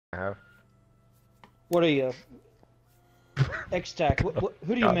I have. What are you? X-Tac. Who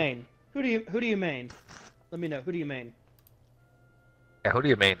do you God. main? Who do you main? Let me know. Who do you main? Yeah, who do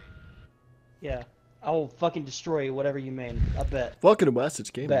you mean? Yeah. I will fucking destroy whatever you main. I bet. Welcome to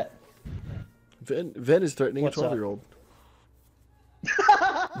Westich Gaming. Bet. Ven is threatening What's a up? 12-year-old.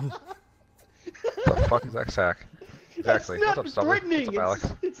 The fuck is that sack? Exactly. That's not What's up, Stubber? threatening. What's up, Alex?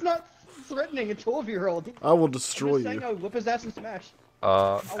 It's not threatening a 12-year-old. I will I'm destroy just saying you. I'll whip his ass and smash. As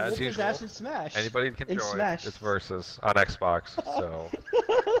I'll whoop his usual, ass and smash. anybody can And join. smash. It's versus on Xbox, so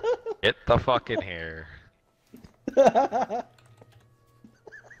get the fuck in here.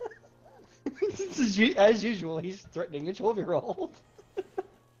 As usual, he's threatening a 12-year-old.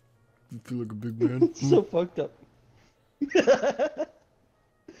 You feel like a big man? It's so fucked up.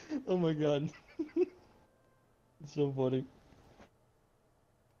 Oh my god. It's so funny.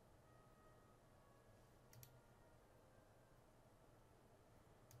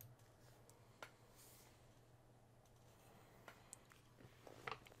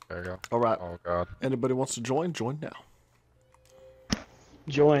 There you go. Alright. Oh god. Anybody wants to join? Join now.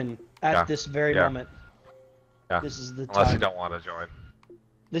 Join at Yeah. this very Yeah. moment. Yeah. This is the Unless time. you don't want to join.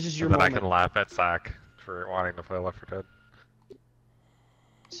 This is your And then moment. I can laugh at Sack for wanting to play Left 4 Dead.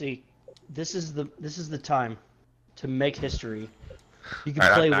 See, this is the time to make history. You can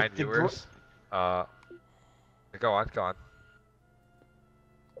Alright, play I with have 9 the viewers. Go on, go on.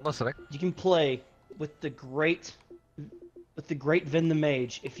 I'm listening. you can play with the great Vin the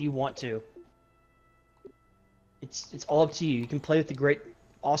Mage if you want to. It's all up to you. You can play with the great,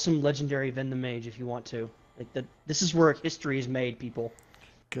 awesome, legendary Vin the Mage if you want to. Like this is where history is made, people.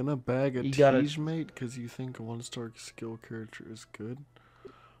 Gonna bag a You gotta- teammate because you think a one-star skill character is good?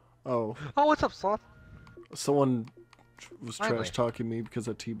 Oh, Oh, what's up, Sloth? someone was Finally. trash-talking me because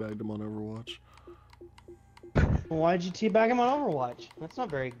I teabagged him on Overwatch. Why'd you teabag him on Overwatch? That's not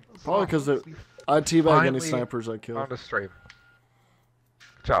very. Probably because I teabag any Finally snipers I kill. Found a stream.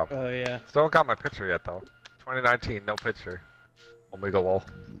 Good job. Oh yeah. Still got my picture yet, though. 2019, no picture. Omega lol.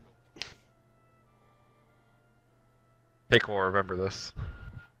 Cake will remember this.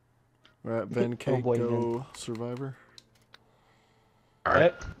 Right, Van Cake, Oh boy, go Survivor.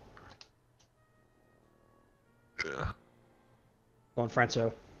 Alright. Going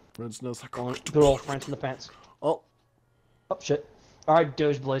Franco. Red's nose like. Going good old France in the pants. Oh, Oh shit. Alright,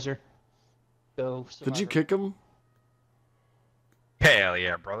 Doge Blazer. Go. did you Survivor. kick him? Hell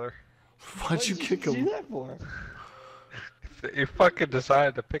yeah, brother. Why'd you kick do him? that for? You fucking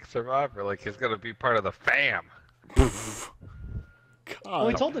decided to pick Survivor like he's gonna be part of the fam. Well,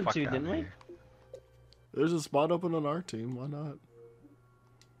 we God, told him Fuck to, outta didn't we? here. there's a spot open on our team. Why not?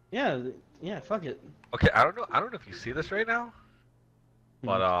 Yeah, fuck it. Okay, I don't know if you see this right now,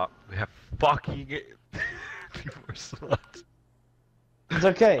 but we have fucking more slots. It's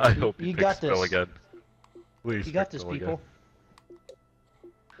okay. I hope you you pick got Spill this. again. Please You got pick this, Spill again. people.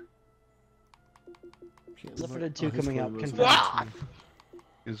 Left 4 Dead 2 coming out. Confirmed. Ah!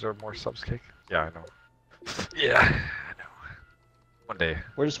 These are more subs cake. Yeah, I know. Yeah, I know. One day.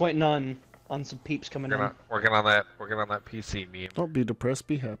 We're just waiting on some peeps coming in. Working on that PC meme. Don't be depressed.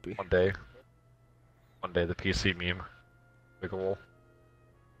 Be happy. One day the PC meme. Big ol'.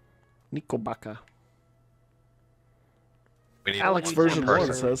 Nico Baka. We need Alex one version person.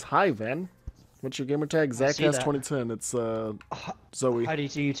 1 says, "Hi Van. What's your gamer tag? Zach see has that. 2010. It's Zoe. Hi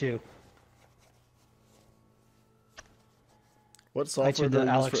to you too. What Hi software to do the you use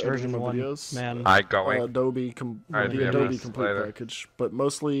Alex for editing version my 1. videos? Man. Adobe, Alright, the yeah, Adobe peace. Complete Later. package, but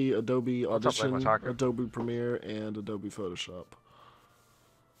mostly Adobe What's up, Audition, Lama Taco? Adobe Premiere, and Adobe Photoshop.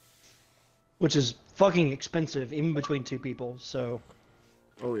 Which is fucking expensive, even between two people. So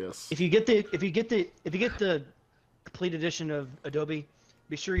Oh yes. if you get the complete edition of Adobe,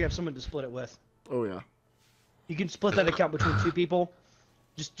 be sure you have someone to split it with. Oh yeah. You can split that account between two people.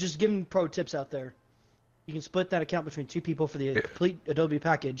 Just give them pro tips out there. You can split that account between two people for the complete Adobe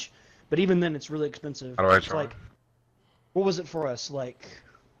package, but even then it's really expensive. How do I It's join? like, what was it for us? Like,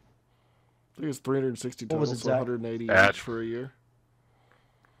 I think it's 360 What was total, it, so Zach? 180 Add. each for a year.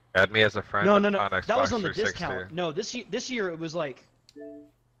 Add me as a friend. no, on that Xbox was on the 360. discount. No, this year it was like,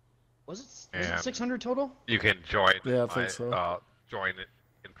 was it And 600 total? You can join. Yeah, I think so. Join it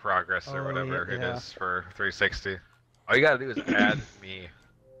in progress or Oh, whatever it yeah. is for 360. All you gotta do is add me.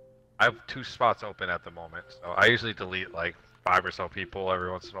 I have 2 spots open at the moment, so I usually delete like 5 or so people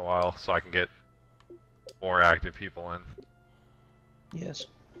every once in a while, so I can get more active people in. Yes.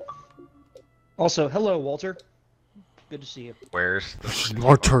 Also, hello, Walter. Good to see you. Where's the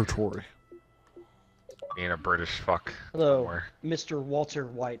More territory. being a British fuck? Hello, somewhere. Mr. Walter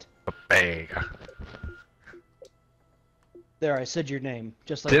White. A bag. There, I said your name,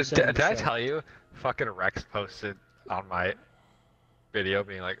 just like you said in the Did I show. tell you? Fucking Rex posted on my video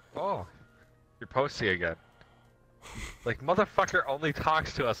being like, "Oh, you're posting again." Like, motherfucker only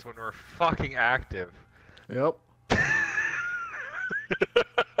talks to us when we're fucking active. Yep.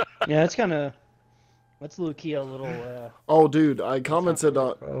 Yeah, it's kind of. That's low-key a little. Oh, dude, I commented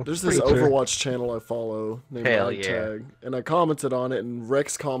on. Oh, There's this pretty true. Overwatch channel I follow named Hell yeah. Tag, and I commented on it, and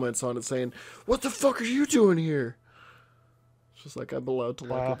Rex comments on it saying, "What the fuck are you doing here?" It's just like I'm allowed to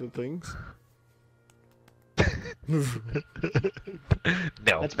like Wow. other things. No,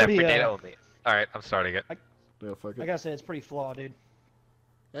 That's that pretty, grenade only. Alright, I'm starting it. Yeah, fuck I it. gotta say, it's pretty flawed, dude.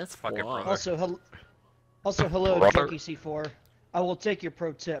 That's fucking flawed. brother. Also, hello, Brother. Junkie C4. I will take your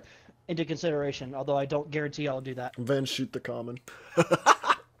pro tip into consideration, although I don't guarantee I'll do that. Then shoot the common.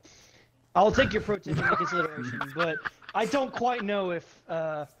 I'll take your pro tip into consideration, but I don't quite know if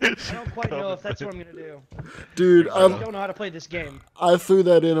that's what I'm gonna do. Dude, I don't know how to play this game. I threw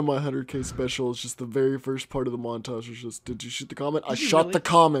that in my 100K special. It's just the very first part of the montage was just, did you shoot the common? I Did you shot really? the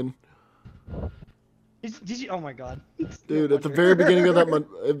common. Did you? Oh my god. Dude, at the very beginning of that,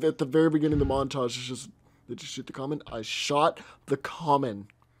 at the very beginning of the montage, it's just, did you shoot the common? I shot the common.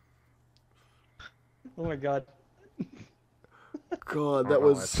 Oh my god. God, I that don't know why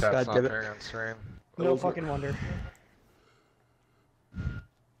was. chat's God not damn it. appearing on stream. No fucking wonder.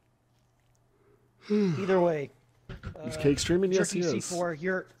 Either way. Is Cake streaming? Yes, he Jerky is.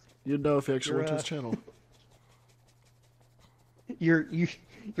 C4, You'd know if he actually you're, went to his channel. your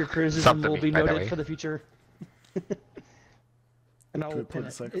criticism Something will to be me, by the noted way. for the future. And I will Good pin point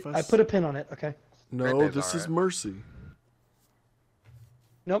of it. sacrifice. I put a pin on it. Okay. No, Grenades this is alright. Mercy.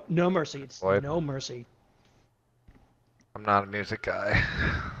 Nope. No mercy. It's What? no mercy. I'm not a music guy.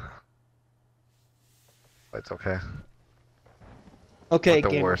 But it's okay. Okay, I'm the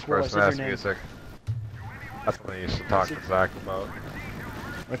gamer. worst Cool, I person said to your ask name. music. That's what you should talk to Zach about.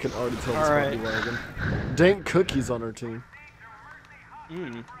 I can already tell this Alright. might be wagon. Dank Cookie's on our team.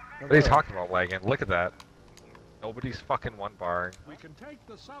 Mm. What are you talking about, Wagon? Look at that. Nobody's fucking one barring.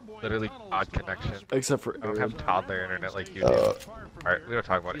 Literally odd connection. Except for I don't Aaron. have toddler internet like you do. Alright, we don't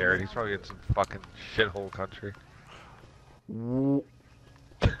talk about Aaron. He's probably in some fucking shithole country. Or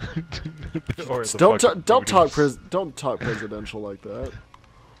the Don't fucking don't talk presidential like that.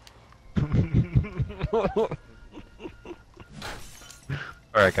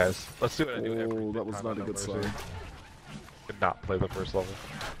 Alright, guys. Let's do what I do every Oh, that was time not on a good No Mercy. sign. Did not play the first level.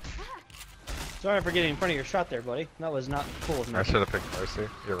 Sorry for getting in front of your shot there, buddy. That was not cool of me. I should have picked Mercy.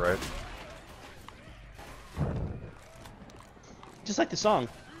 You're right. Just like the song.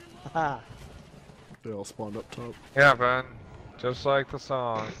 Haha. They all spawned up top. Yeah, Ben. Just like the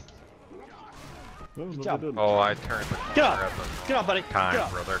song. No, no, they job. didn't. Oh, I turned the Get corner up! at the Get up, buddy! time, Get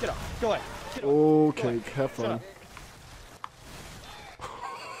up! brother. Get up! Go away! Get up. Oh, Cake, have Shut fun. up.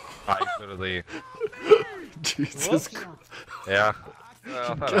 I literally. Jesus Whoops. Yeah.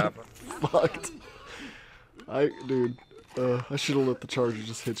 Well, that happened. fucked. Dude, I should have let the charger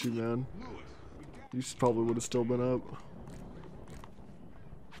just hit you, man. You probably would have still been up.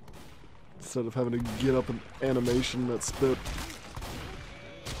 Instead of having to get up an animation that spit.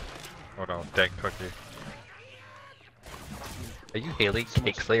 Oh no, dank cookie. Are you hailing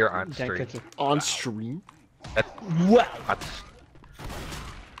Cake Slayer on Dank stream? cookie. On stream? That, Wow! on,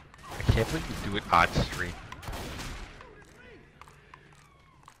 I can't believe you do it on stream.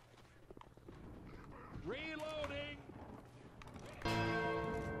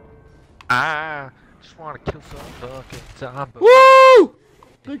 I just want to kill some fucking zombie. Woo!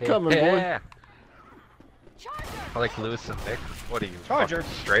 They coming, boy. Yeah. I like Lewis and Nick. What are you, Charger.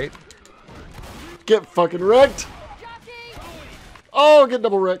 fucking straight? Get fucking wrecked! Oh, get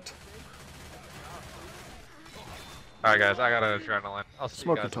double wrecked. Alright guys, I got an adrenaline. I'll see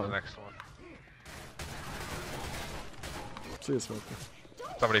Smoker you guys in time. the next one. See you, Smoker.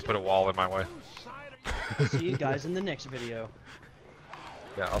 Somebody put a wall in my way. See you guys in the next video.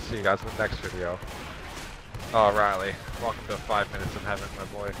 Yeah, I'll see you guys in the next video. Oh, Riley. Welcome to 5 minutes in heaven, my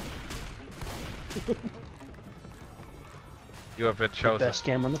boy. You have been chosen. Best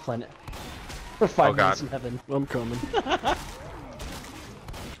scam on the planet. For 5 Oh, God. minutes in heaven. I'm coming.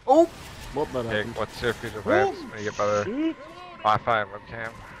 Oh! Well, that Hey, happened. what's your future plans when you get better Wi-Fi and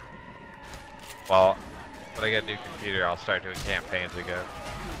webcam? Well, when I get a new computer, I'll start doing campaigns again.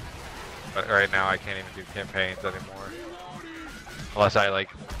 But right now, I can't even do campaigns anymore. Unless I, like,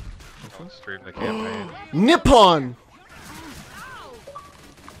 stream the campaign. Nippon!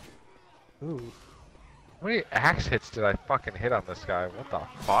 Ooh. How many axe hits did I fucking hit on this guy? What the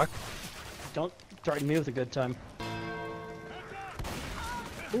fuck? Don't threaten me with a good time.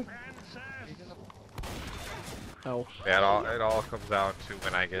 Ow. Yeah, it all comes down to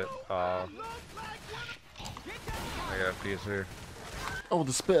when I get a piece here. Oh,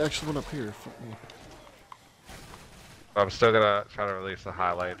 the spit actually went up here. Fuck me. I'm still gonna try to release a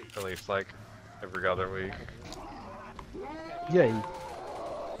highlight at least like every other week. Yay.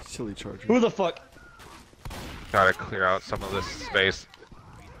 Silly charger. Who the fuck? Try to clear out some of this space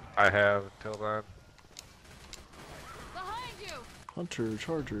I have until then. Behind you! Hunter,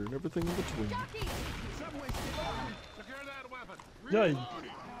 charger, and everything in between. Jockey! Yay.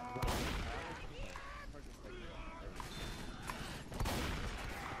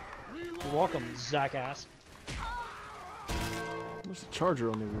 You're welcome, Zackass. There's a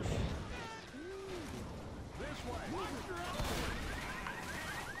charger on the roof.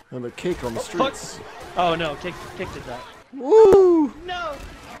 And the cake on the streets. Oh no, kicked at that. Woo! No!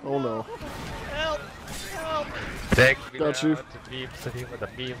 Oh no. Help! Help! Take me Got down you. to Beam City where the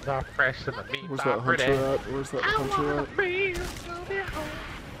beams are fresh and the meats Where's are that pretty. hunter at? Where's that hunter at?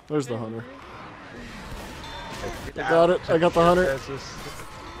 There's the hunter. I got it. I got the hunter.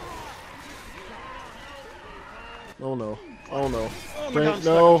 Oh no. Oh no. Oh my Frank, god,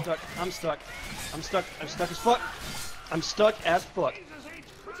 no. I'm stuck. I'm stuck. I'm stuck as fuck. I'm stuck as fuck.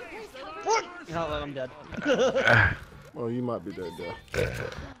 Fuck! No, I'm dead. Well, you might be dead, yeah.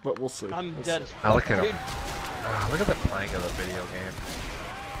 But we'll see. I'm Let's dead. see. Now look at Dude, him. Look at the playing of the video game.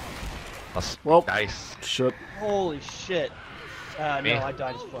 That's Well, nice. shit. holy shit. No, Me? I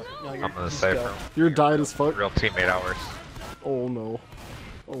died as fuck. No, you're I'm gonna just save go. him. You're died as fuck. Real teammate hours. Oh no.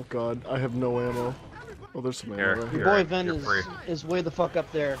 Oh god. I have no ammo. Oh, there's some ammo Here. right Your here. boy Ven You're free. is way the fuck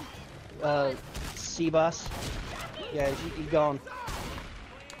up there. C-Boss. Yeah, he's gone.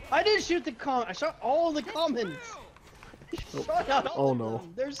 I didn't shoot the I shot all the comments. I shot out all Oh of no.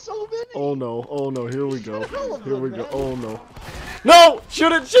 them. There's so many. Oh no. Oh no. Here we go. All of Here we them, go. man. Oh no. No!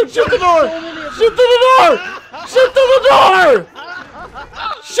 Shoot it! Shoot the door! So many of Shoot through the door! Shoot through the door!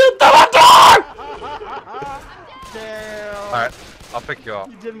 Shoot through the door! Damn. Alright, I'll pick you up.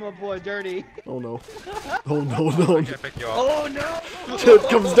 You did my boy dirty. Oh no. Oh no, no. I can't pick you up. Oh no. It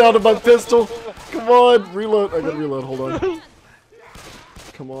comes down to my pistol. Come on, reload. I gotta reload. Hold on.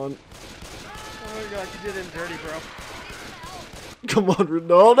 Come on. Oh my god, you did him dirty, bro. Come on.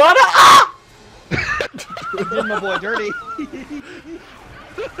 No, no, no. Ah! You did my boy dirty.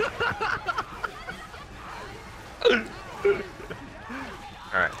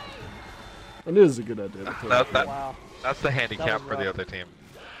 Alright. I knew it was a good idea. To play. Wow. That's the handicap was for the rough. other team.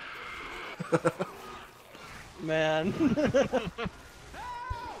 Man.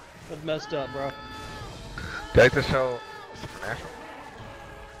 That's messed up, bro. Do you like the show Supernatural?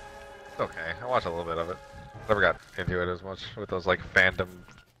 It's okay. I watched a little bit of it. Never got into it as much with those like fandom,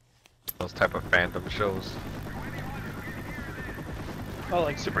 those type of fandom shows. Oh,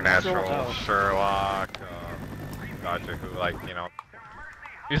 like Supernatural, Oh. Sherlock, Doctor Who, like, you know.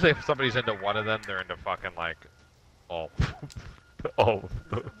 Usually if somebody's into one of them, they're into fucking like all. all.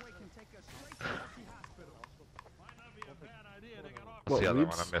 What's What, the other one?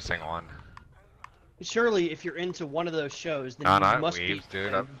 Weebs? I'm missing one. Surely, if you're into one of those shows, then No, you not must Weebs, be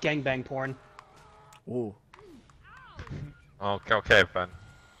dude. gangbang porn. Oh. Okay, okay, Ben.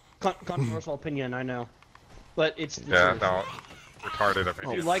 Controversial opinion, I know, but it's the Yeah, truth. no. Retarded Oh,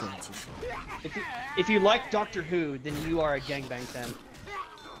 opinion. like- Francis. If you like Doctor Who, then you are a gangbang fan.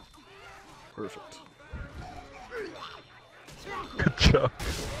 Perfect. Good job.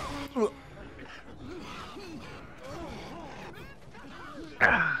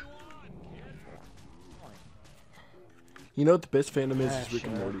 You know what the best fandom is Rick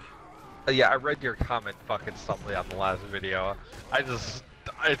and sure. Morty. Yeah, I read your comment fucking something on the last video.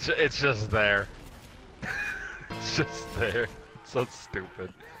 It's just there. It's just there. It's so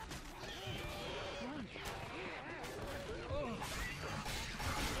stupid.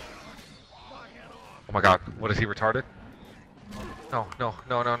 Oh my god, what is he retarded? No, no,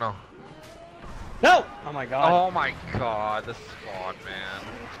 no, no, no. No! Oh my god. Oh my god, this spawn, man.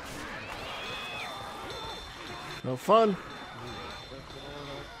 No fun.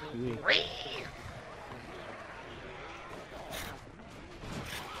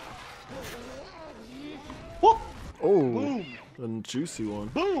 Whoop! Oh, Boom! a juicy one.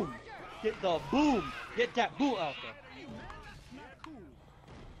 Boom! Get the boom! Get that boo out there.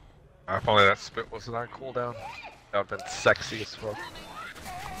 If only that spit wasn't on cooldown. That would've been sexy as fuck.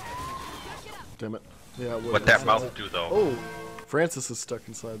 Damn it. Yeah, it was. What that mouth do though? Oh, Francis is stuck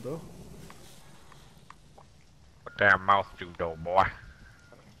inside though. What that mouth do though, boy?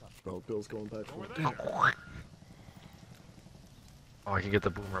 Oh, Bill's going back for it. Damn. Oh, I can get the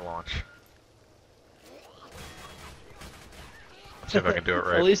boomer launch. Let's see if I can do it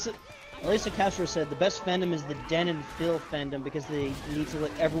right. At least Elisa Castro said the best fandom is the Den and Phil fandom because they need to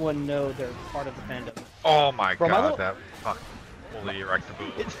let everyone know they're part of the fandom. Oh my Bro, god, that fucking fully erect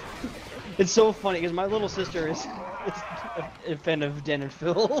boot. It's so funny because my little sister is a fan of Den and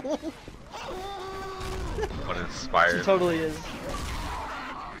Phil. What inspired? She totally is.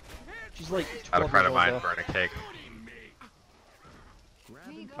 She's like 12 I had a friend of years mine old, burn a cake.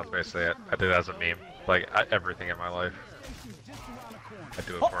 That's basically it. I did it as a meme. Like, everything in my life. I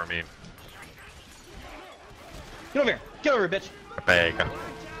do it for a meme. Get over here! Get over here, bitch! A bag.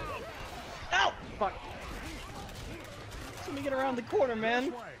 Ow! Fuck! Let me get around the corner,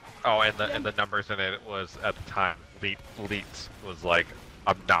 man. Oh, and the numbers in it was, at the time, leets was like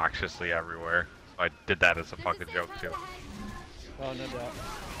obnoxiously everywhere. So I did that as a fucking joke too. Oh, no doubt.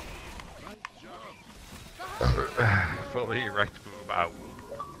 Fully erect boom out.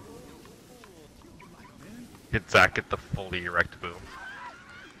 Hit Zach at the fully erect boom.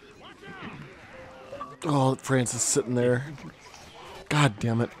 Oh, Francis sitting there. God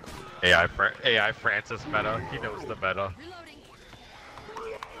damn it. AI Francis meta. He knows the meta.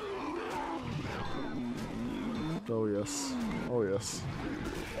 Oh yes. Oh yes.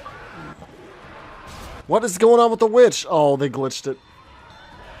 What is going on with the witch? Oh, they glitched it.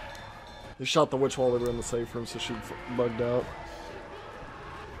 They shot the witch while they were in the safe room, so she bugged out.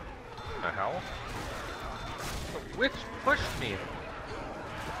 The hell? The witch pushed me.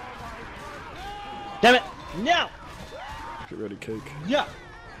 Damn it! No! Get ready, cake. Yeah!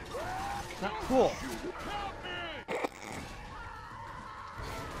 Not cool.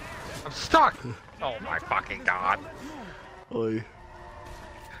 I'm stuck! Oh my fucking god. Oi.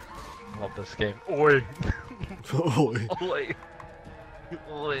 I love this game. Oi. Oi. Oi.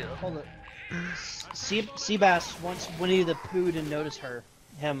 Oi. Hold it. Seabass wants Winnie the Pooh to notice her.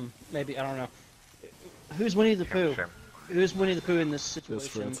 Him, maybe, I don't know. Who's Winnie the Pooh? Who's Winnie the Pooh in this situation?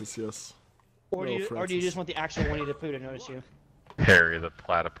 Yes, Francis, yes. Or do, No, you, or do you Francis. just want the actual Winnie the Pooh to notice you? Harry the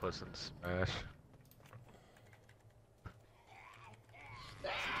platypus and Smash.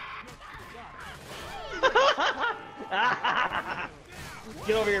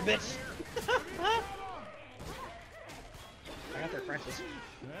 Get over here, bitch! I got there, Francis.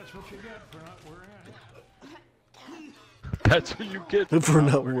 That's what you get for not wearing it. That's what you get. For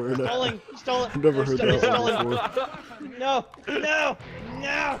not wearing it. Stole him! Stole it! I've never heard that Stole one it. before. No! No!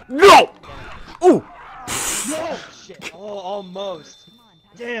 No! No! Ooh! No! Shit! Oh, almost.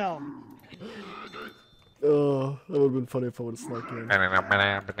 Damn! That would have been funny if I would have snuck in.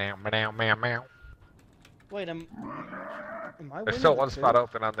 Wait, am I There's Winnie still the one Pooh? spot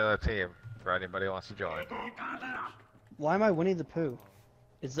open on the other team for anybody who wants to join. Why am I Winnie the Pooh?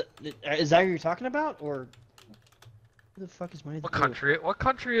 Is that who you're talking about, or who the fuck is Winnie the What Pooh? country? What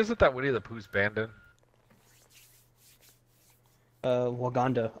country is it that Winnie the Pooh's banned in?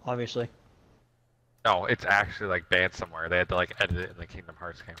 Waganda, obviously. No, it's actually like banned somewhere. They had to like edit it in the Kingdom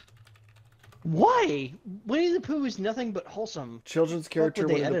Hearts game. Why? Winnie the Pooh is nothing but wholesome. Children's character would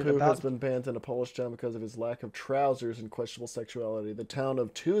they Winnie the edit Pooh has about- been banned in a Polish town because of his lack of trousers and questionable sexuality. The town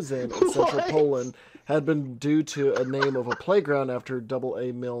of Tuzin in central What? Poland had been due to a name of a playground after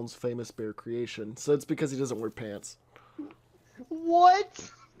A. Milne's famous bear creation. So it's because he doesn't wear pants.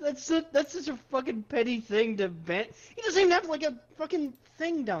 What? That's such a fucking petty thing to ban. He doesn't even have like a fucking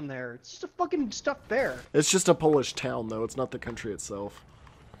thing down there. It's just a fucking stuffed bear. It's just a Polish town, though. It's not the country itself.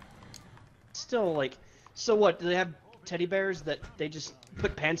 Still, like, so what? Do they have teddy bears that they just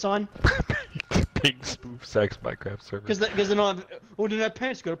put pants on? Pink spoof sex Minecraft server. Because they don't have. Oh, didn't have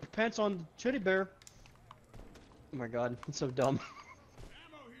pants. Gotta put pants on the teddy bear. Oh my god, it's so dumb.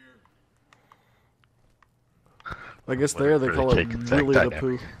 I guess What there a they really call it cake and sack really the dynamic.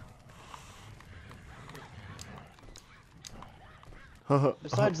 Pooh. Haha.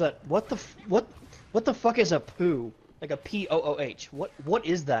 Besides that, what the fuck is a poo? Like a P-O-O-H. What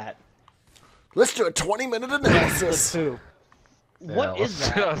is that? Let's do a 20-minute The analysis. poo. What Yeah, is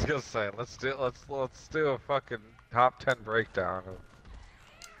let's- that? I was gonna say let's do a fucking top 10 breakdown of.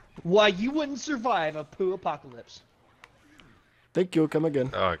 Why you wouldn't survive a poo apocalypse? Thank you. Come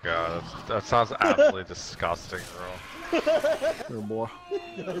again. Oh god, that sounds absolutely disgusting, bro. Here, boy.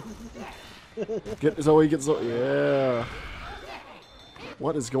 Get Zoe. Get Zoe. Yeah.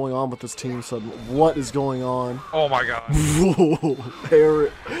 What is going on with this team suddenly? What is going on? Oh my god. Whoa,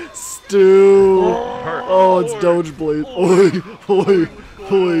 Parrot, Stu. Oh, it's Dogeblade. Oi, oi,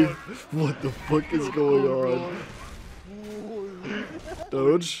 oi. What the fuck is going on?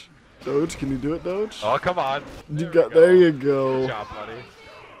 Doge, can you do it, Doge? Oh come on. You we got. go. There you Good go. job, buddy.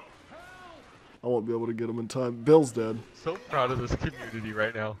 I won't be able to get him in time. Bill's dead. So proud of this community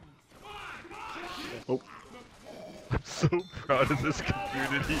right now. Oh. I'm so proud of this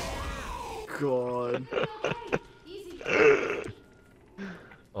community. God.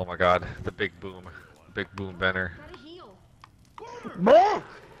 Oh my god, the big boom. Big boom Benner.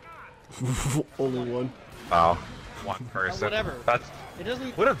 Only one. Wow. One person. Whatever. That's It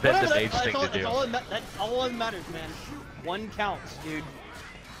doesn't. would have been the whatever, mage thing to do. That's all that matters, man. One counts, dude.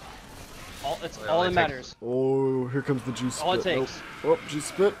 It's Well, all it that takes- matters. Oh, here comes the juice spit. All it takes. Oh, juice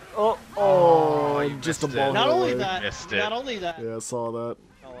spit. Oh, you just a missed ball. it. Not away. only that. Missed it. Not only that. Yeah, I saw that.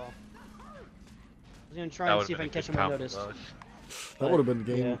 Oh well. I was gonna try That and would see have if I been can a catch good him unnoticed. combo. That would have been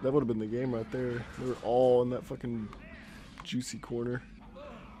the game. Yeah. That would have been the game right there. They were all in that fucking juicy corner.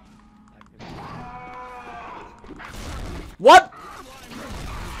 What?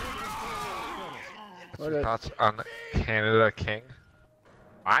 What's your Okay. thoughts on Canada King?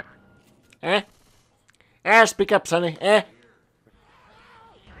 What? Eh? Speak up, Sonny. Eh,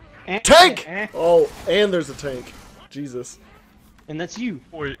 Tank! eh, eh. Oh, and there's a tank. Jesus. And that's you.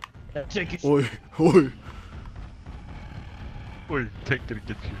 Oi, Take it. Oi, oi. oi, Tank gonna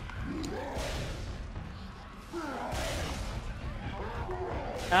get you.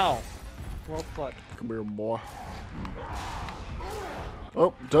 Ow. Well, fuck. Come here, boy.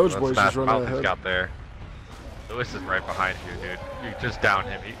 Oh, Doge Boy's just running Falcon's ahead. got there. Lewis is right behind you, dude. You just down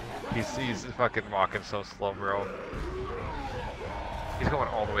him. He's fucking walking so slow, bro. He's going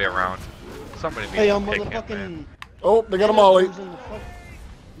all the way around. Somebody needs Hey, to I'm pick him, motherfucking. man. Oh, they got a molly. Losing the fuck-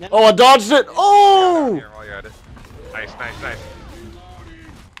 No. Oh, I dodged it. Oh! Here, while you're at it. Nice, nice, nice.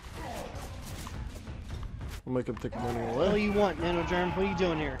 I'll make him think I'm running What do away. you want, Nano Germ? What are you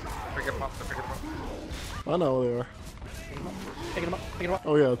doing here? Pick him up, pick him up. I know they are. Pick it up. Pick it up.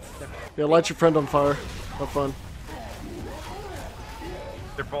 Oh, yeah. Yeah, light your friend on fire. Have fun.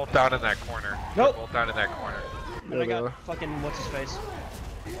 They're both down in that corner. Nope. They're both down in that corner. Yeah, I they got are. fucking what's his face.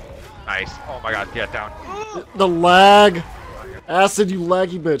 Nice. Oh my god, get down. The lag. Acid, you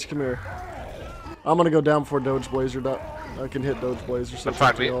laggy bitch. Come here. I'm gonna go down before Doge Blazer. I can hit Doge Blazer. So That's fine.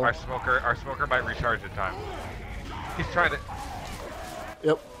 it's up to y'all. Our smoker might recharge in time. He's trying to.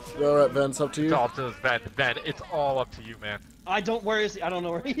 Yep. Alright, Ben, it's up to It's you. all to Ben. It's all up to you, man. I don't. Where is he? I don't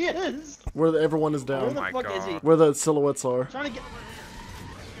know where he is. Where everyone is Where down. the my fuck is he? God. Where the silhouettes are. I'm trying to get.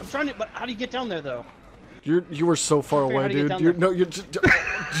 I'm trying to. But how do you get down there though? You were so far figure out away, how to get dude. down You're there. no,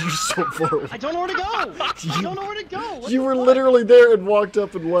 you're so far away. I don't know where to go. I don't know where to go. What You the were fuck? literally there and walked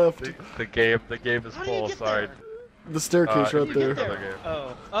up and left. The game is How do you full. get Sorry. there? The staircase How right do you there. get There. Other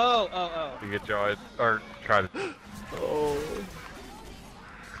game. Oh. You get joined or try to. Oh.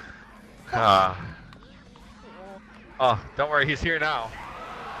 Oh, don't worry. He's here now.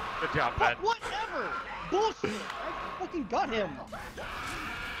 Good job, Ben. Whatever. Bullshit. I fucking got him.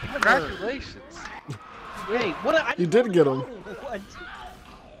 Congratulations. Hey, what? I You didn't did get know him. where to go.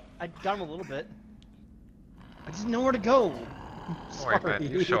 I got him a little bit. I just know where to go. Don't worry,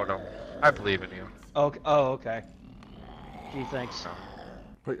 Ben. You showed him. I believe in you. Okay. Oh, okay. Gee, thanks.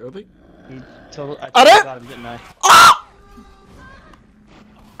 Wait, are they? He totally. I Are totally they? got him, didn't I?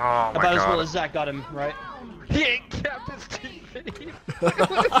 Oh my About as well god. as Zach got him, right? He ain't kept his teammate.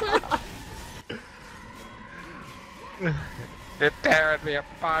 They're tearing me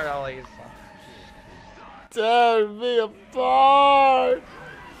apart, Lisa. Tear me apart.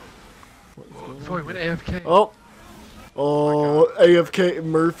 Boy, went AFK. Oh. Oh, AFK.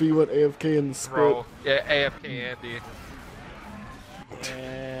 Murphy went AFK in the split. Bro. Yeah, AFK Andy.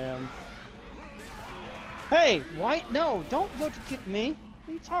 And hey, why? No, don't vote to kick me. What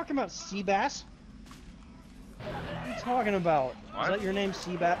are you talking about, Seabass? What are you talking about? What? Is that your name,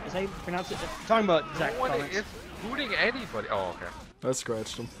 Seabass? Is that how you pronounce it? Talking about Zach No one comments. is booting anybody. Oh, okay. I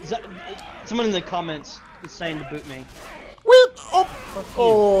scratched him. Someone in the comments is saying to boot me. Whip! Oh! Fuck you.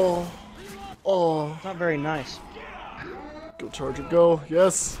 Oh! Oh! It's not very nice. Go Charger, go!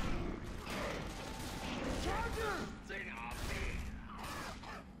 Yes!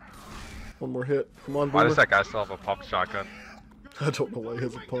 One more hit. Come on, Why Boomer. does that guy still have a pump shotgun? I don't know why he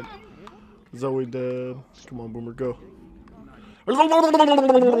has a pump. Zoe dead. Come on, Boomer, go.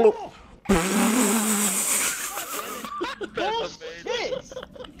 Bullshit!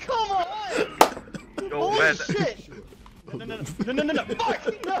 Come on! Yo, man. Bullshit! No!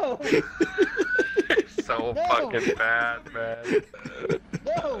 Fuck no! So No. fucking bad, man.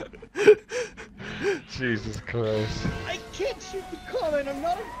 No! Jesus Christ. I can't shoot the comment. I'm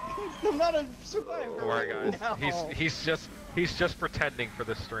not a survivor. Don't worry, guys. now. He's just pretending for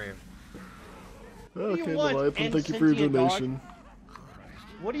the stream. Okay, want, Leviathan, thank you for your Insentient dog? donation.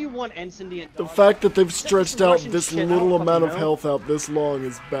 What do you want, Insentient The dog? fact that they've stretched out Russian this shit, I little don't amount of fucking know. health out this long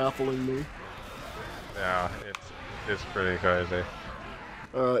is baffling me. Yeah, it's pretty crazy.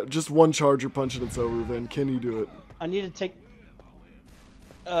 Just one Charger punch and it's over then. Can you do it? I need to take.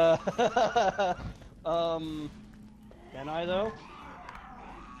 Can I though?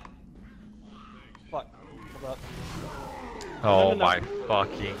 Fuck. Hold up. Oh No. my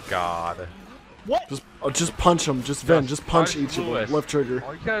fucking god. What? Just punch him. Just Ven. Just punch each of Lewis. them. Left trigger.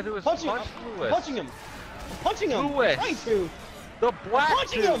 All you gotta do is punch Lewis. Punching him. I'm punching him. Lewis. I'm trying to. The black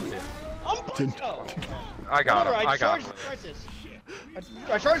Punching dude. him. I'm punching. Oh. I got him. Remember, I got him. Francis.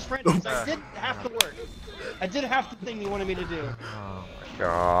 I charged Francis. I did half the work. I did half the thing you wanted me to do. Oh my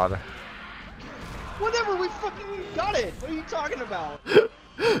god. Whatever, we fucking got it. What are you talking about?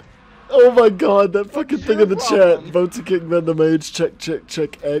 Oh my god, that fucking is thing your in the problem? chat. Vote to kick Ven the Mage. Check, check,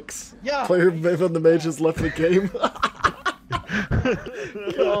 check X. Yeah. Player Ven the Mage has left the game.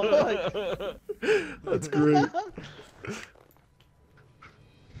 Oh, That's great.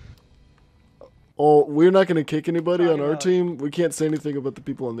 Oh, we're not gonna kick anybody on our team. We can't say anything about the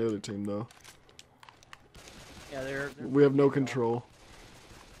people on the other team, though. yeah, they're We have no control.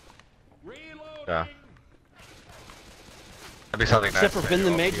 Yeah. That'd be something Except nice for Ven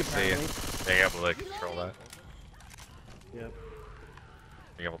the to Mage, see, apparently. being able to control that. Yep.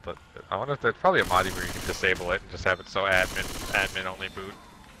 Being able to. I wonder if there's probably a mod where you can disable it and just have it so admin only boot.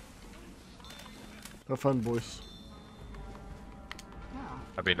 Have fun, boys.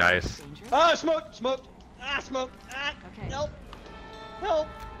 That'd be nice. Ah, smoke! Smoke! Ah, smoke! Ah, Okay. help! Help!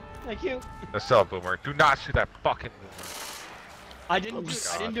 Thank you. There's still a boomer. Do not shoot that fucking boomer. I didn't do it.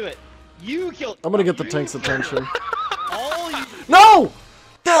 I didn't do it. You killed. I'm gonna get the you tank's killed attention. All you. No!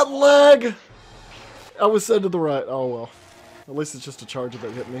 That lag! I was said to the right. Oh well. At least it's just a charger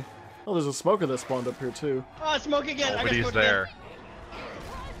that hit me. Oh, there's a smoker that spawned up here too. Ah, smoke again. I got Nobody's smoke there.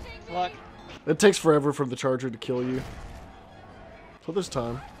 Again. Luck. It takes forever for the charger to kill you. So there's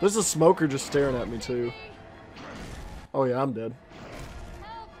time. There's a smoker just staring at me too. Oh yeah, I'm dead.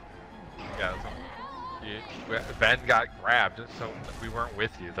 Yeah. Ben got grabbed, so we weren't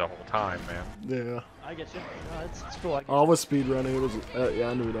with you the whole time, man. Yeah. I get you. No, it's cool. I get Oh, I was speed running. It was. Yeah,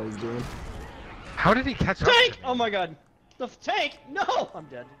 I knew what I was doing. How did he catch up? Tank! to me? Oh my god. The tank! No! I'm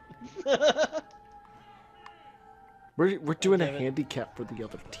dead. We're doing a David. handicap for the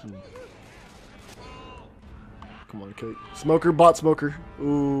other team. Come on, Kate. Smoker, bot smoker.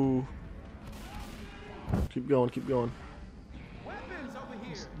 Ooh. Keep going, keep going.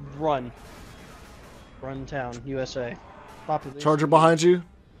 Run. Run town, USA. Population. Charger behind you.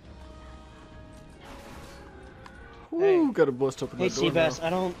 Hey. Ooh, got a blast up in Hey, that door now.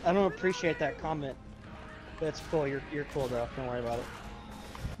 Seabass, I don't appreciate that comment. That's cool. You're cool though. Don't worry about it.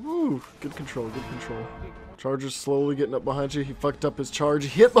 Ooh, good control, good control. Charger's slowly getting up behind you. He fucked up his charge. He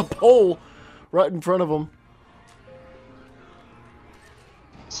hit the pole right in front of him.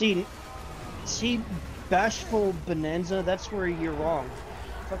 See, bashful Bonanza. That's where you're wrong.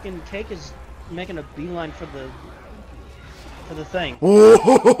 Fucking Cake is making a beeline for the thing.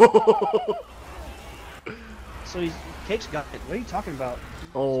 Oh, So Cake's got it. What are you talking about?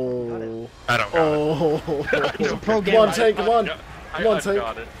 oh, I don't got it. oh. He's a pro Come gamer. on, Tank, come on. I Come on, Tank.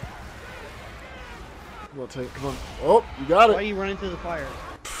 got it. Come on, Tank, come on. Oh, you got Why are it. you running through the fire?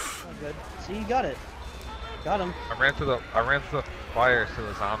 Oh, good. See, you got it. Got him. I ran through the fire so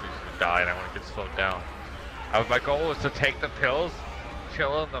the zombies would die and I want to get slowed down. My goal was to take the pills,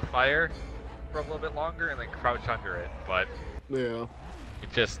 chill in the fire for a little bit longer, and then crouch under it. But Yeah.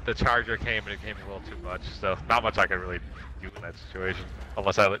 the charger came and it came a little too much. So not much I could really do in that situation,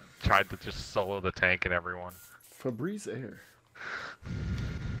 unless I tried to just solo the tank and everyone. Febreze Air.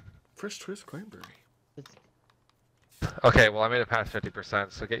 Fresh twist cranberry. Okay, well I made it past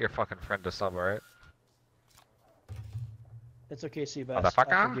 50%, so get your fucking friend to sub, alright? It's okay, Seabass.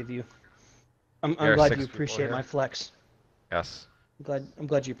 Motherfucker. I forgive you. I'm There are glad 6 you people appreciate here. my flex. Yes. I'm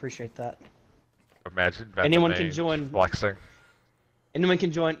glad you appreciate that. Imagine Ven Anyone the can Mage join. flexing. Anyone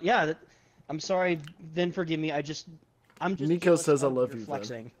can join. Yeah, I'm sorry. Then forgive me. I'm just. Nico jealous says I of love your you, Ven.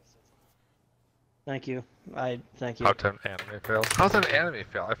 flexing. Thank you. Thank you. How's an anime fail? How's an anime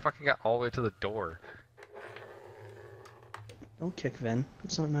fail? I fucking got all the way to the door. Don't kick Ven.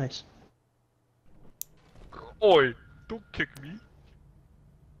 That's not nice. Oi! Don't kick me.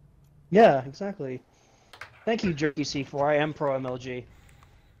 Yeah, exactly. Thank you, Jerky C4. I am pro MLG.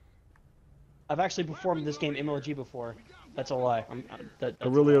 I've actually performed this game MLG before. That's a lie. That's A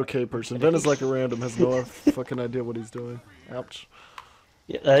really lie. okay person. Ven is like a random, has no fucking idea what he's doing. Ouch.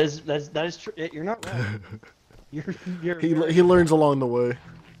 Yeah, that is true. You're not wrong. You're He learns along the way.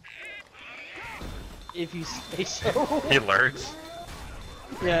 if you say so. He learns.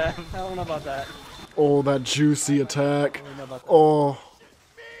 Yeah, I don't know about that. Oh, that juicy attack. I don't know about that. Oh,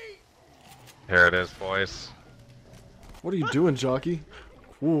 Here it is, boys. what are you doing, jockey?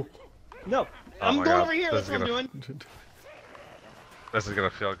 Ooh. No, Oh I'm my going God, over here. this That's is what I'm doing. This is gonna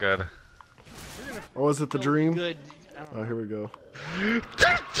feel good. Oh, is it the So dream? Good. I don't Oh, know. here we go.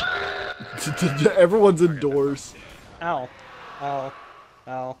 Everyone's indoors. Ow. Ow.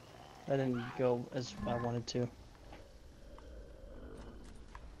 Ow. That didn't go as I wanted to.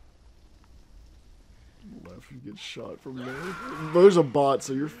 Left, you get shot from there. There's a bot,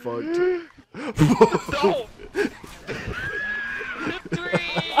 so you're fucked. No!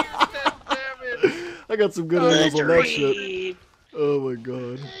 I got some good angles on that shit. Oh my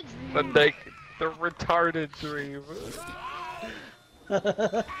god. The retarded dream.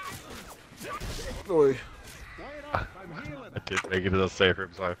 Oi. I didn't make it to the safe room,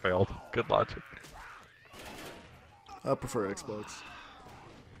 so I failed. Good logic. I prefer Xbox.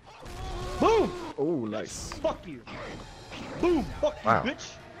 Boom! Oh, nice. Fuck you. Boom! Fuck you, Wow.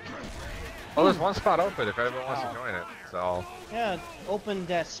 bitch. Well, there's one spot open if anyone wants to join it. So Yeah, open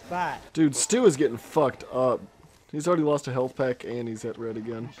that spot. Dude, Stu is getting fucked up. He's already lost a health pack and he's at red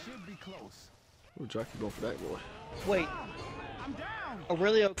again. Should be close. Oh, Jockey going for that boy. Wait. I'm down.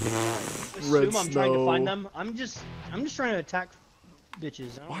 Aurelio, Red assume I'm trying to snow. find them. I'm just trying to attack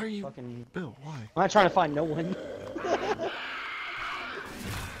bitches. I don't Why are you- fucking... Bill, why? I'm not trying to find no one.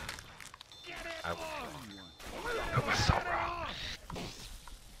 I was so wrong.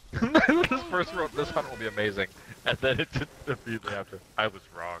 this hunt will be amazing, and then it just immediately after. I was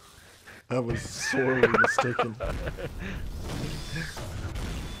wrong. I was sorely mistaken.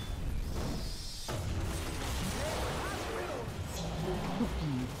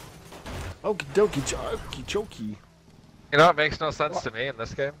 Okie dokie, jokey chokey. You know what makes no sense to me in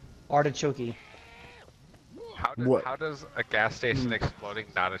this game? Artichoke. What? How does a gas station exploding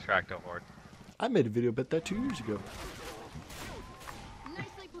not attract a horde? I made a video about that 2 years ago.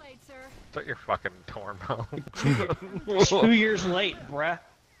 Nicely played, sir. Shut your fucking torn mouth. 2 years late, bruh.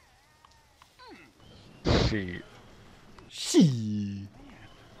 Shit. She.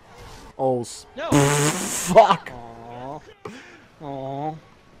 Oh, No. fuck. Aww. Aww.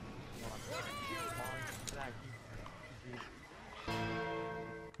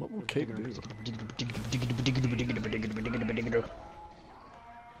 What will Kate do?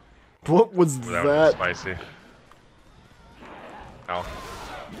 What was That was that? spicy. No.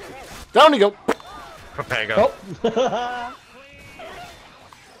 Down you go. Papago. Oh.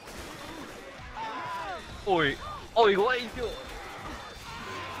 Oi. Oi, what are you doing?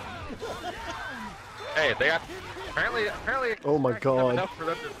 Hey, they got... Apparently... Oh my God. Enough for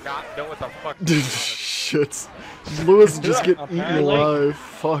them to not know what the fuck Dude, shit. Lewis just get eaten Apparently. alive.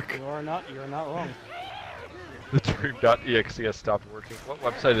 Fuck. You're not wrong. The dream.exe has stopped working. What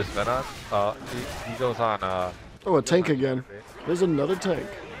website is Ben on? He goes on, Oh, a tank again. There's another tank.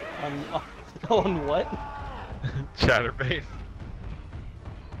 On what? Chatterbait.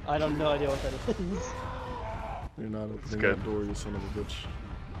 I don't know idea what that is. You're not opening good. that door, you son of a bitch.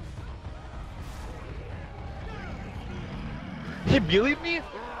 He bullied me?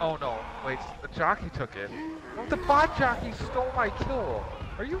 Oh no, wait, the jockey took it. Oh, the bot jockey stole my kill.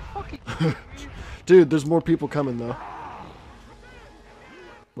 Are you fucking Dude, there's more people coming though.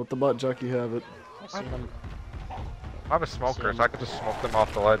 Let the bot jockey have it. I see them. I'm a smoker, so I could just smoke them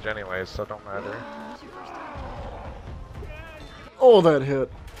off the ledge anyways, so it don't matter. Oh, that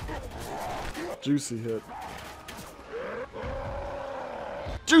hit. Juicy hit.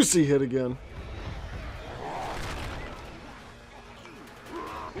 Juicy hit again.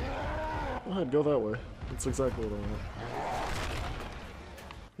 Go ahead, go that way. That's exactly what I want.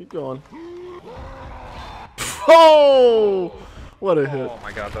 Keep going. Oh! What a hit. Oh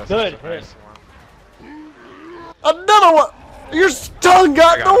my god, that's Good such a nice one. Another one! Your tongue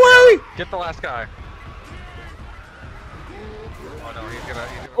got in the I way! got it. Get the last guy. Oh no, he's doing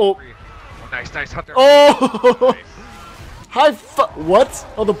Oh. free. Oh, nice, Hunter. Oh! Nice. High what?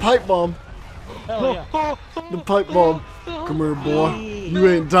 Oh, the pipe bomb. Hell yeah. The pipe bomb. Come here, boy. You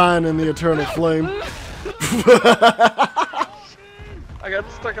ain't dying in the eternal flame. I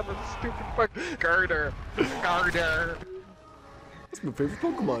got stuck on the stupid fucking garter. Garter. That's my favorite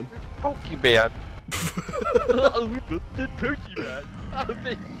Pokemon. Pokemon. The Pokemon. Oh,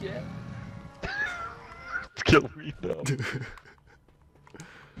 yeah. Kill me now.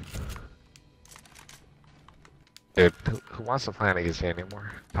 Dude, who wants to play on easy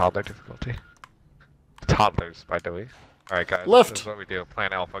anymore? Toddler difficulty. Toddlers, by the way. Alright guys, Left. this is what we do.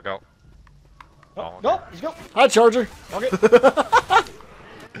 Plan Alpha, go. Oh, Go, let's go. Hi, Charger. Okay.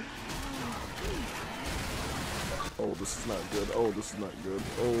 Oh, this is not good. Oh, this is not good.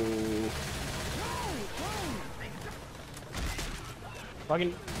 Oh.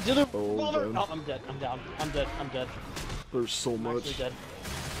 Fucking do the Oh, roller. man. Oh, I'm dead. I'm down. I'm dead. I'm dead. There's so I'm actually much. dead.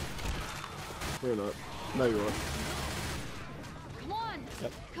 You're not. Now you are. Come on,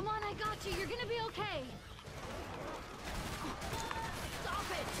 Come on, I got you. You're gonna be okay. Stop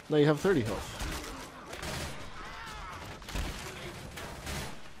it. Now you have 30 health.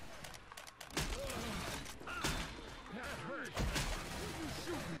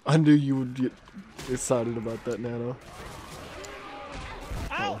 I knew you would get excited about that, Nano.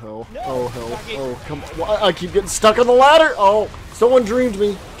 Ow! Oh hell. No! Oh hell. Rocky. Oh come on. Well, I keep getting stuck on the ladder. Oh, someone dreamed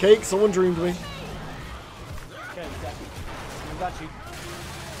me. Cake, someone dreamed me. Okay, I got you.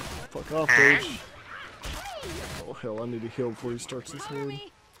 Fuck off, Paige. Oh hell, I need to heal before he starts this Cover game.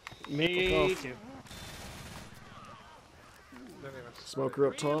 me. Me off. too. Smoker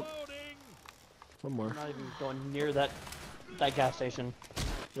up top. Somewhere. I'm not even going near that gas station.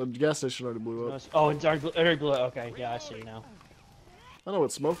 The gas station already blew No, up. oh, it's already blew. Okay, yeah, I see now. I know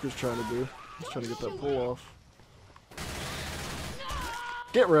what Smoker's trying to do. He's trying to get that pull off.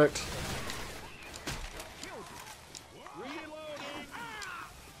 Get wrecked.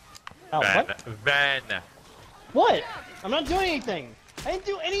 Oh, Van. what? Van. What? I'm not doing anything. I didn't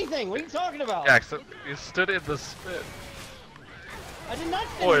do anything. What are you talking about? Yeah, so you stood in the spit. I did not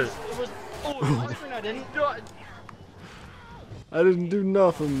Oi. finish. It was. Oh, it was my screen. I didn't. I didn't do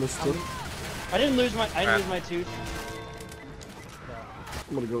nothing, mister. I didn't lose my. I didn't lose my tooth.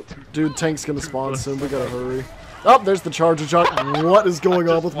 I'm gonna go. Dude, tank's gonna spawn soon. We gotta hurry. Oh, there's the charger jock. What is going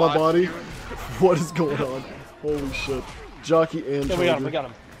on with my body? What is going on? Holy shit. Jockey and Yeah, charger. we got him. We got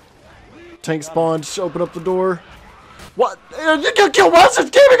him. Tank spawned. Just open up the door. What? You can kill Wilson's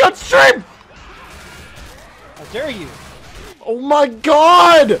gaming on stream! How dare you? Oh my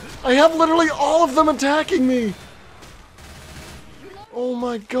god! I have literally all of them attacking me! Oh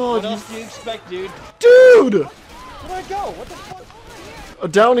my god. What else do you expect, dude? Dude! Where'd I go? What the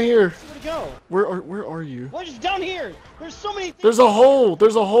fuck? Down here. Where'd it go? Where are you? What is down here? There's so many things. There's a hole.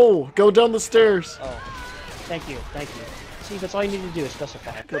 There's a hole. Go down the stairs. Oh, thank you. Thank you. See, that's all you need to do is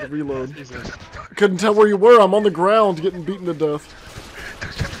specify. Gotta reload. Easy. Couldn't tell where you were. I'm on the ground getting beaten to death.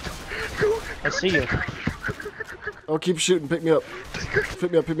 I see you. Oh, keep shooting. Pick me up.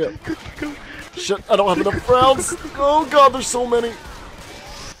 Pick me up. Pick me up. Shit, I don't have enough rounds. Oh god, there's so many.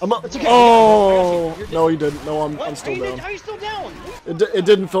 I'm up. okay. Oh, You're no, he didn't. No, What? I'm still down. How are you still down? It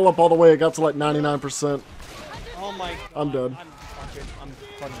didn't fill up all the way. It got to like 99%. Oh my. I'm done. I'm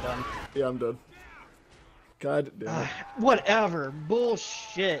fucking done. Yeah, I'm dead. God damn it. Whatever.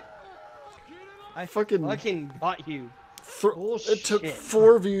 Bullshit. I Fucking- fucking bought you. It took Bullshit.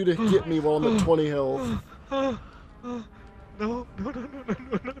 4 of you to get me while I'm at 20 health. No, no, no, no, no,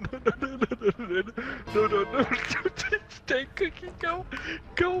 no, no, no, no, no, stay cookie, go,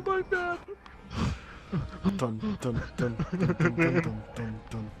 my man. Dun, dun, dun, dun, dun, dun, dun, dun, dun,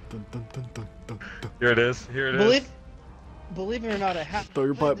 dun, dun, dun, dun, dun. Here it is, Believe it or not, I have Throw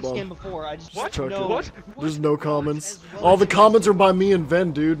your played pipe this bomb. game before. I just What? Chuck know. it. What? There's no comments. As well All as the it comments are by me and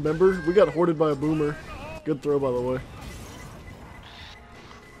Ven, dude. Remember? We got hoarded by a boomer. Good throw, by the way.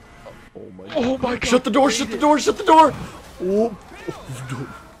 Oh my god. Shut the door, shut the door, shut the door! Oh.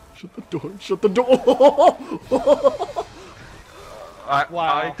 Shut the door, shut the door. I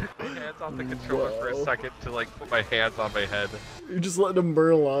took my hands off the controller for a second to like put my hands on my head. You're just letting him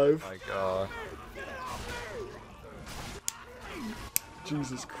burn alive. My god.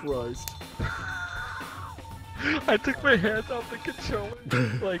 Jesus Christ. I took my hands off the controller,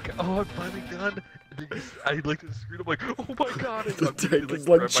 like, oh, I'm finally done. And then I looked at the screen, I'm like, oh my god. And The I'm immediately, tank is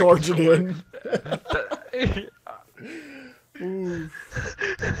like grabbed my charging controller. in. Ooh.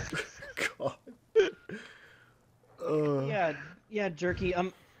 God. Yeah, Jerky.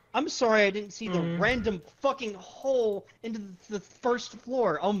 I'm sorry I didn't see the random fucking hole into the first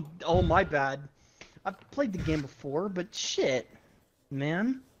floor. Oh, my bad. I've played the game before, but shit,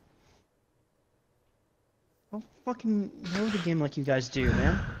 man. Don't fucking know the game like you guys do,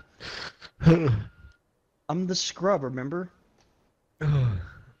 man. I'm the scrub, remember?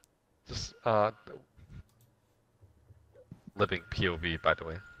 Just, living POV, by the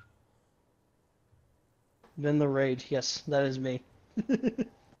way. Then the rage. Yes, that is me.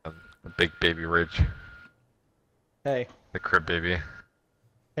 The big baby Ridge. Hey, The crib baby.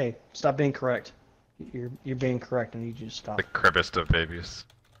 hey, stop being correct. You're being correct. I need you to stop. The cribbest of babies.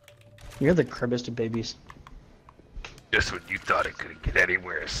 You're the cribbest of babies. Just when you thought it couldn't get any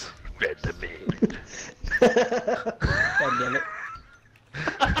worse, read to me. God damn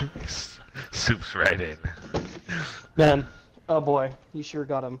it. Soup's right in. Man, oh boy, you sure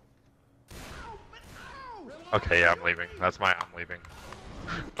got him. Okay, yeah, I'm leaving. That's my I'm leaving.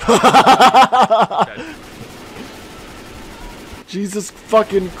 Jesus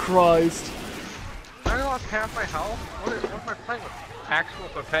fucking Christ. I lost half my health? What am I playing with? Actual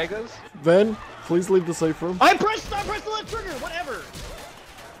Papagas? Ven, please leave the safe room. I pressed the left trigger, whatever!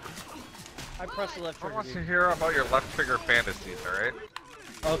 I pressed the left I trigger. want to dude. hear about your left trigger fantasies, alright?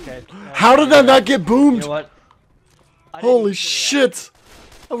 Okay. How did that not get You boomed? know what? I didn't Holy consider that. shit!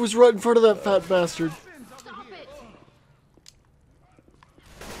 I was right in front of that fat bastard. Stop it.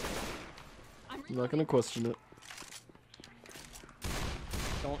 I'm not gonna question it.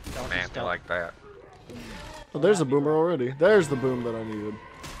 Don't Man, just I don't. like that. Oh, there's a boomer already. There's the boom that I needed.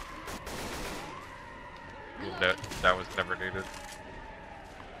 That was never needed.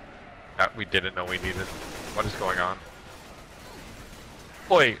 That we didn't know we needed. What is going on?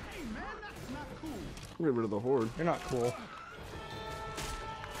 Wait. Get rid of the horde. You're not cool.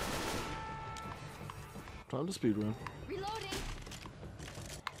 Time to speedrun. Reloading.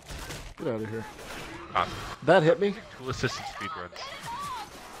 Get out of here. Ah, That hit me? tool assisted speedruns.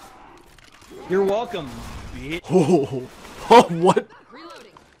 You're welcome, bitch. Oh, oh what?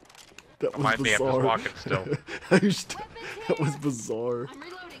 Reloading. That was Mind me, I'm just bizarre. walking still. That was bizarre. I'm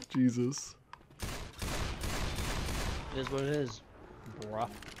reloading. Jesus. It is what it is, bruh.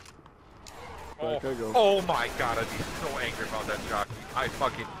 Back I go. Oh my god, I'd be so angry about that jockey. I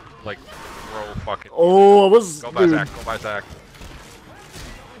fucking, like, throw fucking... Oh, I was. Go by Dude. Zach, go by Zach.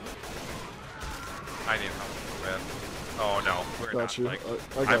 I need help, man. Oh no, we're Got not, you. like...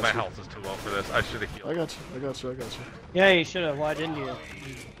 I got my you. health is too low for this. I should have healed. I got you. I got you. I got you. Yeah, you should have. Why didn't you? I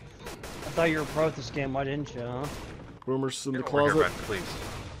thought you were pro at this game. Why didn't you, huh? Boomer's in the Get over here, closet. Ben, please.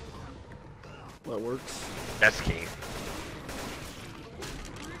 That works. That's key.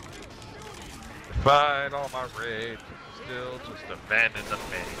 Despite all my rage, still just a man in the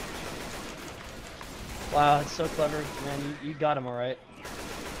main. Wow, that's so clever, man. You got him all right.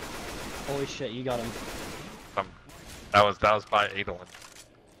 Holy shit, you got him. That was by Adolin.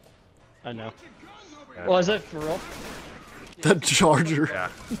 I know. Yeah. Well, is it for real? That charger. Yeah.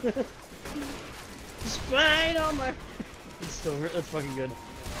 Despite all my. It's still. That's fucking good.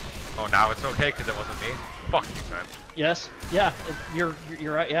 Oh, now it's okay because it wasn't me. Fuck you, man. Yes. Yeah. You're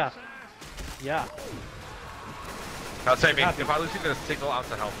right. Yeah. Yeah. I'll say me. Happy. If I lose even a single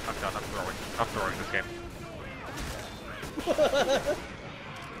ounce of health, I'm done. I'm throwing this game.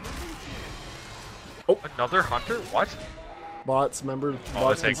 Oh, another hunter? What? Bots, remember? Oh,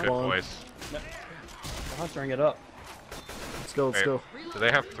 Bots this can ain't good, spawn. boys. I'm huntering it up. Let's go, let's Wait, go. do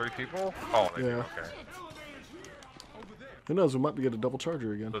they have 3 people? Oh, they do. Yeah. Okay. Who knows? We might be getting a double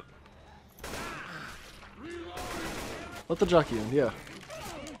charger again. But- Let the jockey in, yeah.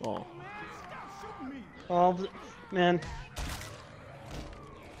 Oh. Oh, man.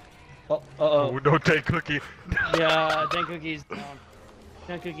 Oh, Oh, no take cookie. Yeah, Dan Cookie's down.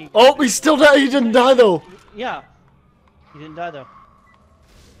 Dan Cookie. Oh, he still died. He didn't die though. Yeah. He didn't die though.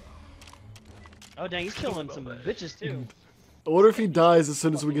 Oh dang, he's killing some bitches too. I wonder if he dies as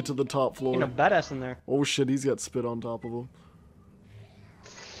soon as we get to the top You know, floor. badass in there. Oh shit, he's got spit on top of him.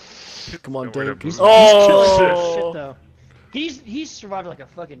 Come on, Nowhere to Dave. move. Killing some Oh! shit though. He's survived like a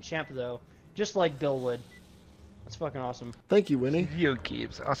fucking champ though, just like Bill would. That's fucking awesome. Thank you, Winnie. You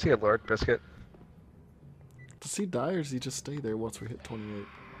keeps. I'll see you, Lord Biscuit. Does he die or does he just stay there once we hit 28?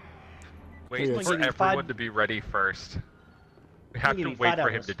 Wait Yeah, for it's- everyone to be ready first. We have give to me wait 5 for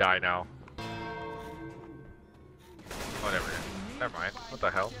him hours. to die now. Whatever. Never mind. What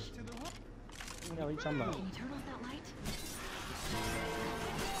the hell? You know what you talking about? Can you turn off that light?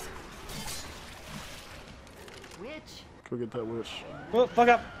 Witch. Go get that witch. Oh, fuck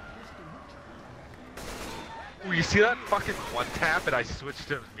up. Ooh, you see that fucking one tap and I switched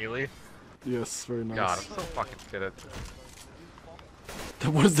to melee? Yes, very nice. God, I'm so fucking good at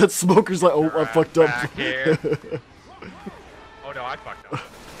What is that? Smoker's like, oh, I fucked up. back here. Oh no, I fucked up.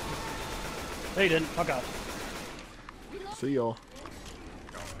 No, you didn't. Fuck up. See y'all.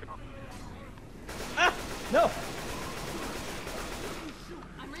 Ah! No!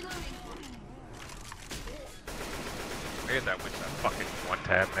 I'm reloading. I get that witch that fucking one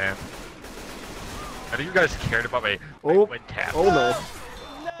tap, man. I know you guys cared about my Oh. one tap. Oh no.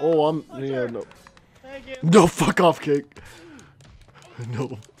 Oh, yeah, no. Thank you. No, fuck off, Cake.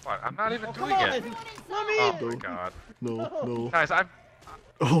 No, What? I'm not even Come doing on! it. Let me Oh in! my god. no, no. Guys, I'm.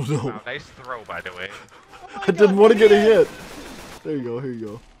 Oh no. Wow, nice throw, by the way. I didn't want to get a hit. There you go, here you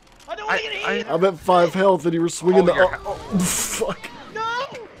go. I don't want to get hit! I'm at 5 health and you were swinging Oh, the. you're- Oh, fuck. No!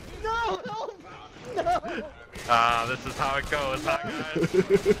 No! No! No! This is how it goes, huh, guys?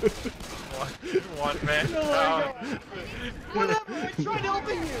 one man. Oh my God. Whatever! I tried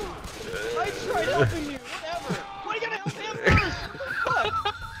helping you! I tried helping you! Whatever! Why you gotta help him first? What?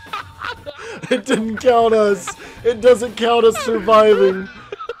 It didn't count us. It doesn't count us surviving.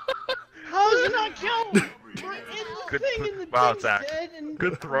 How does it not count? We're in the Good thing th- and the wow, thing's Zach. dead and...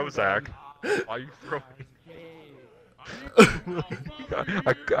 Good throw, Zach. Why you throwing?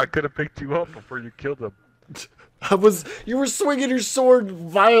 I could have picked you up before you killed him. You were swinging your sword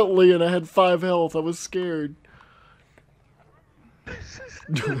violently and I had 5 health. I was scared.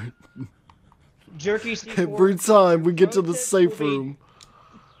 Jerky C4. Every time we get to the Pro tip safe will be- room,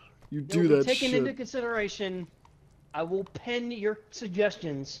 you will do be that taken into shit. consideration. I will pen your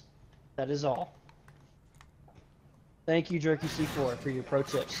suggestions. That is all. Thank you, Jerky C4, for your pro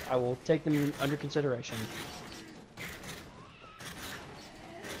tips. I will take them under consideration.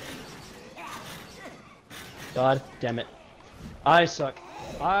 God damn it. I suck.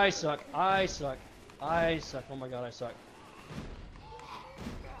 I suck. I suck. I suck. Oh my god, I suck.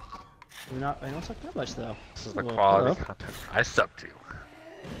 I don't suck that much though. This is the Well, quality hello. content I suck to.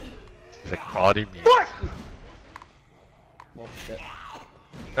 The quality music. Fuck! Well, shit.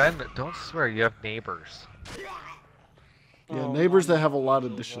 Ben, don't swear. You have neighbors. Yeah, Oh, neighbors I'm that have a lot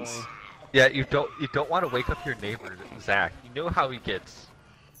of so dishes. sorry. Yeah, you don't want to wake up your neighbor, Zach. You know how he gets.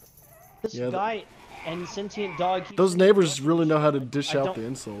 This Yeah, guy and sentient dog. keeps Those saying neighbors Russian really know how to shit. dish I out don't- the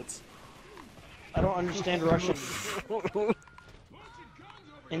insults. I don't understand Russian.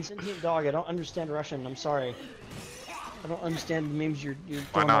 And sentient dog, I don't understand Russian. I'm sorry. I don't understand the memes you're Why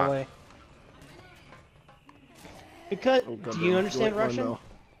throwing my not? way. Because Oh, do goddamn. you understand Wait, Russian? no.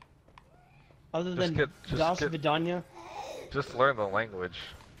 Other Just than get- Das Vidanya? Just learn the language.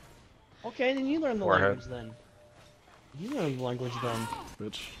 Okay, then you learn the Warhead. language then. You learn the language then.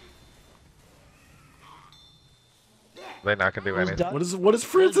 Bitch. They're not gonna do Those anything. What is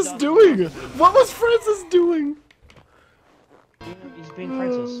Francis Those doing? What was Francis doing? He's being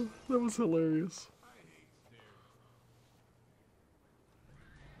Francis. That was hilarious.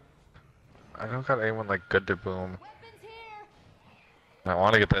 I don't got anyone like good to boom. I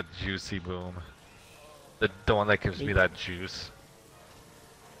want to get that juicy boom. The one that gives me that juice.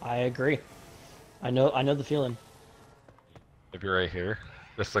 I agree. I know the feeling. Maybe right here.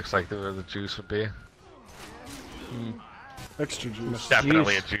 This looks like where the juice would be. Extra juice.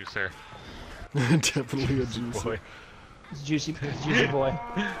 Definitely a juicer. Definitely a juice. Boy. It's juicy boy.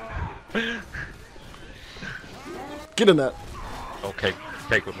 Get in that. Okay,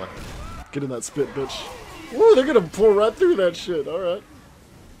 take one. Get in that spit, bitch. Ooh, they're gonna pull right through that shit. Alright.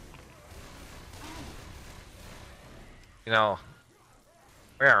 You know,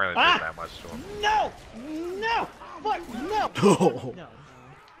 we aren't really Ah! doing that much to him. No! No! Fuck! No! Oh, No.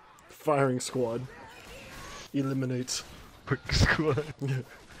 firing squad. Eliminate. Quick squad.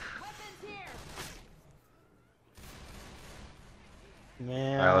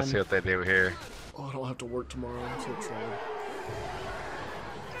 Man. Alright, let's see what they do here. Oh, I don't have to work tomorrow. I'm so excited.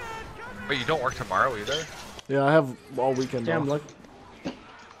 But you don't work tomorrow either? Yeah, I have all weekend Damn, off. look.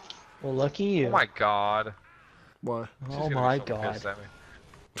 Well, lucky you. Oh my god. Why? She's Oh gonna be my so god. pissed at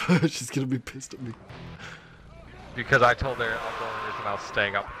me. She's gonna be pissed at me. Because I told her the only reason I was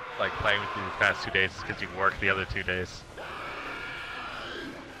staying up, like playing with you the past 2 days is because you worked the other 2 days.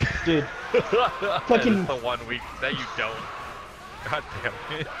 Dude. Fucking Fucking- the 1 week that you don't. God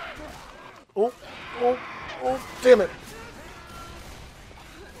damn it. Oh, oh, oh, damn it.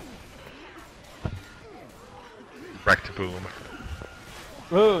 Wrecked boom.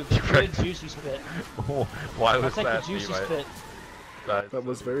 Ooh, You good wrecked- juicy spit. Why I'll was take the that juicy me, mate? spit. That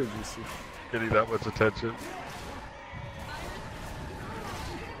was very juicy. Getting that much attention.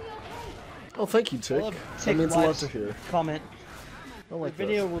 Oh, thank you, I Tick. love That Tick means a lot Live's to hear. Comment. I The like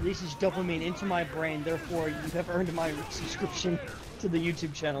video that. releases dopamine into my brain, therefore you have earned my subscription to the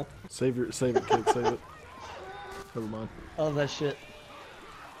YouTube channel. Save it, kid, save it. Never mind. I love that shit.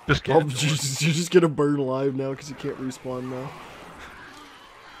 Just Oh, get you just get a bird alive now because you can't respawn now.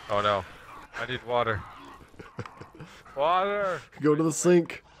 Oh no. I need water. Water! Go to the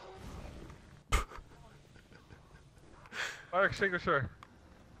sink. Fire extinguisher.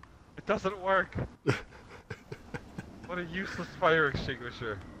 It doesn't work. What a useless fire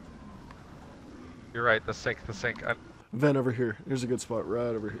extinguisher. You're right, the sink. Vent over here. Here's a good spot right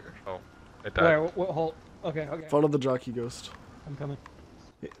over here. Oh, it died. Where? What hole? Okay. Follow the jockey ghost. I'm coming.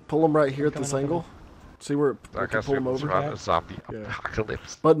 Pull him right here at this coming, I'm angle. See where we I can guess pull him we're over. on a zombie Yeah.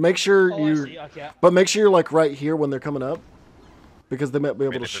 apocalypse. But make sure Oh, I you. see. Okay. But make sure you're like right here when they're coming up, because they might be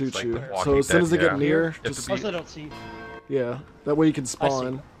able mean, to if it's shoot like you. The So Walking as soon as they Dead, get yeah. near, If just the Also, don't see. yeah. That way you can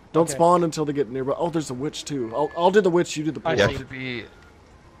spawn. Don't Okay. spawn until they get near. But oh, there's a witch too. I'll do the witch. You do the I pull. You see. have to be. You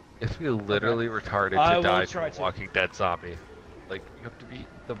have to be literally retarded I to will die try to to. a Walking Dead zombie. Like you have to be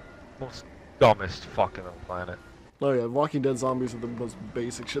the most dumbest fucking on the planet. Oh yeah, Walking Dead zombies are the most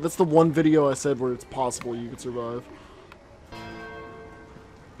basic shit. That's the one video I said where it's possible you could survive.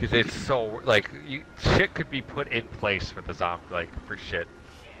 Because it's so like shit could be put in place for the zombie, like for shit.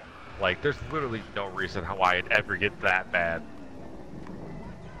 Like, there's literally no reason why it'd ever get that bad.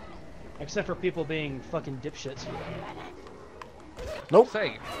 Except for people being fucking dipshits. Nope.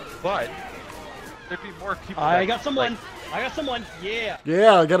 Saying, but there'd be more people. I that, got someone. like, I got someone. Yeah.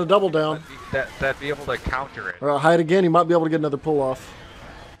 Yeah, I got a double down. that'd be able to counter it. Alright, hide again. You might be able to get another pull off.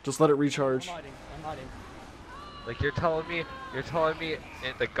 Just let it recharge. I'm hiding. Like you're telling me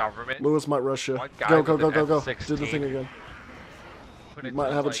in the government. Lewis might rush you. One guy Go, with go, go, an go, go. F-16 Do the thing again. put You it might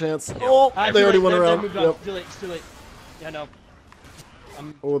to, have a like, chance. kill Oh, Ah, they too already late, went they around. moved on. Yep. It's too late. It's too late. Yeah, no.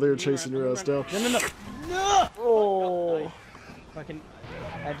 Oh, they were chasing your ass down. No. No. Oh. Fucking.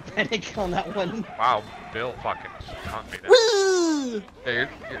 I had panic on that one. Wow, Bill fucking tongue me down.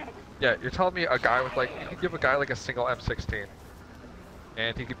 Whee! You're telling me a guy with like you could give a guy like a single M16,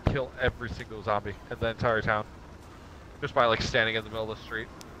 and he could kill every single zombie in the entire town, just by like standing in the middle of the street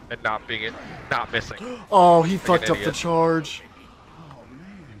and not missing. Oh, he fucked up the idiot. charge.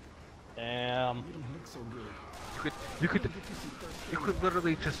 Damn. You could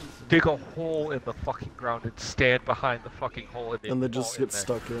literally just dig a hole in the fucking ground and stand behind the fucking hole And they just fall in get there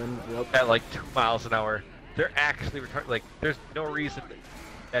stuck in. Yep. at like 2 miles an hour. They're actually retarded. Like, there's no reason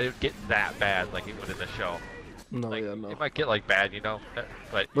that it would get that bad like it would in the show. No, Like, yeah, no. it might get like bad, you know,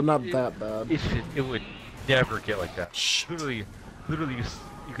 but But not it, that bad. It would never get like that. Shit. Literally,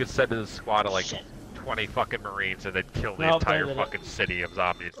 you could send in a squad of like Shit. 20 fucking Marines and then kill the Nope, entire they did it. fucking city of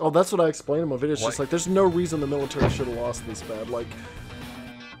zombies. Oh, that's what I explained in my video. It's just What? like, there's no reason the military should have lost this bad. Like,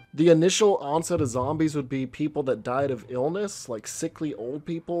 the initial onset of zombies would be people that died of illness, like sickly old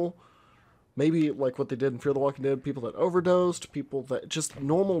people. Maybe like what they did in Fear the Walking Dead, people that overdosed, people that just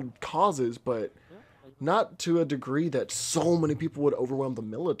normal causes, but not to a degree that so many people would overwhelm the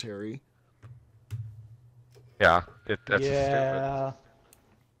military. Yeah, that's stupid. Yeah.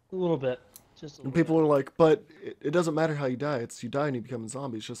 A little bit. Just a And little people are like, but it doesn't matter how you die. It's you die and you become a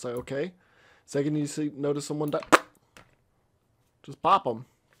zombie. It's just like, okay. Second you notice someone die, just pop them.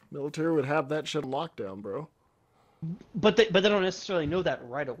 Military would have that shit on lockdown, bro. But they don't necessarily know that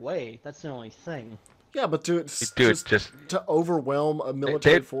right away. That's the only thing. Yeah, but to Dude, just to overwhelm a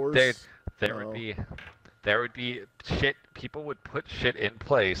military They- force. there no. would be shit. People would put shit in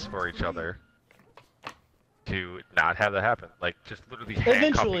place for each other to not have that happen. Like just literally handcuffing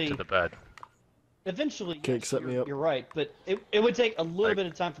Eventually- to the bed. Eventually, Cake, set me up. you're right, but it would take a little Like- bit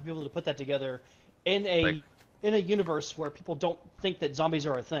of time for people to put that together in a universe where people don't think that zombies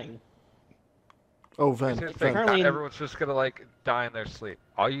are a thing. Oh, Here's Ven. the thing, Apparently not in- everyone's just gonna like die in their sleep.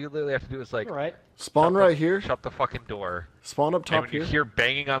 All you literally have to do is like You're right. Spawn shut right the, here. Shut the fucking door. Spawn up And top when you here. hear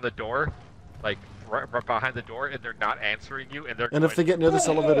banging on the door, like right behind the door, and they're not answering you, and they're And if they get near this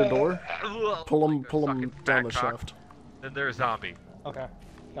elevator door, pull them like they're down the sucking back cock, shaft. Then they're a zombie. Okay,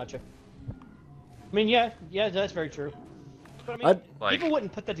 gotcha. I mean, yeah, that's very true. But I mean, I'd- Like- people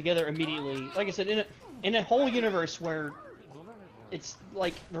wouldn't put that together immediately. Like I said, in a whole universe where it's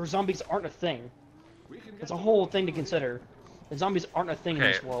like where zombies aren't a thing. It's a whole thing to consider. The zombies aren't a thing in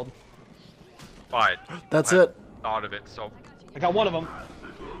this Okay. world. But That's I it. thought of it, so I got one of them.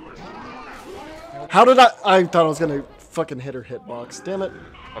 How did I thought I was gonna fucking hit her hitbox. Damn it.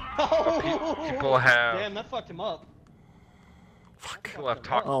 people have Damn, that fucked him up. Fuck. people have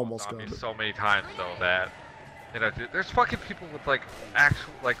talked I about almost got zombies it. so many times though that dude, there's fucking people with like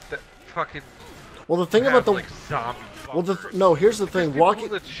actual like the fucking Well, the thing have, about the like zombie well, bunkers. no, here's the thing. people Walking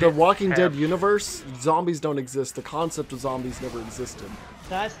that the shit Walking Dead have- universe, zombies don't exist. The concept of zombies never existed.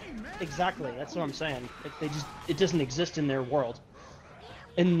 That's exactly. That's what I'm saying. It doesn't exist in their world,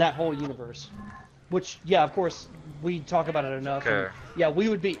 in that whole universe. Which, yeah, of course, we talk about it enough. and, Okay. yeah, we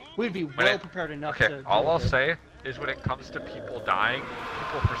would be When well it- prepared enough Okay, to. all deal I'll with it. say is when it comes to people dying,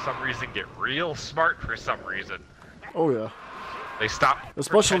 people for some reason get real smart for some reason. Oh yeah, They stop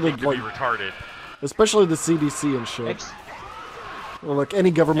Especially pretending to like- be retarded. especially the CDC and shit, Ex- or like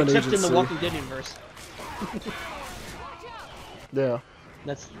any government except agency. in the Walking Dead universe. Yeah. Oh,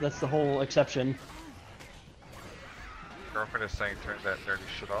 That's the whole exception. Girlfriend is saying turn that dirty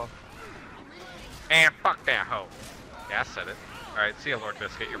shit off. And fuck that hoe. Yeah, I said it. Alright, see ya, Lord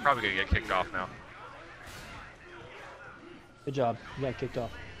Biscuit. You're probably gonna get kicked off now. Good job. You got kicked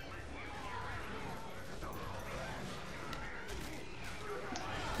off.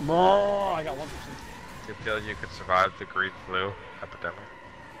 Oh, I got 1%. Do you feel you could survive the green flu epidemic?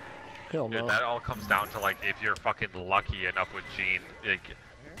 Hell Dude, no. that all comes down to like if you're fucking lucky enough with Gene. Like,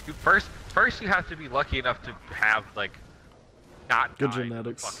 you first you have to be lucky enough to have like not Good dying,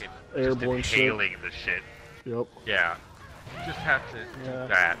 genetics. fucking Airborne just shit. inhaling the shit. Yep. Yeah, you just have to Yeah. do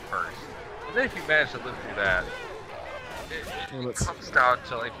that first. And then if you manage to live through that, Well, it that's- comes down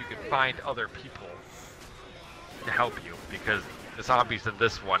to if you can find other people to help you because the zombies in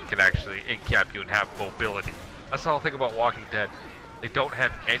this one can actually incap you and have mobility. That's the whole thing about Walking Dead. They don't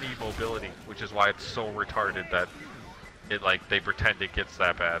have any mobility, which is why it's so retarded that it like they pretend it gets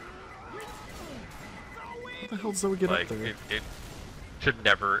that bad. How the hell does Zoe get Like up there? it should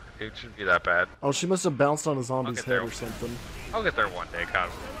never. It shouldn't be that bad. Oh, she must have bounced on a zombie's get head there. or something. I'll get there one day,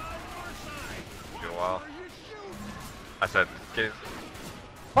 kind of. Be a while. I said, get.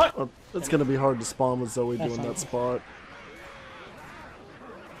 What? Oh, it's gonna be hard to spawn with Zoe That's doing fine. that spot.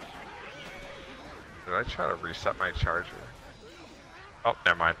 Did I try to reset my charger? Oh,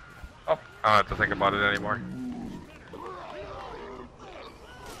 never mind. Oh, I don't have to think about it anymore.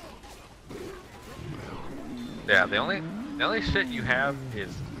 Yeah, the only shit you have is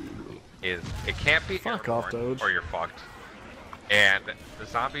it can't be Fuck off, airborne, Doge. or you're fucked. And the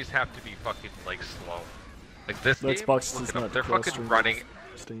zombies have to be fucking like slow. Like this The game, Xbox look does it up, not they're fucking stream running.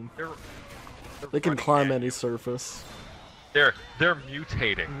 Steam. They're They can running climb at any you. surface. They're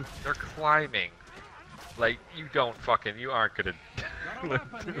mutating. They're climbing. Like you aren't gonna. Got a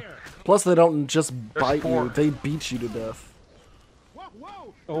weapon here. Plus, they don't just bite four. you; they beat you to death. Whoa,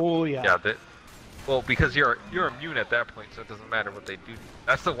 whoa. Oh yeah. Yeah, well, because you're immune at that point, so it doesn't matter what they do.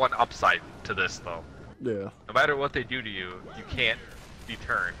 That's the one upside to this, though. Yeah. No matter what they do to you, you can't be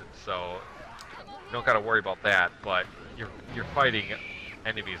turned. So you don't gotta worry about that. But you're fighting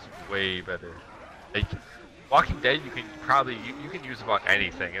enemies way better. Like, Walking Dead, you can probably you can use about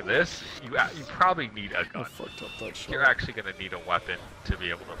anything. In this, you probably need a I gun. fucked up that shot. You're actually gonna need a weapon to be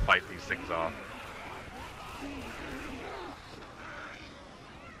able to fight these things off.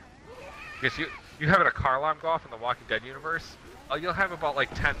 Because you having a car alarm go off in the Walking Dead universe, you'll have about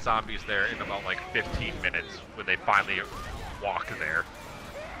like 10 zombies there in about like 15 minutes when they finally walk there.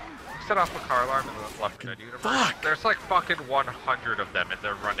 Set off a car alarm in the Walking Dead universe. Fuck! There's like fucking 100 of them and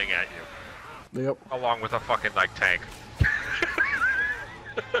they're running at you. Yep. Along with a fucking like tank.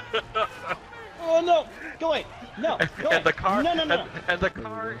 Oh no! Go away! No! Go away. And the car No, no, no! and the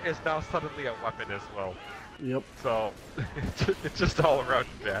car is now suddenly a weapon as well. Yep. So it's just all around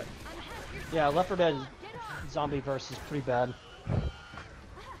bad. Yeah, Left 4 Dead zombie verse is pretty bad.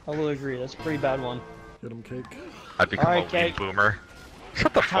 I will agree. That's a pretty bad one. Get him, cake. I become Alright, a weed Cake. boomer.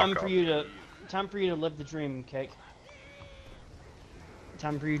 Shut the Time fuck for up. you to live the dream, Cake.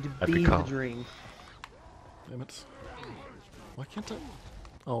 Time for you to I be the become- dream. Damn it. Why can't I?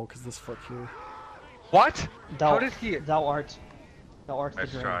 Oh, because this fuck here. What? Thou, How did he? Thou art the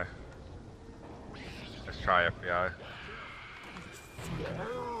Nice dream. try. Nice try, FBI.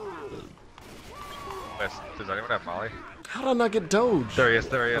 Does anyone have Molly? How did I not get Doge? There he is,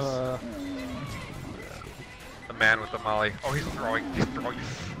 there he is. Uh, The man with the Molly. Oh, he's throwing.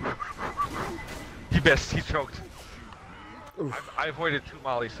 He missed, he choked. I avoided 2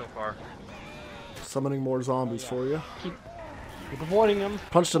 Mollies so far. Summoning more zombies for you. keep avoiding them.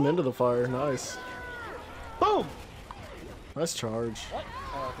 Punched him into the fire. Nice. Boom! Nice charge. What?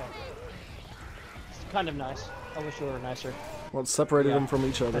 Oh, okay. It's kind of nice. I wish you were nicer. Well, it separated Yeah. them from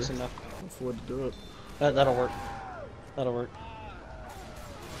each other. Nice enough. That's the way to do it. That'll work. That'll work.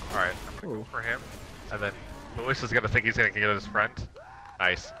 Alright, I'm gonna go for him. And then Lewis is gonna think he's gonna get his friend.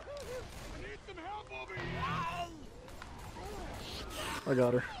 Nice. I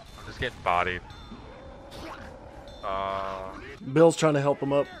got her. I'm just getting bodied. Bill's trying to help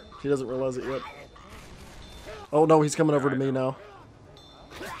him up. He doesn't realize it yet. Oh no, he's coming over to me now.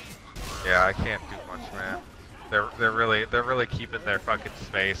 Yeah, I can't do much, man. They're really keeping their fucking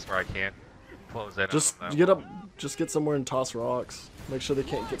space where I can't close in Just on them. get up. Just get somewhere and toss rocks. Make sure they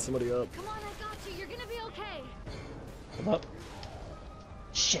can't get somebody up. Come on, I got you. You're gonna be okay. Hold up.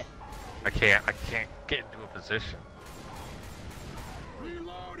 Shit. I can't get into a position.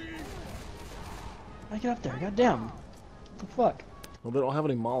 I get up there. Goddamn. What the fuck? Well, they don't have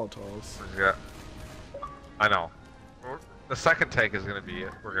any Molotovs. Yeah. I know. The second take is gonna be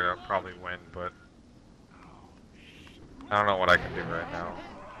it. We're gonna probably win, but I don't know what I can do right now.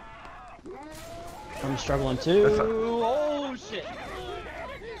 I'm struggling too. That's a- Oh shit.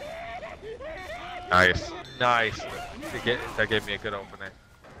 Nice. That gave me a good opening.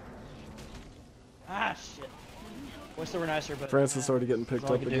 Ah shit. Wish they were nicer, but Francis already getting picked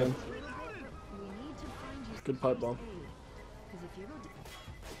that's all I up could again. do. We need to find you Good pipe bomb. because if you go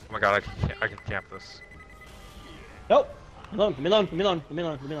Oh my god, I can camp this. Nope. Leave me alone. Leave me alone. Leave me alone. Leave me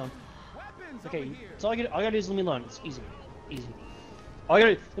alone. Leave me alone. Okay. That's all I gotta do is leave me alone. It's easy. Easy. All I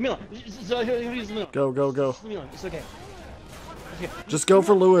gotta do. Leave me alone. All I gotta do is leave me alone. Go, go, go. Just leave me alone. It's okay. It's okay. Just go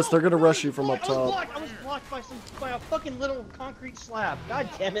for Lewis. They're gonna rush you from up I was top. blocked. I was blocked by a fucking little concrete slab. God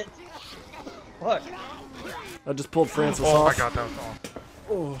damn it. Fuck. I just pulled Francis Oh my off. god, that was awful.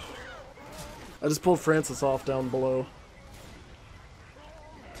 Oh. I just pulled Francis off down below.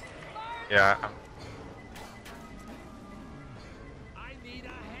 Yeah.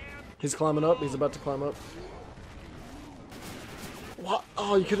 He's climbing up. He's about to climb up. What?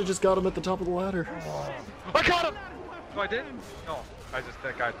 Oh, you could have just got him at the top of the ladder. I got him! No, I didn't? No. That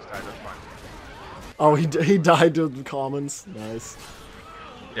guy just died. That's fine. Oh, he died to the commons. Nice.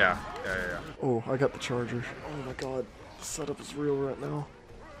 Yeah. Oh, I got the charger. Oh my god. The setup is real right now.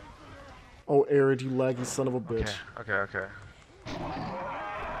 Oh, Arid, you laggy son of a bitch. Okay.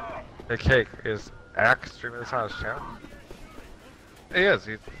 Hey, Cake, is Axe streaming this on his channel? He is.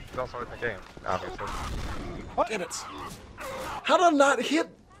 He's also in the game, obviously. Damn it. How did I not hit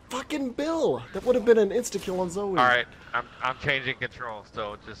fucking Bill? That would have been an insta-kill on Zoe. Alright, I'm changing control,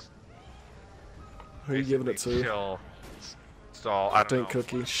 so just... Who are you giving it to? Chill. Stall, I don't know.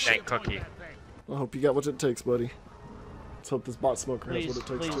 Cookie. Shit. Dank Cookie. I hope you got what it takes, buddy. Let's hope this bot smoker has Please, what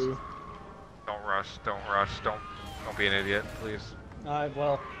it takes please. too. Don't rush, don't be an idiot, please.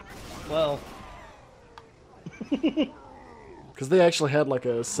 Well. Because they actually had like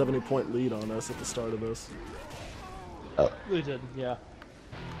a 70-point lead on us at the start of this. We did, yeah.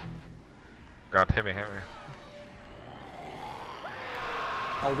 God, hit me.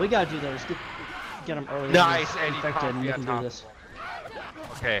 All we gotta do though is get them early. Nice, and you infected, popped and me we on can top. do this.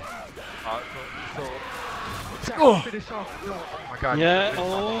 Okay. Oh. Finish off. No. Oh my god. Yeah, finish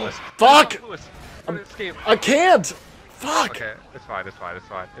off oh. Lewis. Fuck! Finish off Lewis. I'm gonna escape. I can't! Fuck! Okay, it's fine.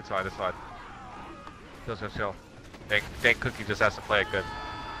 Chill. Dank Cookie just has to play it good.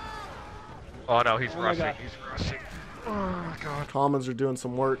 Oh no, he's Oh my rushing. God. He's rushing. Oh my god. Commons are doing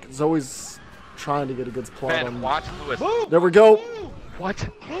some work. Zoe's trying to get a good plot Ben, on. watch Lewis. There we go. What?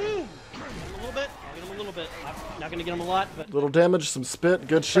 I'll get him a little bit. I'm not gonna get him a lot, but Little damage, some spit,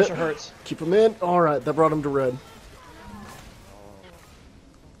 good shit. pressure hurts. Keep him in. Alright, that brought him to red.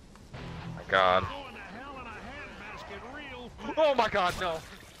 My god. Oh my god, no.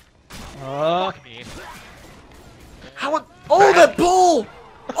 Fuck me. How it? Oh, that pull!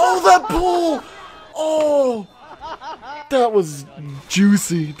 Oh, that pull! Oh! That was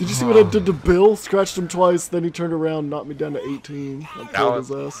juicy. Did you see what I did to Bill? Scratched him twice, then he turned around, knocked me down to 18. I killed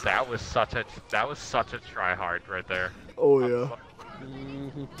his ass. That was such a try hard right there. Oh yeah.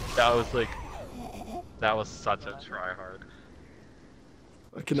 That was such a try hard.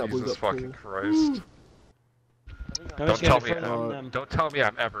 I cannot believe Jesus that pull. fucking Christ. Don't tell me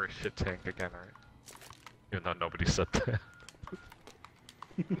I'm ever a shit tank again, alright? Even though nobody said that.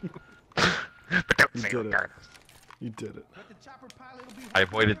 But don't You say did it. regardless. You did it. I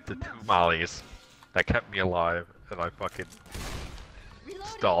avoided the 2 mollies that kept me alive, and I fucking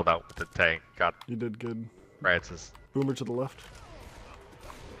stalled out with the tank. Got You did good. Francis. Boomer to the left.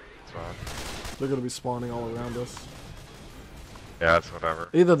 It's fine. They're gonna be spawning all around us. Yeah, it's whatever.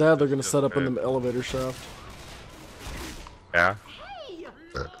 Either that, they're gonna Just set up in mid. the elevator shaft. Yeah?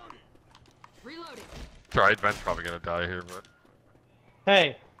 Reloading. Tried, Ben's probably gonna die here, but...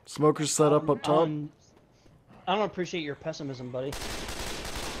 Hey. Smoker's set up top. I don't appreciate your pessimism, buddy.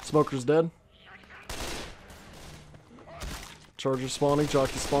 Smoker's dead. Charger spawning,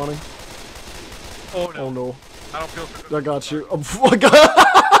 jockey spawning. Oh no. Oh no. I don't feel so good. I got you. Oh my god!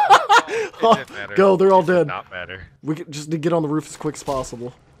 It didn't matter. Go, they're all It did dead. not matter. We can just need to get on the roof as quick as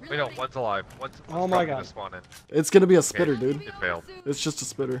possible. Wait, no, one's alive. One's Oh my probably God. gonna spawn in. It's gonna be a spitter, dude. It failed. It's just a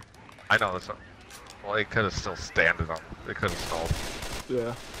spitter. I know this one. Well, it could have still standed on. It could have stalled.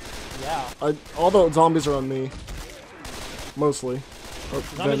 Yeah. Yeah. All the zombies are on me. Mostly. Oh,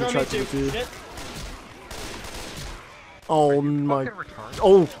 Zombies Van are on me attracted too. a few. Shit. Oh my. Fucking retarded.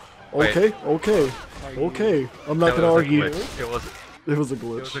 Oh. Wait. Okay. Okay. Okay. I'm not It gonna was a argue. glitch. It was It was a It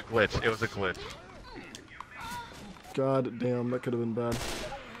was glitch. a glitch. It was a glitch. God damn, that could have been bad.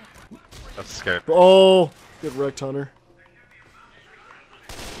 That's scary. Oh, get wrecked, Hunter.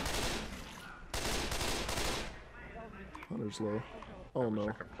 Hunter's low. Oh no.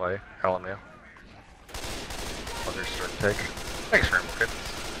 I can play. Hell yeah. Other start take. Thanks for it.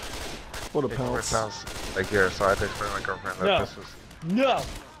 What a It pounce. sounds like you're so I think for my girlfriend that No. this was No.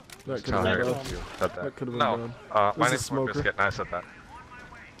 That could tell have her been if bad. you said that. That could've been no. bad. My This is name's Smoke Smoker. Biscuit and I said that.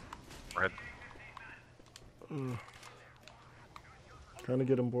 Right. Trying to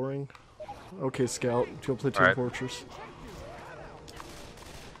get him boring. Okay, Scout. You'll play Team Alright. Fortress.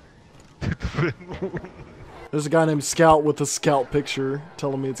 There's a guy named Scout with a Scout picture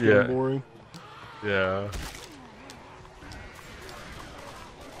telling me it's getting Yeah. boring. Yeah.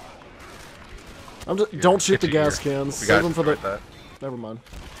 I'm just, don't shoot the Itchy ear. gas cans. Hope you Save guys them for the. enjoyed that. Never mind.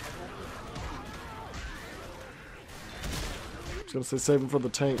 I was gonna say save them for the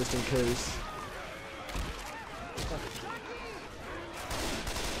tank just in case.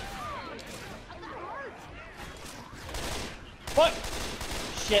 What?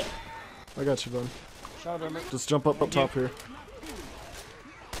 Shit. I got you, bud. Shot armor. Just jump up top here.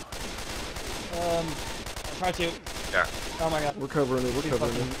 I'll try to. Yeah. Oh my god. We're covering it. We're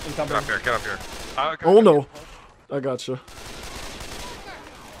covering it. Get up here. Get up here. Oh no! I gotcha.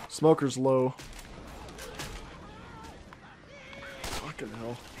 Smoker's low. Fucking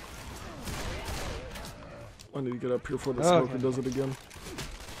hell. I need to get up here before the smoker does it again.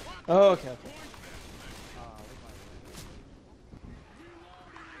 Oh, okay.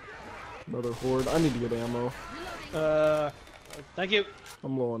 Another horde. I need to get ammo. Thank you.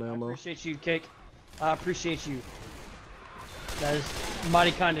 I'm low on ammo. Appreciate you, Cake. I appreciate you. That is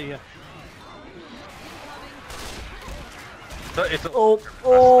mighty kind of you.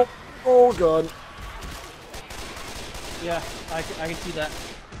 Oh god. Yeah, I can see that.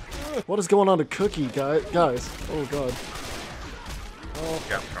 What is going on to Cookie, guys? Oh god.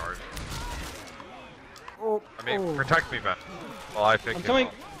 Yeah, I'm charged. Oh, I mean, protect me, man. While I pick I'm him coming.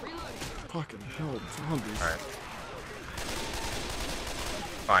 up. fucking hell, zombies. Alright.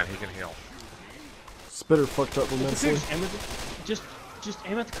 Fine, he can heal. Spitter fucked up immensely. Just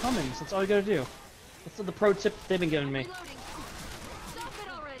aim at the Cummins. That's all you gotta do. That's the pro tip they've been giving me. Reloading. Stop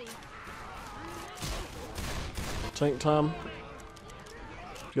it already. Tank time.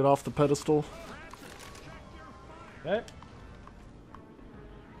 Get off the pedestal. Okay.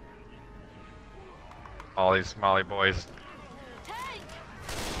 All these Molly boys. Tank.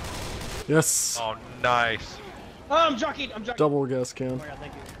 Yes. Oh, nice. Oh, I'm jockeyed. Double gas can. Oh my god,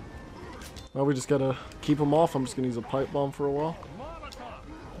 thank you. Now we just gotta keep them off. I'm just gonna use a pipe bomb for a while.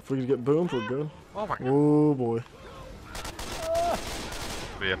 If we can get boomed, we're good. Oh my god. Oh boy.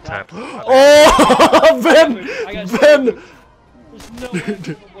 Be intense. Oh, Ben! I got Ben! There's no way I could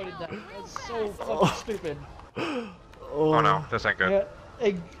have avoided that. That's so fucking stupid. Oh no, this ain't good.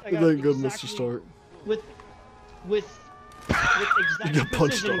 I got Thank goodness, Mr. exactly- Stark. With You exact got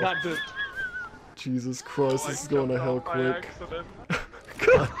punched precision off. got booped. Jesus Christ, this is going to hell By quick. accident.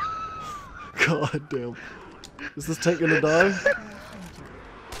 God. God damn. Is this tank gonna die?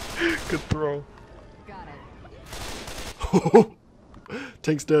 Good throw. Got it.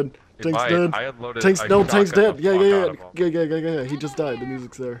 Tank's dead. It Tank's might. dead. I unloaded. Tank's I no, Tank's shotgunned dead. the Yeah, fuck yeah, out yeah. of him. Yeah. He just died. The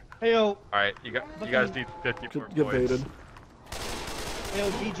music's there. Heyo, Alright, you guys need 50 more Get points. baited. heyo,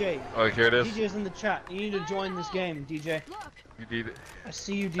 DJ. Oh, here it is. DJ's in the chat. You need to join this game, DJ. Look. You need I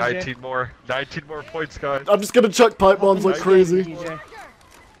see you, DJ. 19 more points, guys. I'm just gonna chuck pipe bombs like This crazy. game, DJ. There's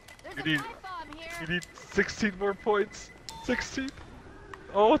You a need- pipe bomb here. You need 16 more points. 16.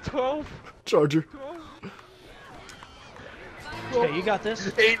 Oh, 12. Charger. 12. Okay, you got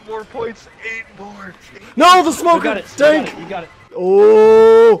this. 8 more points. 8 more. No, the You smoker! got it. Tank! You got it.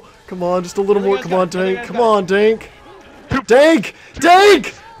 Oh! Come on, just a little Other more. guy's Come got on, it. Other Tank. guy's Come got on, Tank. Tank!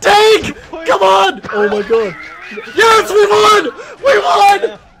 Tank! Tank! Come on! Oh my god. Yes, we won! We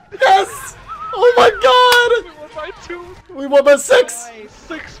won! Yes! Oh my god! We won by 2. We won by 6! Nice.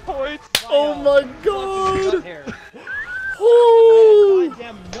 6 points. Oh my Nut god! hair. Oh,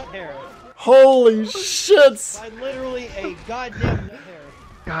 Goddamn nut hair. holy shit! By literally a goddamn nut hair.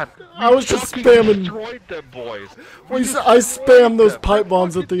 God. I was just fucking spamming. destroyed them boys. I spammed those pipe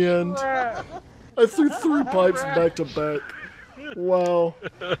bombs at the end. I threw 3 pipes back to back. Wow.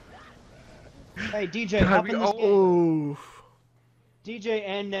 Hey, DJ, hop in this game. Oh. DJ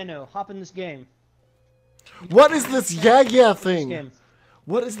and Nano, hop in this game. What is this yeah This thing? game.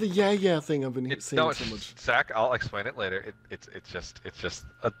 What is the yeah thing I've been seeing No, so much? Zach, I'll explain it later. It's just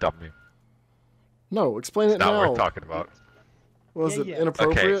a dumb meme. No, explain it It's not now. worth talking about. Was it Yeah.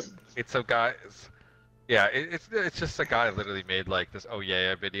 inappropriate? Okay, it's a guy. Yeah, it's just a guy literally made like this oh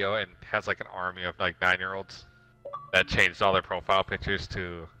yeah video and has like an army of like 9-year-olds that changed all their profile pictures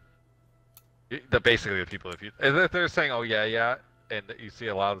to basically the people if they're saying oh yeah and you see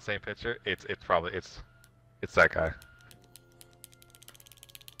a lot of the same picture, it's probably it's that guy.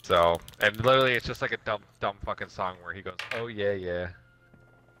 So and literally it's just like a dumb fucking song where he goes oh yeah,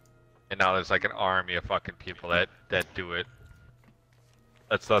 and now there's like an army of fucking people that do it.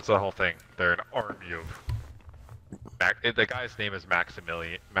 That's the whole thing. They're an army of. The guy's name is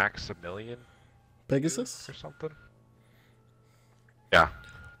Maximilian Pegasus? or something. Yeah.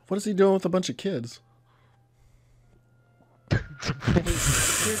 What is he doing with a bunch of kids? Your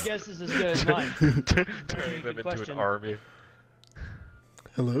guess is as good as mine. Turning them Good into question. an army.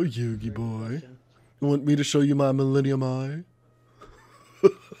 Hello, Yogi Good boy. question. You want me to show you my Millennium Eye?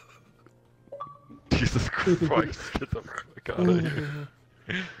 Jesus Christ! Get the fuck out of here.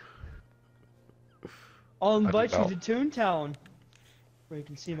 I'll invite you know. to Toontown, where you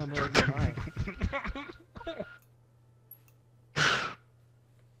can see my malignant eye.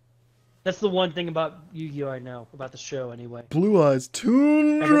 That's the one thing about Yu-Gi-Oh! I know about the show, anyway. Blue Eyes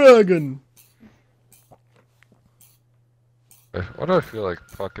Toon Dragon. What do I feel like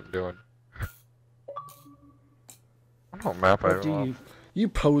fucking doing? I don't know what map I What do want. you? You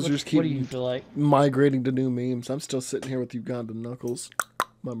posers What do you keep feel like? migrating to new memes. I'm still sitting here with Uganda Knuckles,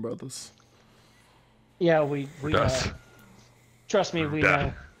 my brothers. Yeah, we Brudas. trust me, we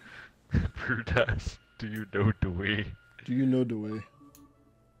know. Brudas, do you know Dewey? Do you know the way?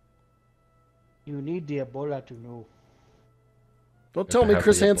 You need the Ebola to know. Don't If tell I me have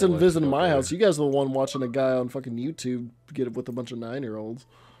Chris the Hansen Ebola, visited it's my okay. house. You guys are the one watching a guy on fucking YouTube get it with a bunch of 9-year-olds.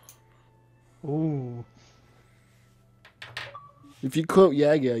 Ooh. If you quote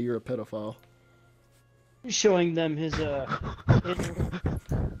Yaga, you're a pedophile. Showing them his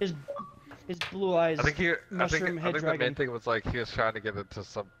his blue eyes. I think Mushroom head the dragon. main thing was like he was trying to get into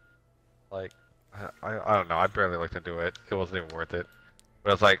some, like, I don't know. I barely looked into it. It wasn't even worth it. But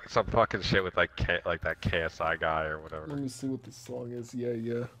it was like some fucking shit with like like that KSI guy or whatever. Let me see what the song is.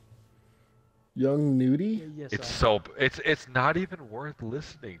 Yeah. Young Nudie? Yes, It's so it's not even worth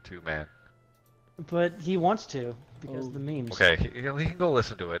listening to, man. but he wants to because Oh. of the memes. Okay, he can go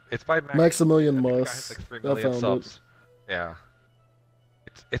listen to it. It's by Maximilian I think the guy Muss. has like 3 I million found subs. Yeah.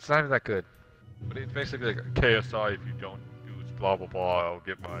 It's not even that good. But it's basically like KSI if you don't use blah blah blah, I'll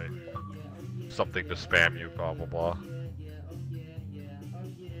get my something to spam you, blah blah blah.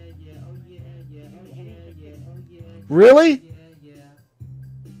 Really?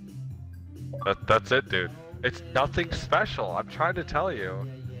 That's it, dude. It's nothing special. I'm trying to tell you.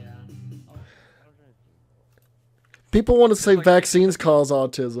 People want to say vaccines cause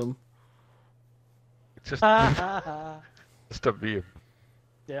autism. It's just Damn. just a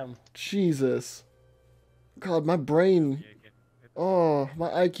meme. Jesus. God, my brain. Oh, my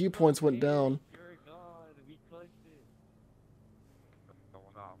IQ points went down.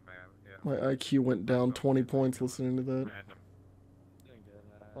 My IQ went down 20 points listening to that.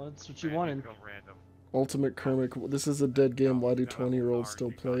 Well, that's what you wanted. Ultimate Kermit. This is a dead game. Why do 20-year-olds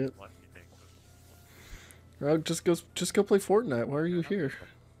still play it? Or just go play Fortnite. Why are you here?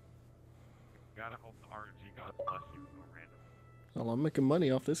 Well, I'm making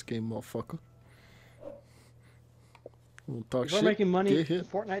money off this game, motherfucker. We'll talk People are shit. making money Get hit.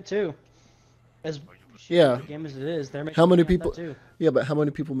 for Fortnite too. As Yeah. the game as it is, they're making How many money off people? that too. Yeah, but how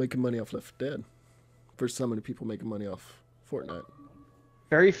many people making money off Left 4 Dead? Versus how many people making money off Fortnite?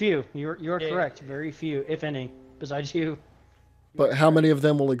 Very few. You're correct. Very few, if any, besides you. But how many of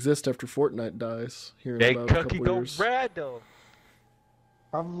them will exist after Fortnite dies here in Big about a cookie couple go years? random.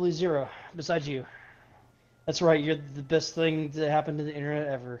 Probably zero, besides you. That's right. You're the best thing that happened to the internet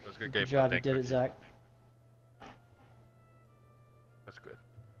ever. That was a good Good game, job, you thank did you. it, Zach. That's good.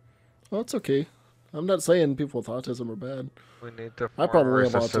 Well, it's okay. I'm not saying people with autism are bad. We need to I probably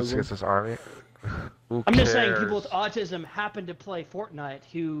have resistance autism. against this army. Who I'm just saying, people with cares? autism happen to play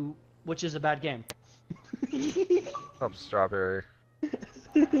Fortnite, which is a bad game. Some strawberry.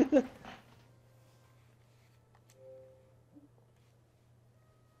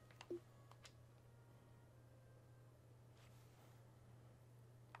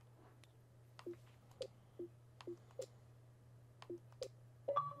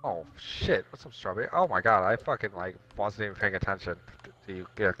 Oh shit! What's up, strawberry? Oh my god! I fucking like wasn't even paying attention to you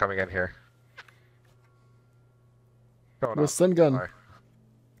coming in here. Going The on. stun gun. Sorry.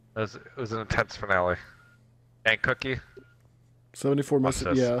 It was an intense finale. And Cookie, 74 watch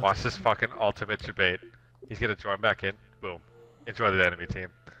messages. this. Yeah. Watch this fucking ultimate debate. He's gonna join back in. Boom. Enjoy the enemy team.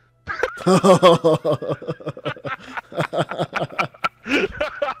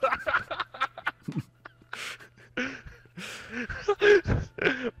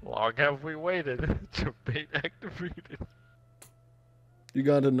 Long have we waited. Debate activated.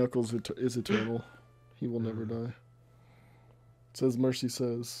 Uganda Knuckles is eternal. He will never die. It says Mercy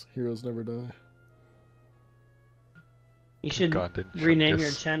says, heroes never die. You should God, didn't shut rename your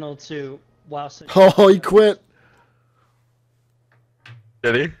this. channel to WoW. Oh, he quit.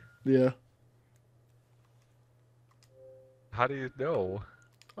 Did he? Yeah. How do you know?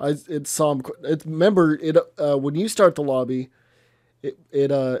 It saw him. Remember it when you start the lobby,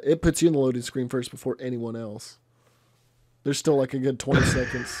 it puts you in the loading screen first before anyone else. There's still like a good 20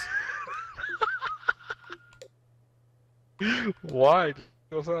 seconds. Why?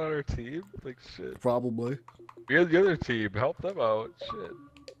 Was on our team? Like shit. Probably. We had the other team. Help them out. Shit.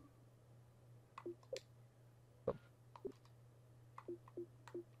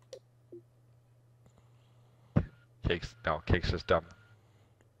 Cake's just dumb.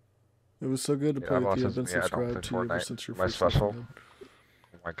 It was so good to Yeah, play I've with you. I've also- been yeah, I don't subscribed play to you ever Fortnite. since your Am I first special? episode.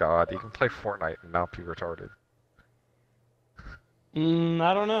 Oh my god, you can play Fortnite and not be retarded.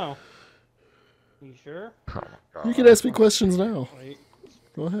 I don't know. You sure? Oh my god. You can ask me questions now. Wait,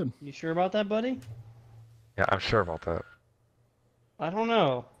 Go ahead. you sure about that, buddy? Yeah, I'm sure about that. I don't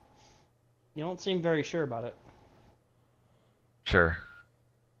know. You don't seem very sure about it. Sure.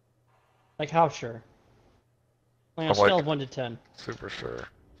 Like how sure? Like on a I'm scale like- of 1 to 10. Super sure.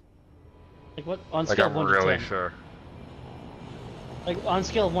 Like what? On Like scale I'm of 1 really to 10. sure. Like on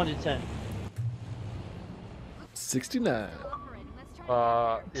scale of 1 to 10. 69. Cooperating. Let's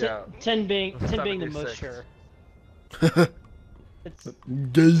try. Yeah. 10 being the most 76. sure. It's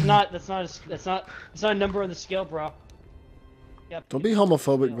Gay. not. That's not a number on the scale, bro. Yep. Don't be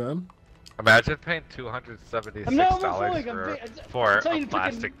homophobic, man. Imagine paying $276 I'm not homophobic, for I'm telling a you to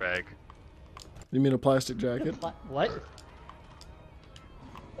plastic bag. You mean a plastic jacket? What?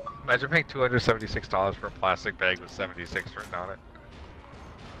 Imagine paying $276 for a plastic bag with 76 written on it.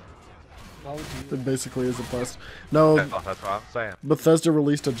 Why would you? It basically is a plastic. No, That's what I'm saying. Bethesda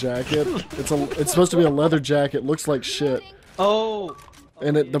released a jacket. It's supposed to be a leather jacket. Looks like shit, Oh.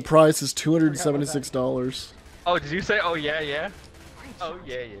 and the price is $276. Oh, did you say, oh yeah, yeah? Oh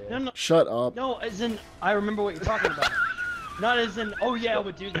yeah, No, yeah. no, Shut up. no. As in, I remember what you're talking about. Not as in, oh yeah, I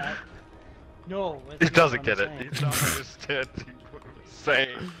would do that. No. that's He not doesn't what get I'm it. saying. He doesn't understand what I'm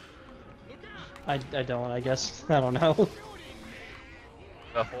saying. I don't. I guess I don't know.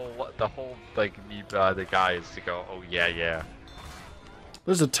 The whole like me the guy is to go, oh yeah, yeah.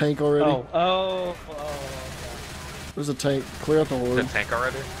 There's a tank already. Oh. There's a tank. Clear out the Is horde. it tank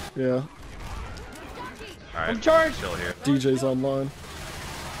already? Yeah. Alright, I'm charged. chill here. DJ's online.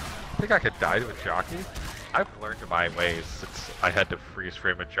 I think I could die to a jockey. I've learned my ways since I had to freeze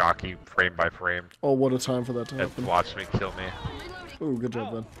frame a jockey frame by frame Oh, what a time for that to and happen. watch me kill me. Oh, good job,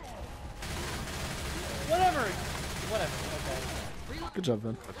 Ow. Ben. Whatever. Okay. Good job,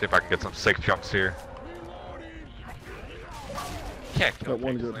 Ben. Let's see if I can get some sick jumps here. Can't kill Got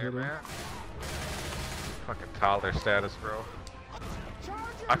one Tank good Slayer, hit in. man. Fucking toddler status, bro.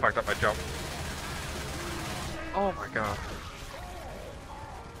 I fucked up my jump. Oh my god.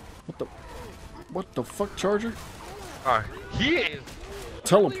 What the fuck, Charger? He is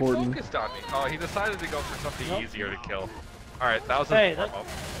Teleporting. really focused on me. Oh, he decided to go for something easier to kill. Alright, that was Hey, a that- warm-up.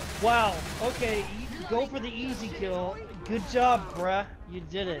 Wow. Okay. You go for the easy kill. Good job, bruh. You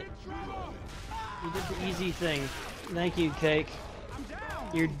did it. You did the easy thing. Thank you, Cake.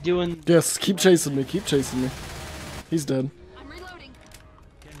 You're doing. Yes, keep chasing me. Keep chasing me. He's dead. I'm reloading.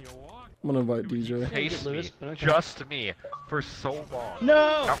 Can you walk? I'm gonna invite DJ. Chased Lewis, me, but okay. just me, for so long.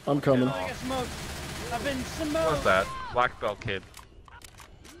 No. I'm coming. I got smoked. I've been smoked. What was that? Black belt kid.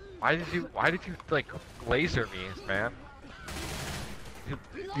 Why did you like laser me, man?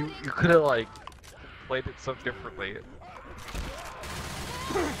 You could have like played it so differently.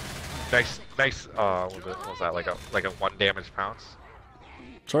 Nice what was that like a 1 damage pounce?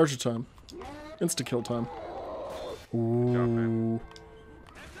 Charger time. Insta kill time. Ooh.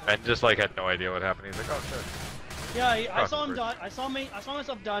 And just like had no idea what happened. He's like, oh shit. Yeah, I Cross saw the him dodge. I saw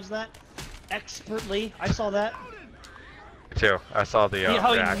myself dodge that expertly. I saw that. Me too. I saw the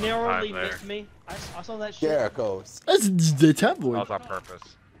How reaction he narrowly time there. missed me. I saw that shit. Jericho's. That's the That tabloid. was on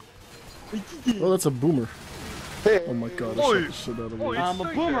purpose. Oh, that's a boomer. Hey. Oh my god, I Oi. shot the shit out of Oi. me. I'm a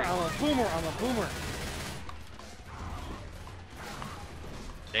boomer. I'm a boomer. I'm a boomer.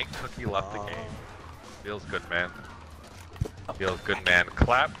 Nick Cookie left the game. Feels good, man. Feels good, man.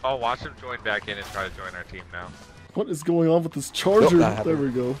 Clap. Oh, watch him join back in and try to join our team now. What is going on with this charger? Nope, There we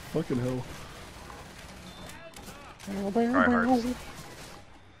go. Fucking hell. Alright, Hearts.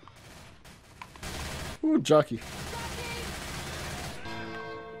 Ooh, jockey.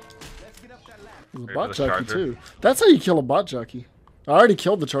 There's a Maybe bot the jockey charger. too. That's how you kill a bot jockey. I already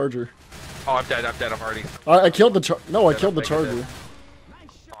killed the charger. Oh, I'm dead. I'm already. I killed the No, I Dead, killed the I'm taking charger. it.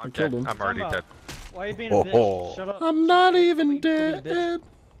 Oh, I'm killed dead. him. I'm already Talking dead. about- Why are you being a Oh, bitch? oh. Shut up. I'm not even Wait, wait, dead.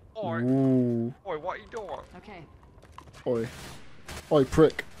 Oi, Ooh. oi, what you doing? Okay. Oi. Oi,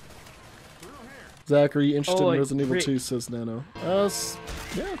 prick. Zach, are you interested Oi, in Resident Evil prick. 2, says Nano.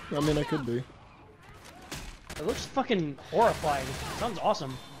 Yeah, I mean, I could be. It looks fucking horrifying. Sounds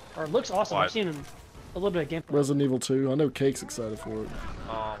awesome. Or it looks awesome. What? I've seen a little bit of gameplay. Resident Evil 2. I know Cake's excited for it.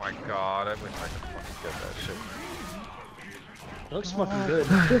 Oh my god, I wish I could fucking get that shit. It looks fucking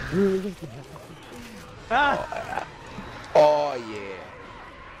good. Ah! Oh yeah.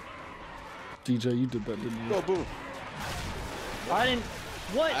 DJ, you did that, didn't you? Go boom. I didn't.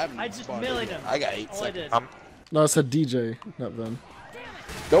 What? haven't I just spawned meleeed in him. yet. I got 8 All I seconds. did. No, I said DJ, not Ben.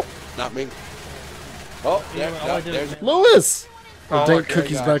 Nope, not me. Oh, Yeah, there, all no, I did was there's Lewis! Oh, Dank okay,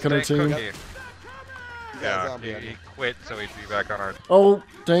 Cookie's guys. back on our Dank team. Cookie. Yeah, Yeah, zombie on he you. quit so he'd be back on our. Oh,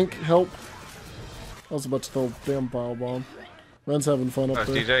 Dank, help. I was about to throw a damn bile bomb. Ren's having fun Oh, up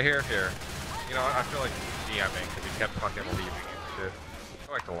is there. DJ here? Here. You know, I feel like DMing because he kept fucking leaving and shit.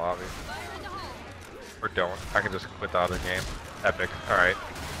 I like the lobby. Or don't. I can just quit the other game. Epic. Alright.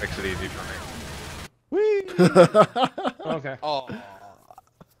 Makes it easy for me. Whee! Okay. Oh,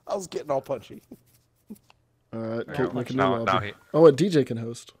 I was getting all punchy. Alright, Yeah, Kate, make a new no, lobby. he... Oh, what DJ can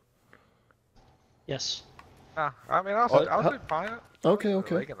host. Yes. Nah, I mean, I was doing fine. Okay, I okay.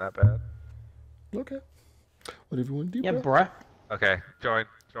 wasn't making that bad. Okay. Whatever you want to do, Yeah, bro. bruh. Okay, join.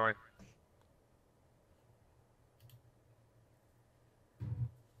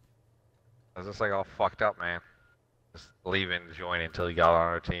 I was just like all fucked up, man. Just leaving, joining until he got on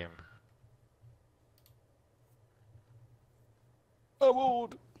our team. I'm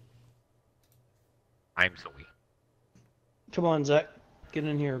old. I'm Zoe. Come on, Zach. Get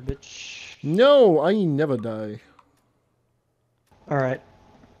in here, bitch. No, I never die. Alright.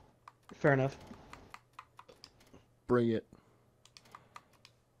 Fair enough. Bring it.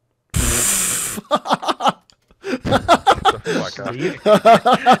 Fuck up.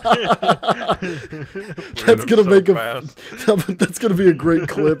 That's gonna So make a. fast. That's gonna be a great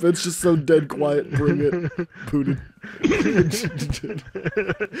clip. It's just so dead quiet. Bring it. Booted.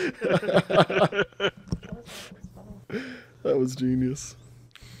 That was genius.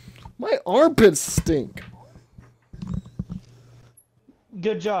 My armpits stink.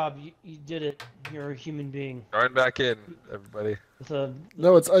 Good job. You did it. You're a human being. Join back in, everybody. With a...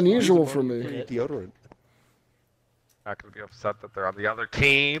 No, it's unusual for me. Deodorant. Not gonna be upset that they're on the other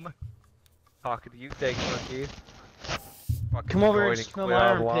team. Talking to you, thanks, Rookie. Come over and smell my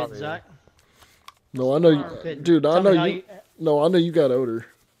armpit, Zach. No, I know, Armpit. dude. I Tell know me how you. No, I know you got odor.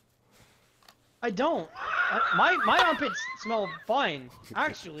 I don't. My armpits smell fine,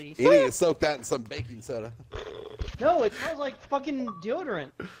 actually. You need to soak that in some baking soda. No, it smells like fucking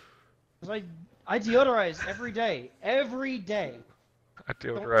deodorant. 'Cause I deodorize every day. Every day. I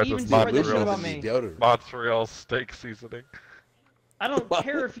deodorize even with spread that shit mozzarella, about me. Deodorant. mozzarella steak seasoning. I don't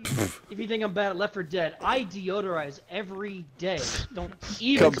care if you think I'm bad at Left 4 Dead. I deodorize every day. Don't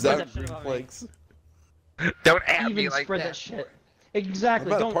even Comes spread out that shit green about me. flakes. Don't at me Even like spread that. that shit. Exactly.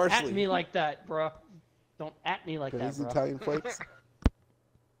 What about Don't parsley? at me like that, bro. Don't at me like that, These bro. Italian flakes.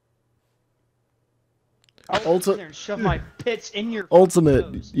 I'll sit there and shove my pits in your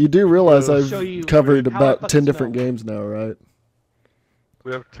Ultimate, nose. you do realize I'll I've show you covered how I about fucking 10 different smell. games now, right?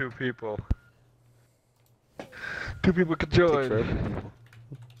 We have 2 people. 2 people can Take join. forever, people.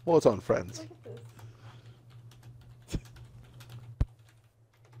 Well, it's on Friends.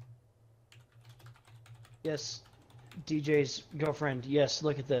 Yes, DJ's girlfriend. Yes,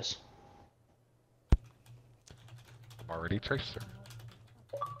 look at this. I'm already Tracer.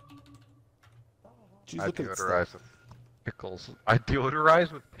 She's I looking at deodorize stuff. with pickles. I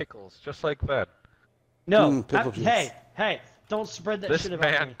deodorize with pickles, just like that. No, pickle juice. hey, don't spread that This shit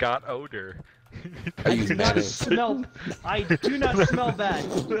about man me. got odor. I use do not mayonnaise. smell. I do not smell bad.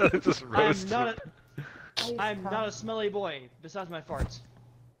 Just I'm roasted. not I'm not a smelly boy. Besides my farts.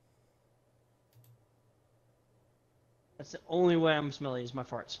 That's the only way I'm smelly is my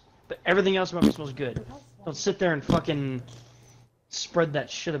farts. But everything else about me smells good. Don't sit there and fucking spread that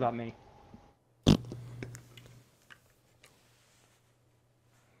shit about me.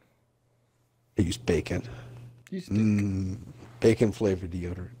 I use bacon. You Bacon flavored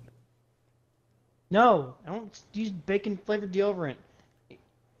deodorant. No, I don't use bacon flavored deodorant.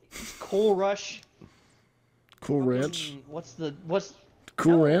 It's Cool Rush. Cool Ranch? What's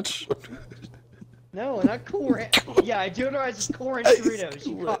Cool no. Ranch? No, not Cool Ranch. Yeah, I deodorize with Cool Ranch Doritos.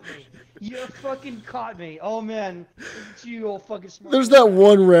 You caught me. You fucking caught me. Oh man, you all fucking smart. There's that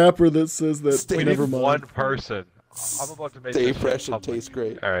one rapper that says that. Stay- We Never need mind. one person. I'm about to make Stay this shit fresh and public. taste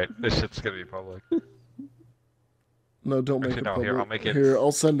great. Alright, this shit's gonna be public. No, don't make Actually, it no, public. here, I'll make it- Here,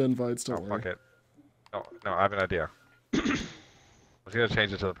 I'll send invites. No, Don't worry. fuck it. No, I have an idea. I was gonna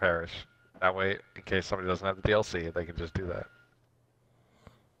change it to the parish. That way, in case somebody doesn't have the DLC, they can just do that.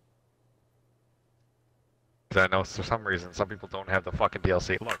 Because I know for some reason some people don't have the fucking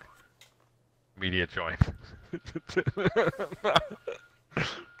DLC. Look. Media join.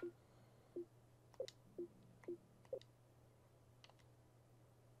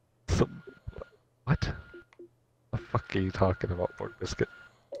 So, what? The fuck are you talking about, Pork Biscuit?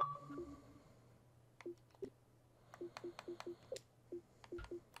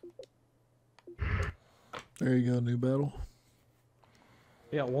 There you go, new battle.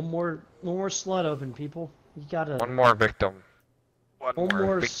 Yeah, one more slot open, people. You gotta One more victim. One one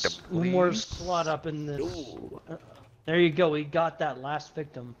more please. slot up in this. Ooh. There you go. We got that last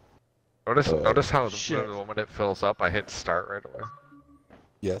victim. Notice how shit. the moment it fills up, I hit start right away.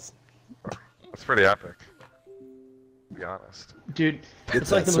 Yes. That's pretty epic. To be honest. Dude, Get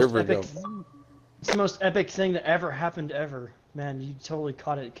it's like that the most server epic. going. It's the most epic thing that ever happened ever. Man, you totally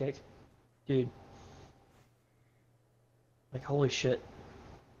caught it, Cake. Dude. Like, holy shit.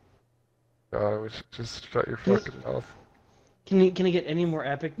 God, we should just shut your fucking mouth. Can you get any more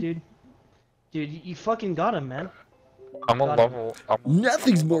epic, dude? Dude, you fucking got him, man. I'm a Got it. level.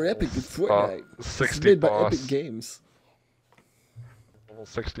 Nothing's more epic than Fortnite. It's 60 made by boss. Epic Games. Level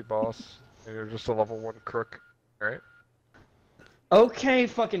 60 boss. And you're just a level 1 crook, right? Okay,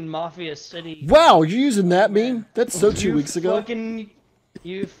 fucking Mafia City. Wow, you're using that meme? That's so 2 You weeks ago.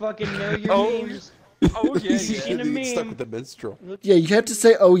 You fucking know your Oh, memes. Oh yeah, You yeah. seen a Get stuck meme. with the minstrel. Yeah, you have to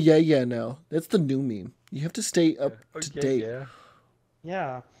say, oh yeah, yeah now. That's the new meme. You have to stay up Oh, to yeah, date. yeah.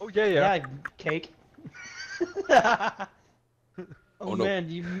 Yeah. Oh yeah, yeah. Yeah, Cake. oh no. man,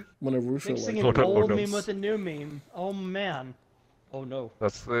 you When a Russo mixing like, an Oh, no, old no. meme with a new meme. Oh man. Oh no.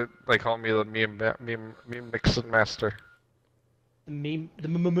 That's the they call me the meme mixing master. The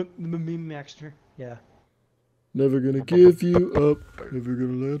meme master. Yeah. never gonna give you up, never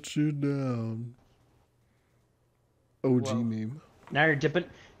gonna let you down. OG Whoa. meme. Now you're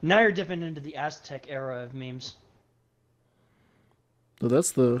dipping into the Aztec era of memes. No,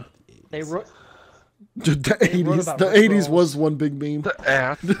 that's the They wrote the wrote 80s. about The Rick 80s Ross. was one big meme. The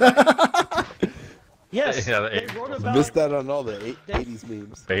ass. Yes. Yeah, the they 80s wrote was- about Missed that on all the 80s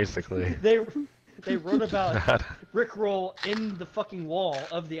memes. Basically. they wrote about God. Rickroll in the fucking wall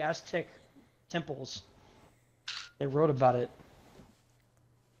of the Aztec temples. They wrote about it.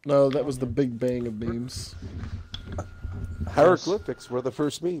 No, that was the Big Bang of memes. Hieroglyphics were the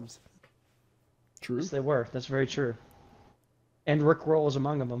first memes. True. Yes, they were. That's very true. And Rickroll was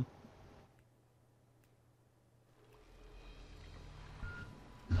among them.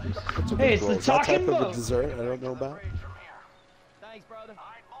 What's a Hey, it's minstrel? the Is that type talking of a boat. dessert I don't know about? Thanks, brother.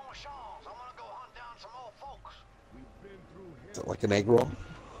 Is it like an egg roll?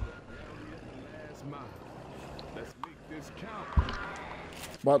 Last mile. Let's make this count.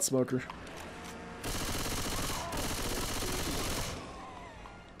 Bot smoker.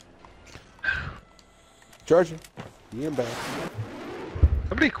 Charging. You inbound.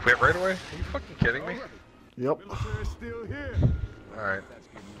 Somebody quit right away? Are you fucking kidding me? Yep. Military's still here. Alright.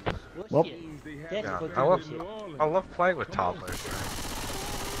 Well, That's Yeah, fucking I love bullshit. I love playing with toddlers.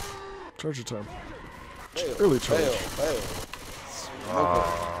 charger time. Fail, Early charge. fail.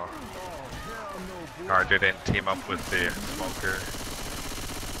 Alright, they didn't team up with the smoker.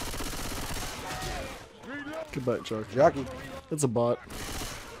 Goodbye, charger. Jockey. It's a bot.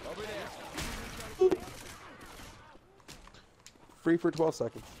 Free for 12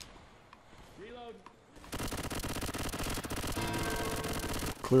 seconds.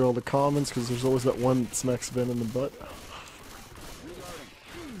 Clear all the commons because there's always that one that smacks Vin in the butt.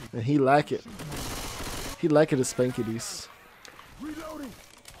 And he like it. He like it as spankities.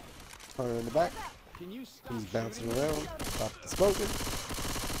 Hunter in the back. He's bouncing around. Stop the smoking.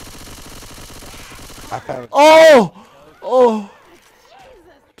 I found Oh! Oh!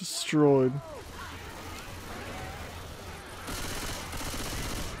 Destroyed.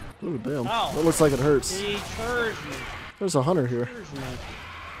 Oh, damn. Ow. That looks like it hurts. He charged me. There's a hunter here. Charged me.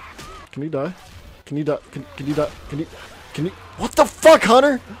 Can you die? Can you die? Can you die? Can you? What the fuck,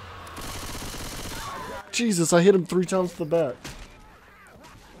 Hunter? Jesus, I hit him 3 times to the back.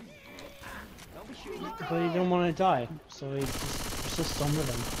 But he didn't want to die, so he just persists on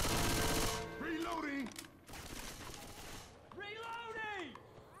living. Reloading. Reloading.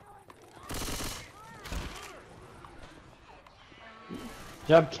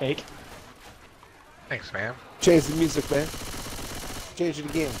 Job, Cake. Thanks, man. change the music, man. Change it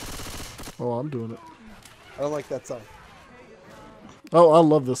again. Oh, I'm doing it. I don't like that song. Oh, I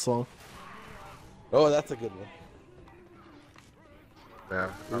love this song. Oh, that's a good one. Yeah.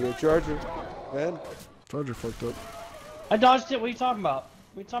 You're a charger, man. Charger fucked up. I dodged it. What are you talking about?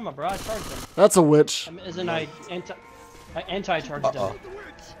 What are you talking about, bro? I charged him. That's a witch. I mean, isn't I anti-charged him?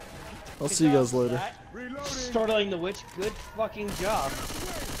 I'll see you guys later. Startling the witch. Good fucking job.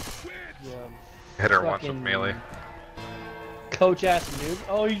 Yeah. Hit her once with Fucking- melee. Coach ass dude.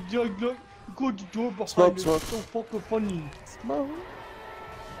 Oh, you go to the door behind Smoke, you. smoke. So fucking funny.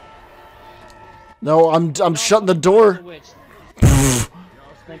 No, I'm shutting the door. The witch.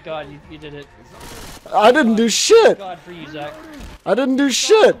 Thank God you did it. I didn't do shit. God for you, Zach. I didn't do The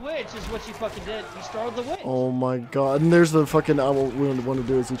shit. witch is what you fucking did. You startled the witch. Oh my god. And there's the fucking what we want to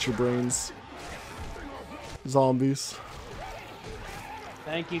do is eat your brains. Zombies.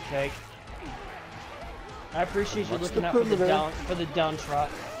 Thank you, Cake. I appreciate you Watch looking the out perimeter. for the downtrot.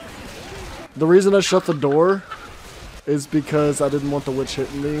 The reason I shut the door is because I didn't want the witch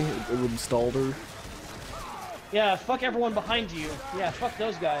hitting me. It would have stalled her. Yeah, fuck everyone behind you. Yeah, fuck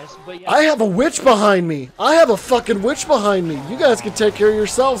those guys. But yeah. I have a witch behind me. I have a fucking witch behind me. You guys can take care of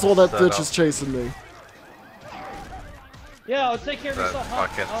yourselves while that bitch is chasing me. Yeah, I'll take care of yourself. Huh?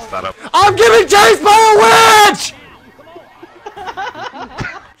 Fucking Oh. setup. I'm getting chased by a witch!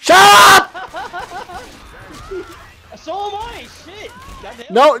 Shut up! So am I. Shit. Goddamn.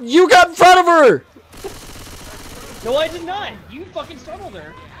 No, you got in front of her. No, I did not. You fucking startled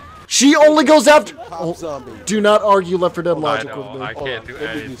her. She only goes after. Pop zombie. Do not argue Left 4 Dead I logic know, with I me. can't do Let me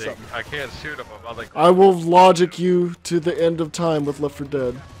do anything. something. I can't shoot him. I'm like, I will logic you to the end of time with Left 4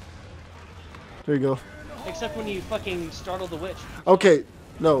 Dead. There you go. Except when you fucking startle the witch. Okay,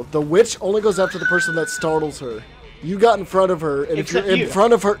 no, the witch only goes after the person that startles her. You got in front of her, and if Except you're in you.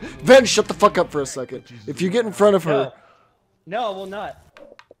 front of her, Ven, shut the fuck up for a second. If you get in front of her, No, I will not.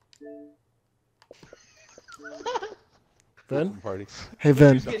 Ven, Party. hey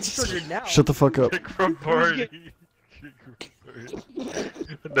Ven, Getting triggered now. shut the fuck up. kick from party.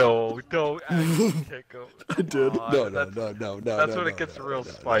 No, don't actually kick him. I did. No, That's no. when it gets real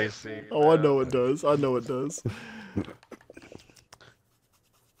spicy. Oh, I know it does. I know it does.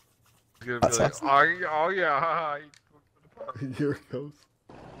 He's gonna be like, oh yeah, haha. Here it goes.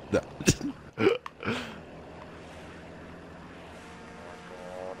 No.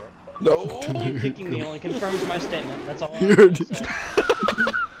 No. You kicking me only confirms my statement. That's all. Here I'm it gonna say.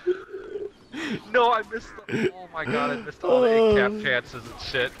 No, I missed the, oh my god, I missed all the A-cap chances and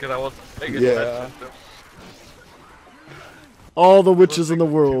shit, because I wasn't paying Yeah. attention to All the witches in the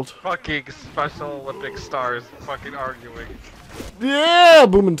world. fucking Special Olympic stars fucking arguing. Yeah,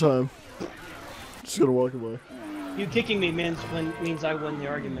 booming time. Just gonna walk away. You kicking me means I win the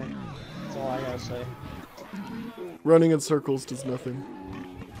argument. That's all I gotta say. Running in circles does nothing.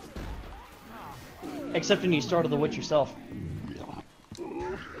 Except when you startle the witch yourself.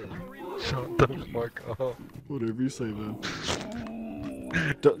 Shut the fuck up. Whatever you say, man.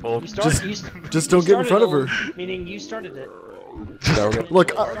 Don't- Well, You start, just don't get in front of her. Meaning you started it.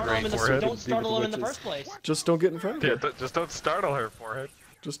 Look, Startle him in the, forehead. don't startle him in the first place. just don't get in front of yeah, her. just don't startle her, forehead.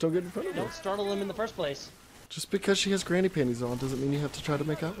 Just don't get in front of her. Don't startle him in the first place. Just because she has granny panties on doesn't mean you have to try to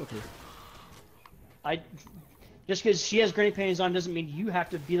make out with her. Just because she has granny panties on doesn't mean you have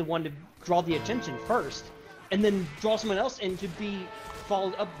to be the one to draw the attention first, and then draw someone else in to be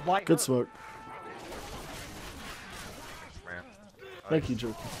followed up by her. Good smoke. Man. Thank you,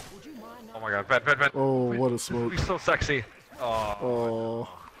 Jerky. Oh my god, vet. Oh, what a smoke. He's so sexy. Oh,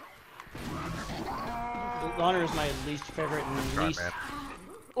 Oh, Honor is my least favorite and God, least man.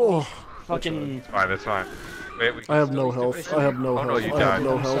 oh. fucking. It's fine, it's fine. Wait, we I have no health. I have no Oh, no, health. you I have died.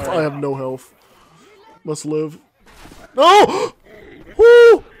 no I'm health. sorry. I have no health. Must live. No!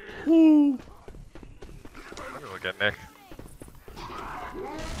 Woo! Woo! Look at Nick.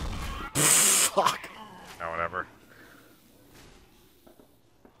 Fuck. No, whatever.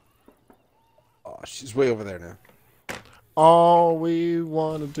 Oh, she's way over there now. All we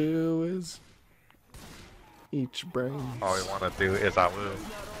wanna do is eat your brains. All we want to do is I will.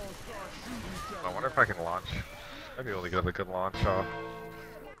 I wonder if I can launch. I'd be able to get a good launch off.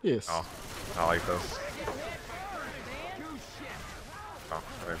 Yes. Oh, I like this. Oh,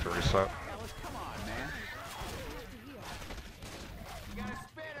 I need to reset.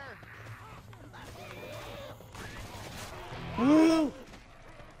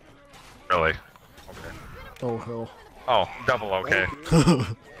 Really? Okay. Oh hell. Oh, double okay.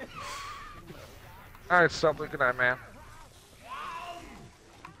 Alright, stop looking at man.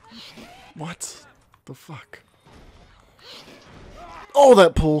 What the fuck? Oh,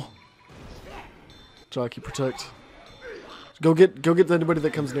 that pull. Jockey, protect. Go get anybody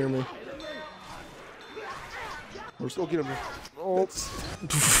that comes near me. Let's go get him. Oh.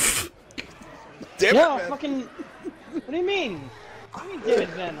 Damn Yeah, it, man. fucking. What do you mean? What do you mean, David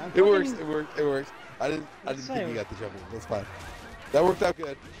Venn? I'm It works. fucking- It worked. It works. I didn't Let's think say- you got the jump in. That's fine. That worked out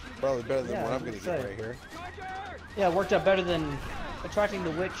good. Probably better than Yeah, what I'm gonna let's get say. right here. Yeah, it worked out better than attracting the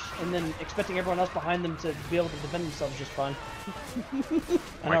witch and then expecting everyone else behind them to be able to defend themselves just fine.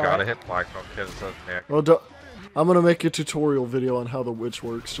 Oh my god, I hit black phone kid says Nick. Well, I'm gonna make a tutorial video on how the witch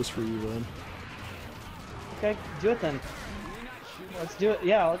works just for you, then. Okay, do it then. Let's do it.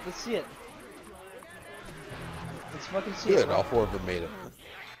 Yeah, let's see it. Let's fucking see Good. it. All four of them made it.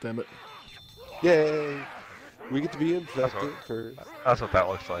 Damn it. Yay! We get to be infected for That's what that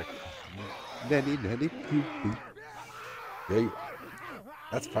looks like. nanny poo poo. There you go.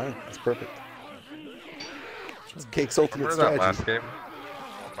 That's fine. That's perfect. It's Cake's ultimate Remember that strategy.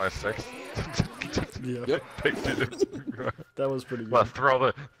 last game? 5-6? Yeah, Yep. that was pretty good. Well,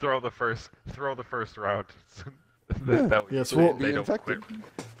 throw the first round. That Yes, they, well- they don't infected. quit.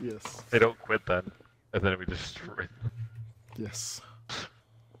 Yes. They don't quit then. And then we destroyed them Yes.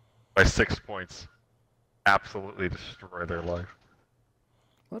 by 6 points. Absolutely destroy their life.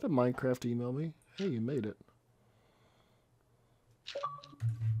 Why did Minecraft email me? Hey, you made it.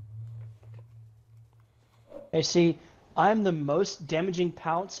 Hey, see, I'm the most damaging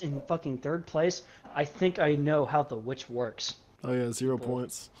pounce in fucking third place. I think I know how the witch works. Oh yeah, 0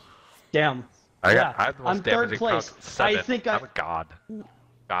 points. Damn. I Yeah, have the most I'm third damaging place. pounds, 7. I think I'm a god.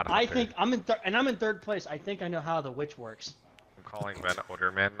 God I hunter. think I'm in third place. I think I know how the witch works. I'm calling Ben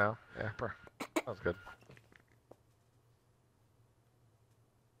Oderman now. Yeah, bro. That was good.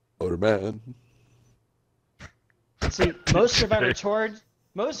 Older man. See, most survivors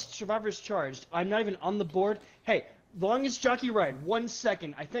charged. I'm not even on the board. Hey, longest jockey ride, 1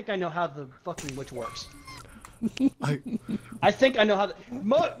 second. I think I know how the fucking witch works. I think I know how the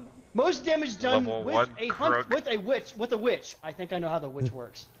most damage done Level with 1 a crook. with a witch. I think I know how the witch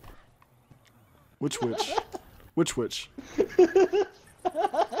works. Which witch? Which witch?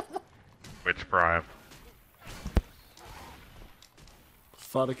 Witch Prime.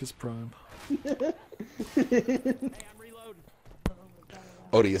 Photicus Prime.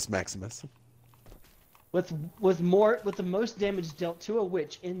 Odious Maximus. With the most damage dealt to a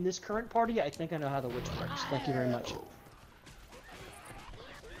witch in this current party, I think I know how the witch works. Thank you very much.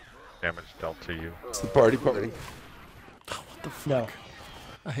 Damage dealt to you. It's the party. What the fuck? No.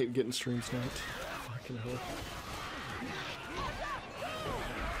 I hate getting stream sniped. Fucking hell.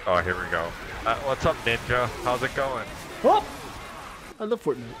 Oh, here we go. What's up, Ninja? How's it going? Oh! I love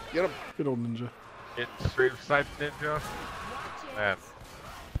Fortnite. Get him. Good old ninja. Get stream sniped, Ninja? Man.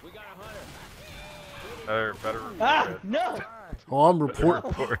 Better report Ah, it. no! Oh, I'm report.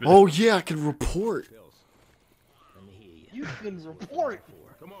 Report it. Oh yeah, I can report. You can report.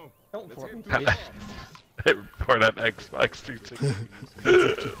 Come on. Don't report me, Hey, please. report on Xbox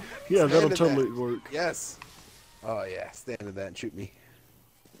 360. Yeah, that'll Stand in totally that. work. Yes. Oh yeah, stand in that and shoot me.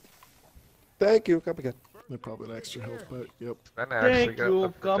 Thank you. Come again. They're probably an extra health pack. Yep. Ben actually Thank got you.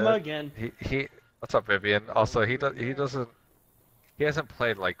 up for Come dead. again. He what's up, Vivian? Also, he hasn't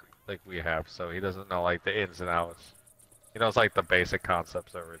played like we have, so he doesn't know like the ins and outs. He knows like the basic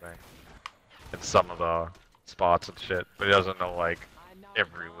concepts of everything, and some of the spots and shit, but he doesn't know like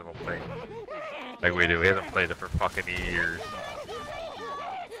every little thing like we do. He hasn't played it for fucking years.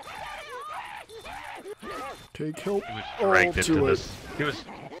 Take help. He was Oh, dragged into too late. this. He was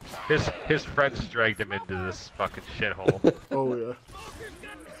his friends dragged him into this fucking shithole. Oh yeah.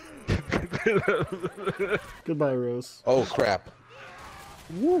 Goodbye, Rose. Oh crap.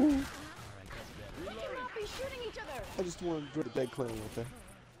 Woo. Be shooting each other. I just want to enjoy the dead clan right there.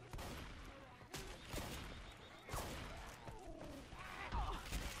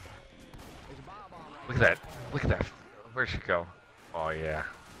 Look at that. Look at that. Where'd she go? Oh yeah.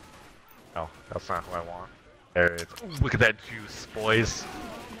 No, that's not who I want. There it is. Look at that juice, boys.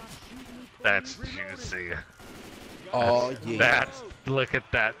 That's juicy. Oh yeah. That's look at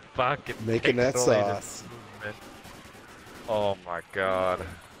that fucking Making that pixelated sauce. movement. Oh my god.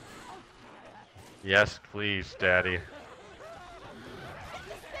 Yes, please, Daddy.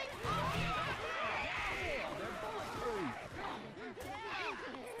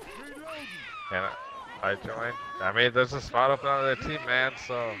 Can I join? I mean, there's a spot open on the team, man,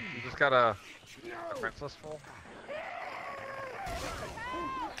 so you just gotta... The princess full?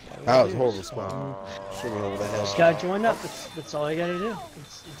 That was a horrible spot. Oh, Shoot me over the Just head. gotta join up. That's all you gotta do.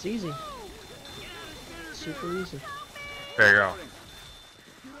 It's easy. Super easy. there you go.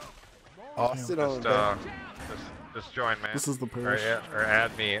 Oh, sit on it. Just join, man. This is the Or, parish. yeah, or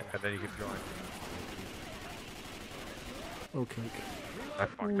add me, and then you can join. Okay. I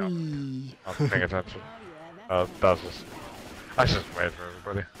fucked up. Whee. I wasn't paying attention. That was just... I should just wait for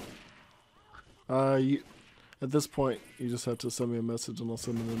everybody. At this point, you just have to send me a message and I'll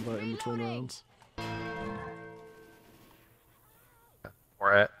send an invite in between rounds.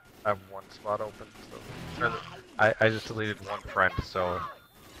 I have one spot open, so... or I just deleted one friend, so...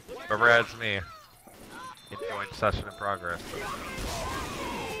 Whoever adds me, can join session in progress.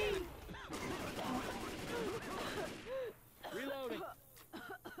 Reloading.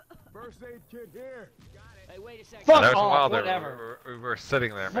 First aid kit here. Hey, wait a second. Fuck That was a off, while there. whatever. We were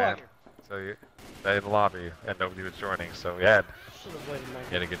sitting there, man. Fuck. So you, in the lobby, and nobody was joining, so we had Should have waited you longer.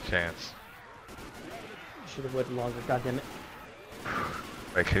 had a good chance. Should have waited longer. God damn it.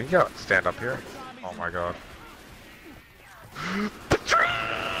 Wait, can you go stand up here? Oh my god.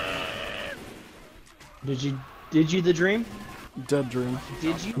 Did you the dream? Dead dream.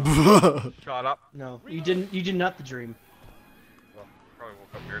 Did you? Shut up. No, you didn't. You did not the dream. Well, probably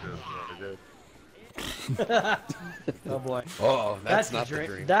woke up here to this what I did. Oh boy. Oh, that's not the the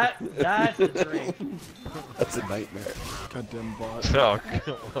dream. dream. That's the dream. That's a nightmare. Goddamn bot. Oh,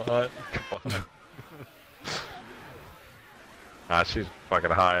 come on. Come on. Nah, she's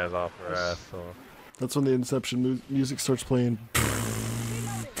fucking high as off her ass, so. That's when the Inception music starts playing.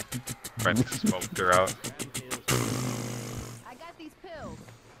 Friend smoked her out. I got these pills.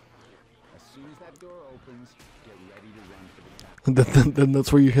 As soon as that door opens, get ready to run for the Then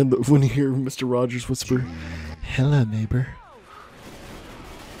that's where you hear when you hear Mr. Rogers whisper, "Hello, neighbor."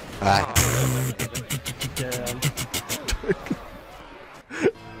 Ah, Damn.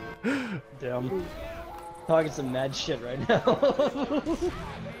 Damn. Talking some mad shit right now.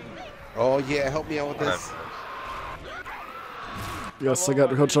 oh yeah, help me out with this. Yes, I got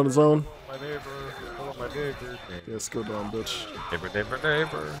Coach on his own. My neighbor. Hello, my neighbor. Yes, go down, bitch.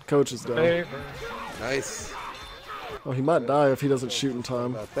 Neighbor. Coach is down. Neighbor. Nice. Oh, he might die if he doesn't shoot in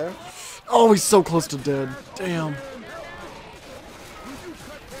time. About there. Oh, he's so close to dead. Damn.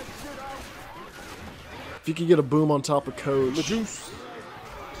 If you could get a boom on top of Coach. Juice.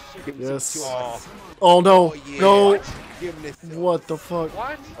 Yes. Oh, Oh no, Oh, yeah. no. Give him this. What the fuck?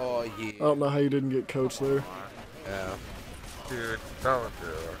 what? Oh yeah. I don't know how you didn't get Coach there. Yeah. Dude, that was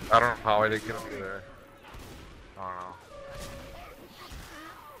good. I don't know how I didn't get him there. I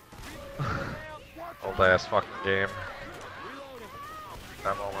don't know. Old ass fucking game.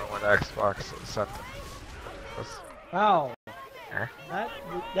 That moment when Xbox sent us. Ow. Eh?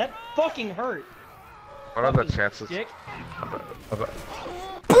 That fucking hurt. What are the Fucking chances dick. of a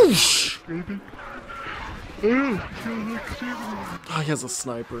Boosh! Oh, he has a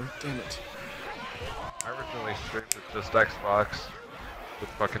sniper. Damn it. I originally streamed with just Xbox with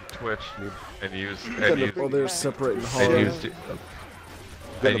fucking Twitch and used Oh, they're separating and hard.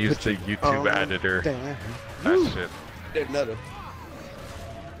 used the YouTube editor. Damn. That shit. There's another.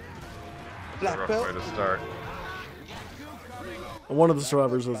 It's a Black rough belt. way to start. One of the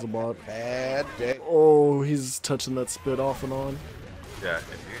survivors has a bot. Bad day. Oh, he's touching that spit off and on. Yeah,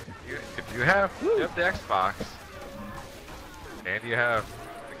 if you have the Xbox and you have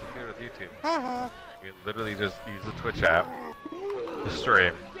the computer with YouTube, you literally just use the Twitch app to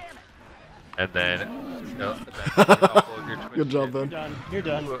stream, and then, upload your Twitch Good job, shit Ben. You're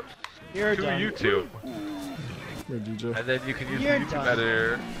done. You're to done. YouTube, Here, DJ. and then you can use You're the YouTube done.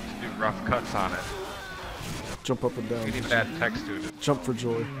 editor to do rough cuts on it. Jump up and You down. can even add text to it. It Jump for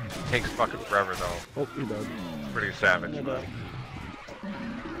joy. takes fucking forever though. Oh, he died. It's pretty savage. You're But, done.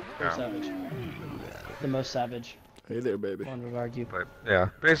 You're yeah. savage. The most savage. Hey there, baby. One would argue. But yeah,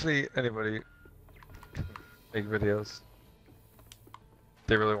 basically anybody can make videos.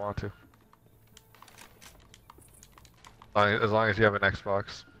 They really want to. As long as you have an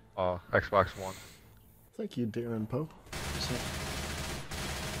Xbox, Xbox One. Thank you, Darren Poe.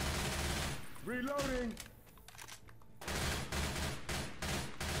 Reloading.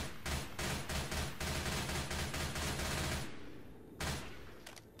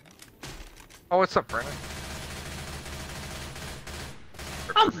 Oh, what's up, Brennan?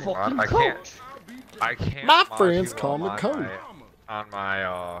 I'm fucking I can't. Coach. I can't. My mod friends you call me on Cody. on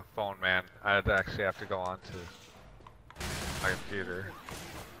my phone, man. I'd actually have to go on to my computer.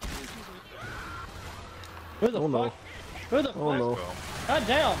 Who the Oh no. fuck? Who the Oh fuck? no. Boom. God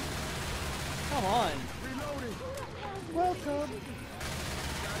damn. Come on.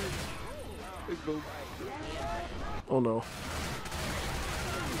 Oh no.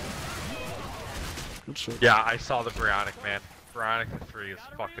 Good shit. Yeah, I saw the Bionic, man. Bionic 3 is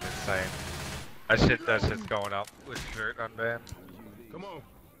fucking insane. That shit's going up with shirt unbanned. Come on.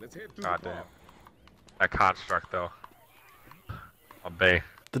 Let's head through God the damn. park. That construct though. On Bay.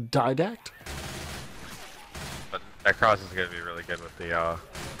 The Didact? But that cross is gonna be really good with the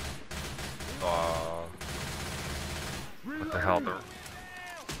what the hell,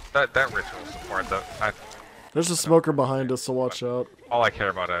 that ritual support. There's a smoker behind us, so watch out. All I care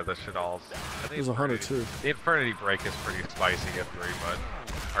about are the shit alls. And the There's a hunter Infernity- too. The Infernity break is pretty spicy at 3, but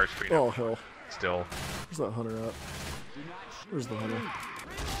Archfiend Oh hell. still Where's that hunter at? Where's the hunter?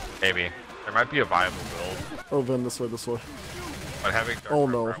 maybe there might be a viable build, Oh, Vin, this way, this way. but having Dark Oh,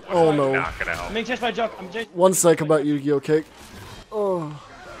 no. Reaper at Oh, one no. is not gonna help. I'm being chased by a joke. I'm chased. One sec about Yu-Gi-Oh! Cake. Oh.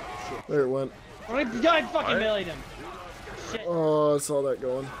 There it went. I fucking What? melee him. Shit. Oh, I saw that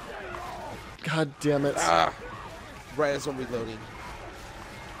going. God damn it. Ah. Right as I'm reloading.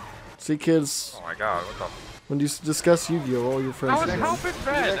 See, kids, Oh my god, what the? when you discuss Yu-Gi-Oh! All your I friends was are helping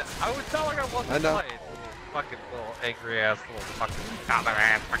Ben. I was telling I I wasn't know. playing. Fucking little angry ass little fucking down the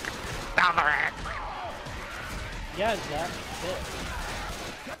rat, fucking down the rat. Yeah, Zach. Shit.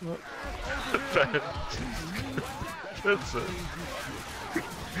 That's it.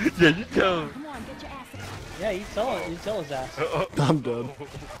 Yeah, you go. Come on, get your Yeah, you tell his ass. I'm dead.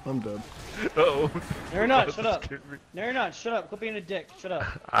 I'm dead. Oh. No, you're not. Shut up. No, you're not. Shut up. Quit being a dick. Shut up.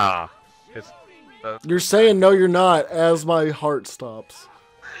 Ah. It's. You're saying no, you're not, as my heart stops.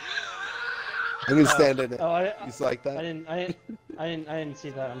 I'm gonna stand in it. Oh, You like that? I didn't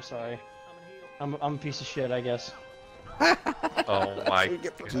see that. I'm sorry. I'm a piece of shit, I guess. Oh my. We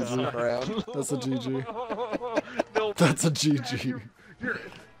get GG around. That's a GG. No. That's a GG.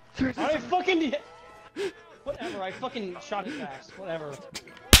 I fucking. Whatever. I fucking shot it fast. Whatever.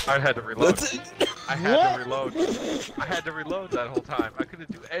 I had to reload. That's it. I had to reload. I had to reload that whole time. I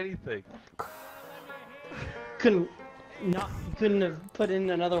couldn't do anything. Couldn't have put in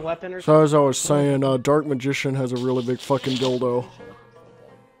another weapon or So something. as I was saying, Dark Magician has a really big fucking dildo.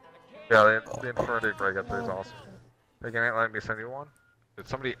 Yeah, the Infinity Breakup is awesome. They can't let me send you one. Did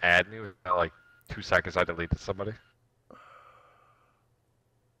somebody add me with like 2 seconds? I deleted somebody.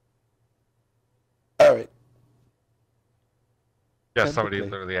 All right. Yeah, Send somebody the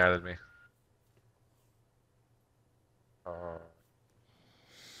play. literally added me.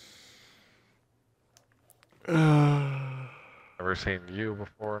 Never seen you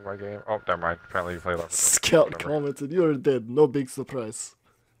before in my game. Oh, never mind. Apparently you played Left 4 Dead. Scout Whatever. commented, "You're dead. No big surprise."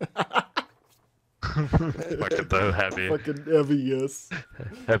 Fucking the heavy, Fucking heavy, yes.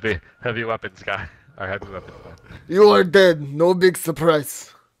 heavy weapons guy. Or heavy weapons guy. You are dead. No big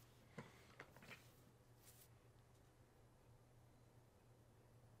surprise.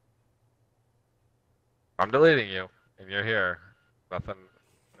 I'm deleting you, and you're here. Nothing.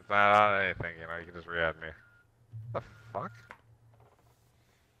 It's not on anything, you know. You can just re-add me. The fuck?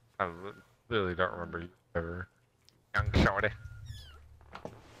 I literally don't remember you ever. Young shorty.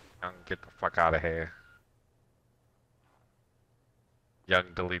 Young, get the fuck out of here. Young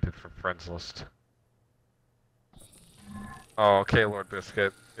deleted from friends list. Oh, okay, Lord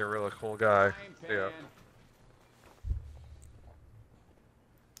Biscuit. You're a really cool guy. Yeah.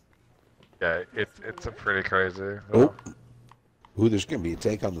 Yeah, it's a pretty crazy. Oh. Ooh, there's gonna be a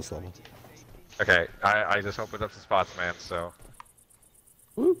tank on this level. Okay, I just opened up some spots, man. So.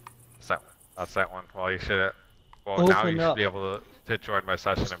 Woo. That's that one. Well, you should. Well, now Open you should up. be able to join my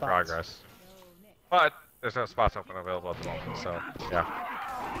session in Spots. progress. But there's no spots open available at the moment, so yeah.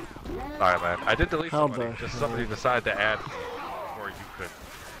 Sorry, man. I did delete How somebody. the Just hell? somebody decided to add me before you could.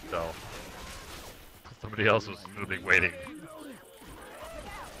 So somebody else was literally waiting.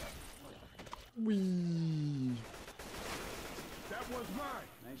 Wee.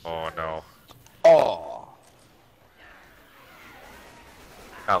 Oh no. Oh.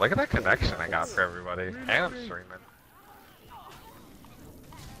 Oh, look at that connection I got for everybody. And I'm streaming.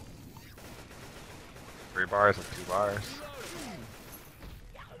 3 bars and 2 bars.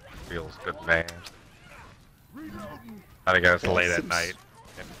 Feels good, man. I think it's late at night,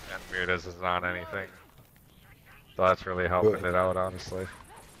 and Mutas isn't on anything. So that's really helping it out, honestly.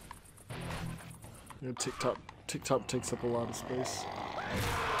 Yeah, TikTok takes up a lot of space.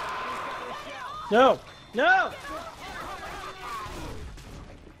 No! No!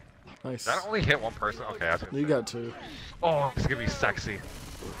 Nice. Did that only hit one person? Okay, that's good. You got 2. Oh, this is gonna be sexy.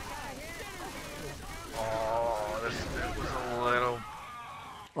 Oh, this was a little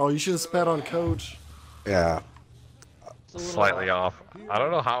Oh, you should have spat on Coach. Yeah. It's a little slightly off. I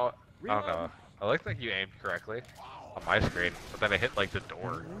don't know how. I don't know. I looked like you aimed correctly on my screen, but then it hit like the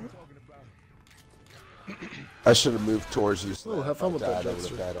door. I should have moved towards you. Oh, have fun with that, I would have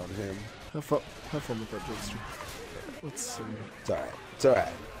Dexter. died on him. Have fun with that Jester. Let's see. It's alright. It's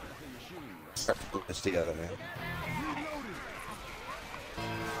alright. Start to put this together, man.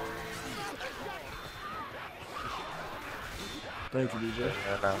 Thank you, DJ.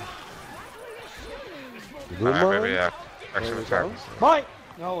 And You alright, mind? maybe extra There we returns. Bye!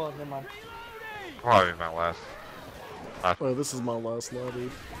 Oh, well, never mind. Probably my last. Oh, this is my last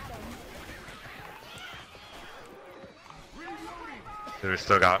lobby. We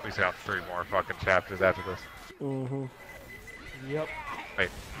still got 3 more fucking chapters after this. Mm-hmm. Yep. Wait,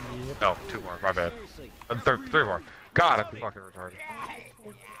 no, 2 more. My bad. 3 more. God, I'm fucking retarded.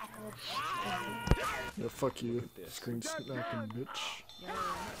 Yeah, fuck you, screen snapping bitch.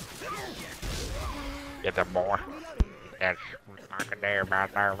 Get them more. That's fucking there, man.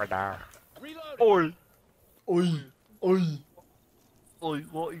 Oi! Oi! Oi! Oi,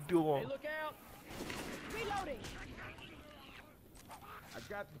 what are you doing? Hey, look out! Reloading. I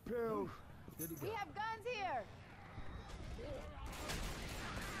got the pills. We have guns here.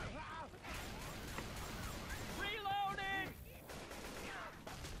 Reloading!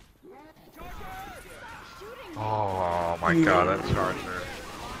 Oh my god, that charger.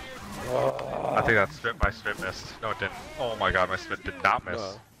 I think that my spit missed. No, it didn't. Oh my god, my spit did not miss.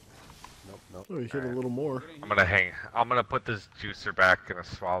 No. Nope. Oh, you hit a little more. I'm gonna put this juicer back and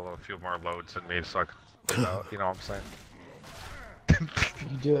swallow a few more loads in me so I can put it out. You know what I'm saying?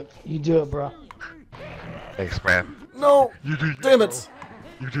 You do it. You do it, bro. Thanks, man. No! You do you. Damn it!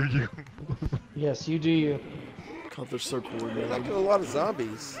 You do you. Yes, you do you. God, they're so Not coordinated. a lot of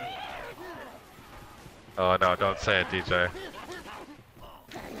zombies. Oh no, don't say it, DJ.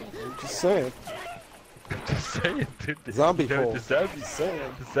 I'm just saying. Just say it, dude. Zombie You know, hole. the zombies, Just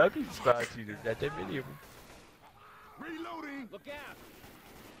saying. the zombie spots you. There's not that many of them. Look out!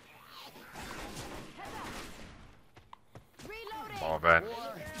 Reloading. Oh man.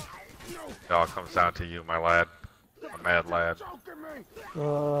 It all comes down to you, my lad. A mad lad.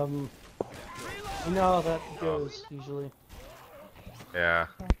 You know how that goes usually. Yeah.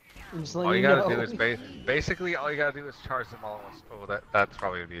 I'm just All letting you you gotta know. do is basically all you gotta do is charge them all at once. Oh, that's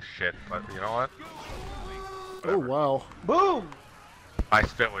probably gonna be shit, but you know what? Oh, wow. Boom! My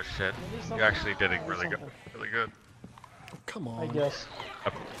spit was shit. something. You actually did it really good. something. Really good. Come I on. guess.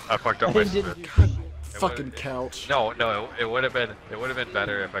 I fucked up I my didn't spit. do shit. Fucking couch. No, it would have been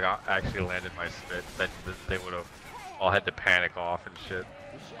better if I actually landed my spit. Then they would have all had to panic off and shit.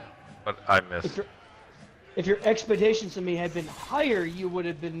 But I missed. If your expectations of me had been higher, you would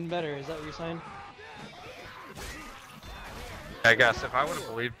have been better. Is that what you're saying? I guess if I would have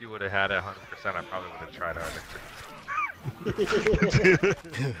believed you would have had 100%, I probably would have tried harder.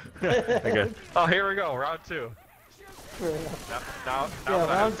 Okay. Oh, here we go, round 2. Now Yeah, that I have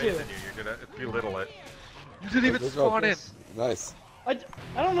round faith 2. in you, you're gonna belittle it. You didn't even Let's go. spawn in. Nice. I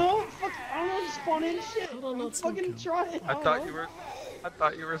don't know. Fuck, I don't know. Just spawn in shit. How did I not I'm smoke fucking him? trying. I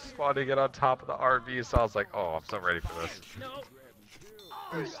thought you were spawning it on top of the RV, so I was like, oh, I'm so ready for this.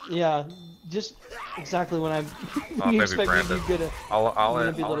 Yeah, just exactly when I'm. Oh, you maybe expect Brandon. me to be good at. I'll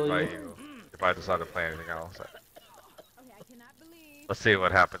gonna belittle invite you. you if I decide to play anything else. Okay, I cannot believe. Let's see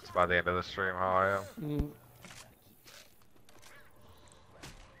what happens by the end of the stream. How I am. Mm,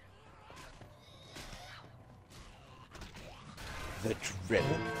 The dreaded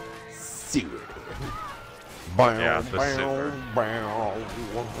sewer. Yeah, the sewer.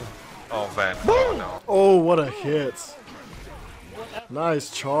 Oh man, oh no. Oh, what a hit.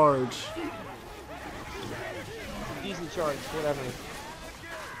 Nice charge. decent charge, whatever.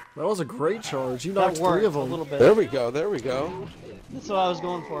 That was a great charge. You That knocked worked 3 of a them. little bit. There we go. There we go. That's what I was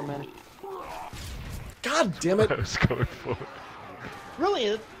going for, man. God damn it. I was going for it.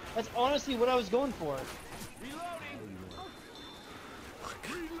 Really, that's honestly what I was going for.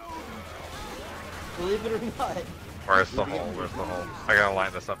 Believe it or not. Where's the hole? Where's the hole? I gotta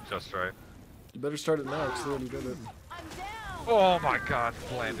line this up just right. You better start it now, because then you did it. I'm down. Oh my god,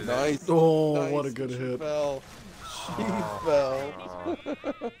 landed it. Nice. Oh, Nice. what a good She hit. Fell. She Oh.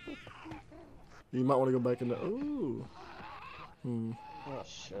 fell. You might want to go back into... Ooh. Hmm. Oh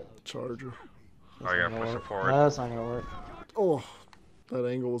shit. Charger. Oh, you gotta push it forward. That's not gonna work. Oh. That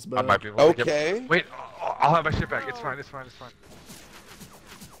angle was I bad. might be able to get... Okay. Wait, I'll have my shit back. It's fine, it's fine, it's fine.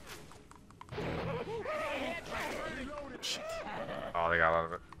 Oh, they got out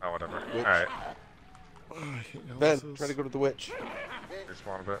of it. Oh, whatever. Witch. Alright, Oh, I hate Ben, houses. try to go to the witch.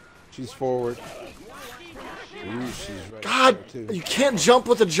 respawn a bit. She's forward. Ooh, she's right God, there, too. you can't jump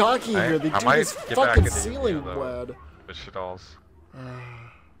with a jockey I- here. They I do might this get back fucking into ceiling you, though. blad. The shit dolls.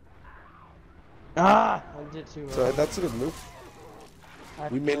 Ah! I did too. So that's a good move.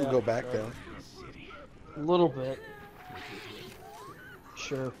 We made him yeah, go back right. down. A little bit.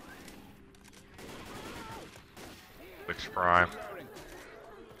 Sure. Which prime?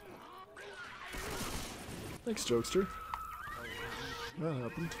 Thanks, jokester. That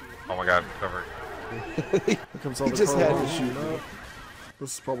happened. Oh my god, cover. Here comes all He the just had carlos to shooting up.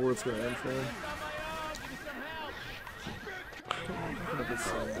 This is probably where it's gonna end for him.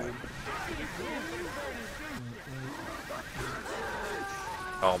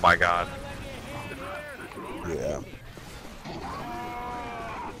 Oh my god. Yeah.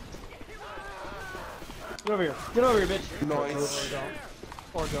 Get over here. Get over here, bitch. Nice.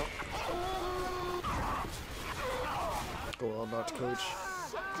 Or don't. Go on, not coach.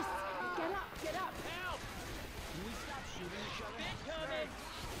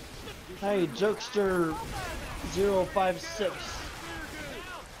 Hey, Jokester 056.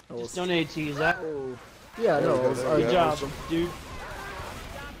 That was, Just donate to you, Zach. yeah, There no, we go, I was, there I we Good go. job, dude.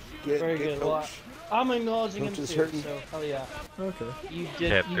 Very Get good. Well, coach. I'm acknowledging him Coach is too, hurting. so hell yeah. Okay. You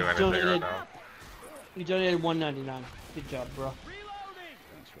did. Can't You do anything right donated. now. You donated $1.99. Good job, bro.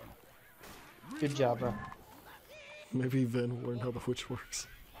 Good job, bro. Maybe then we'll learn how the witch works.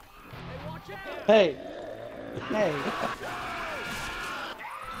 Hey. Hey.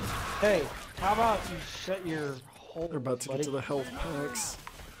 Hey. How about you shut your hole, They're about to buddy? get to the health packs.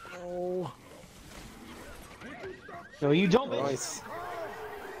 Oh. No, you don't. bitch. Nice.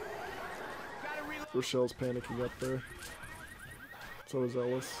 Rochelle's panicking up there. So is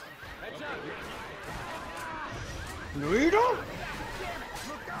Ellis. No, you don't.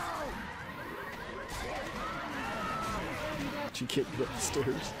 She can't get up the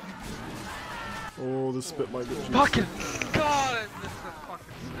stairs. Oh, this spit might get juicy. Fucking God! I missed the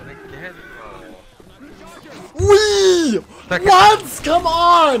fucking spin again, bro. Wee! What? Come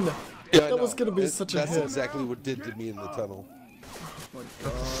on! Yeah, That was gonna be such a That's hit. exactly what did to me in the tunnel.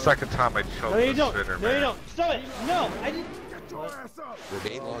 Second time I choked No, you the don't. spinner, No, you man. don't. Stop it. No, I didn't.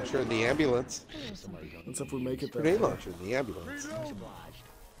 Grenade launcher in the ambulance. That's if we make it there. Grenade launcher in the ambulance.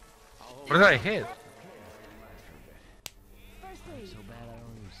 What did I hit?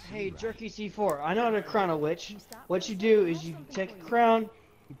 Hey, Jerky C4, I know how to crown a witch. What you do is you take a crown,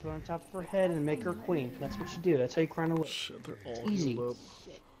 you put it on top of her head, and make her queen. That's what you do. That's how you crown a witch. Shit, they're all Easy. healed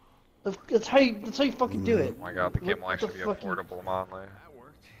up. That's how you fucking do it. Oh my God, the game will What the actually be a fuck you- portable monley.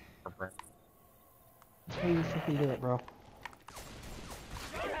 That's how you fucking do it, bro.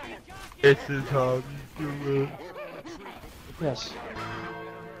 It's his hobby. Do it. Yes.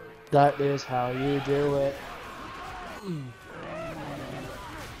 That is how you do it.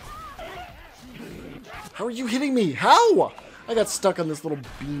 How are you hitting me? How? I got stuck on this little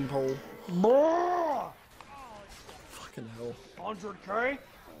beanpole. Fucking hell. 100K?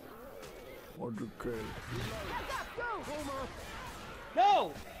 100K.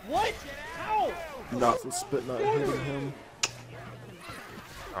 No! What? How? Not the spit not hitting him.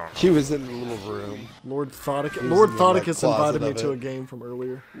 He was in the little room. Lord Thotic. was Lord in the, like, Thoticus closet invited me of to it. a game from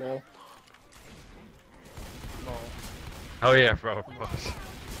earlier. Lol. Oh yeah, bro.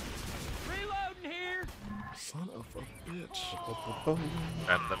 Son of a bitch.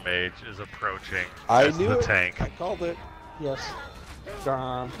 And the mage is approaching. I as knew the it. tank. I called it. Yes.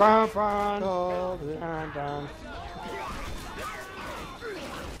 Dun, dun, dun, Called it. dun, dun.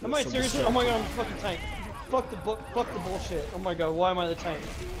 Am I seriously? Oh my god, I'm the fucking tank. Fuck the bullshit. Oh my god, why am I the tank?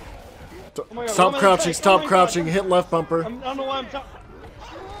 Oh my God, Stop why am I the crouching, tank? stop Oh my God, crouching, hit left bumper. I don't know why I'm top.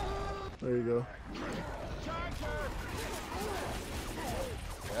 There you go.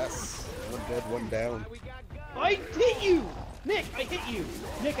 Yes. One dead, one down. I hit you! Nick, I hit you!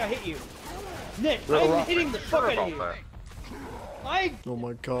 Nick, I hit you! Nick, Real I'm rock. hitting the fuck out of you! About I Oh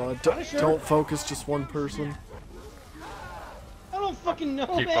my god. Sure. Don't focus just one person. don't fucking know,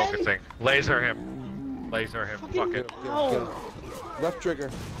 that. Keep man! focusing. Laser him. Laser him. Fuck it. Get him, Ow. get him. Left trigger.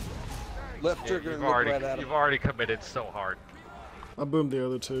 Left Yeah, trigger you've and look already right at him. you've already committed so hard. I boomed the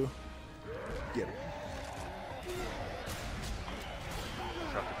other two. Get him.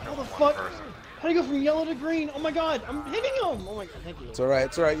 Just have to How kill the one fuck? person. How do you go from yellow to green? Oh my god, I'm hitting him! Oh my god, thank you. It's alright,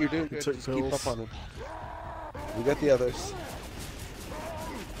 it's alright. You're doing good. took Just keep pills. up on him. We got the others.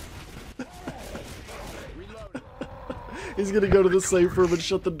 He's gonna go to the safe room and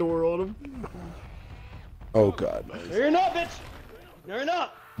shut the door on him. Oh god. No, you're not, bitch! No, you're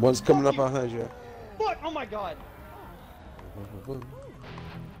not! One's coming up you. behind you. Fuck! Oh my god!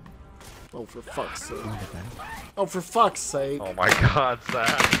 Oh, for fuck's sake. Oh, for fuck's sake. Oh my God,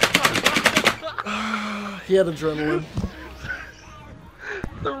 Zach. He had adrenaline.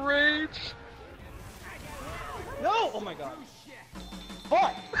 The rage. No! Oh my god.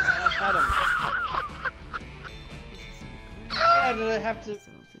 Fuck! I had him. Why did I have to...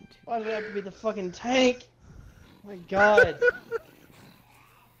 Why did I have to be the fucking tank? Oh my god.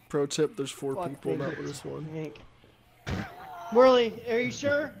 Pro tip, there's 4 Fuck people, me. not this one. Tank. Morley, are you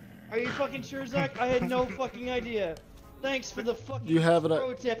sure? Are you fucking sure, Zach? I had no fucking idea. Thanks for the fucking You have it.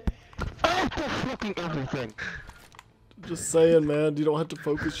 pro tip. Fucking everything. Just saying, man, you don't have to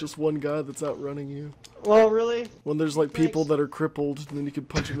focus just one guy that's outrunning you. Well, really? When there's like people that are crippled, then you can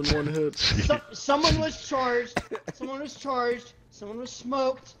punch them in one hit. Someone was charged. Someone was charged. Someone was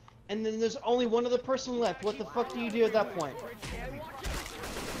smoked. And then there's only one other person left. What the fuck do you do at that point?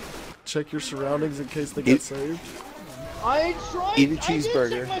 Check your surroundings in case they get saved. I tried. Eat a I did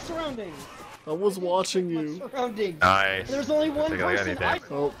cheeseburger. check my surroundings. I was watching My you. surroundings. Nice. There's only one Think I got person. anything.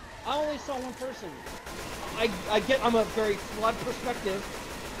 Oh, I only saw one person. I'm a very flawed perspective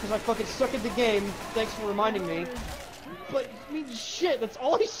because I fucking suck at the game. Thanks for reminding me. But I mean, shit, that's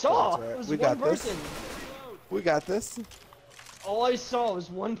all I saw. That's all right. It was We one got this. person. We got this. All I saw was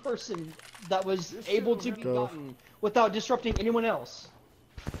one person that was able to be Go. gotten without disrupting anyone else.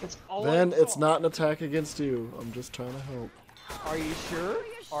 That's all then I saw. it's not an attack against you. I'm just trying to help. Are you sure?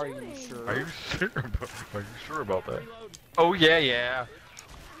 Are you sure? Are you sure about that? Oh yeah, yeah.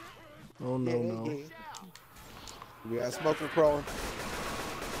 Oh no, no. We got a smoker crawling.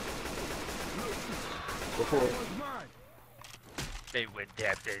 Go for it. They went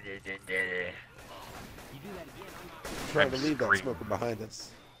tap. Trying to leave that smoker behind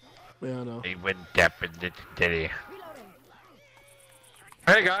us. Yeah, I know. They went tap.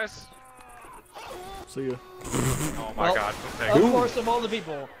 Hey guys. See ya. Oh my Well, God. Okay. Of course, of all the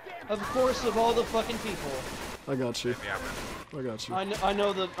people. Of course, of all the fucking people. I got you. Yeah, man. I got you. I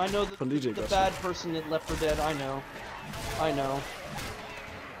know the From DJ the got bad person that Left 4 Dead. I know.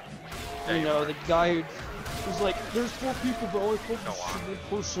 Yeah, you The guy who's like, there's 4 people, but only 4 Go on.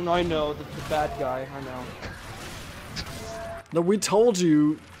 person. I know the bad guy. I know. No, we told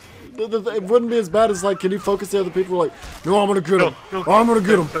you. It wouldn't be as bad as like, can you focus the other people? We're like, no, I'm gonna get him. I'm gonna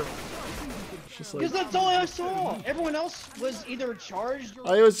get him. It's just like, Because that's all I saw. Everyone else was either charged or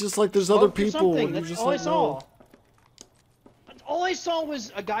I was just like, there's other smoked or people. something. And you're That's just all I like, saw. no. All I saw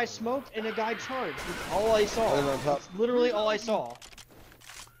was a guy smoked and a guy charged. That's all I saw. And on top- That's literally all I saw.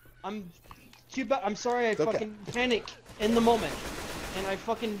 I'm sorry. I fucking panic in the moment, and I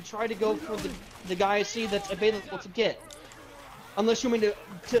fucking try to go for the guy I see that's available to get. Unless you mean to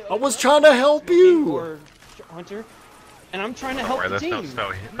I was trying to help you. or Hunter, and I'm trying to Don't help worry, the there's no team. snow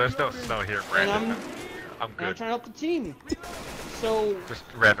here. There's no snow here, And Brandon. I'm And I'm good. trying to help the team. So Just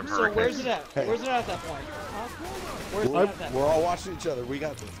random So hurricanes. where's it at? Hey. Where's it at that point? Huh? Where's it at that We're point? all watching each other. We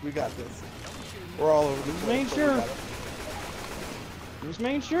got this. We got this. We're all over the place. Making so sure. we got it. Just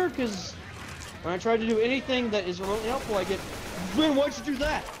making sure, because when I try to do anything that is remotely helpful, I get, "Man, why'd you do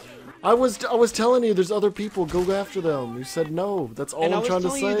that?" I was telling you, there's other people. Go after them. You said no. That's all And I I'm was trying to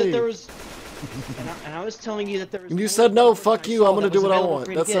telling you that there say. was, and I was telling you that there was. And you only said one no. person Fuck I you. saw I'm gonna that do was what I available want. for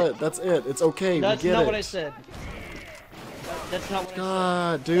me to That's get. it. That's it. It's okay. That's we get not it. what I said. That's not what I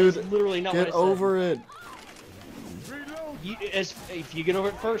God, said. dude. That's literally not Get what I said. over it. If you get over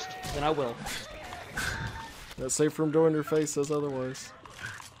it first, then I will. That safe room door in your face says otherwise.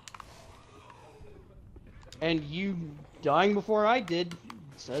 And you dying before I did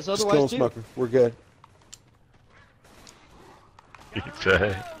says Just otherwise kill him, too. smoker. We're good.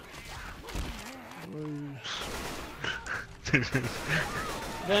 DJ.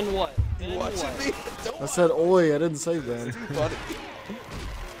 Then what? Then Watching what? me? Don't I said oi. I didn't say then. funny.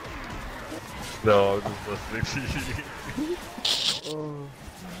 No, I'm just listening to you.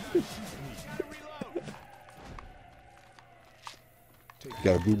 You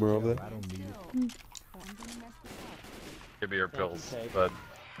got a boomer over there? Give me your pills, Okay. bud.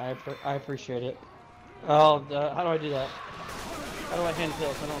 I appreciate it. Oh, how do I do that? How do I hand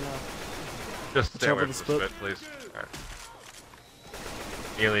pills? I don't know. Just stay Watch out away for from the the spit, please. Alright.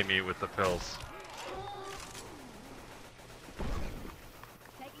 Healing me with the pills.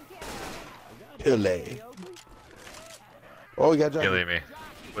 Pille. Oh, we got Johnny. Healing me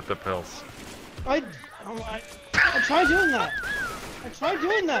with the pills. I tried doing that. I tried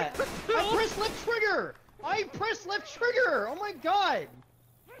doing that. I pressed left trigger. I pressed left trigger. Oh my god.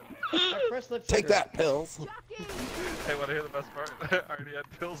 I pressed left trigger. Take that, pills. Hey, wanna hear the best part? I already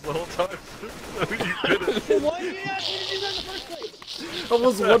had pills the whole time. So you couldn't. Well, why did you ask me to do that in the first place? I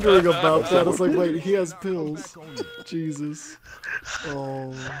was wondering about that. I was like, wait, he has pills. Jesus.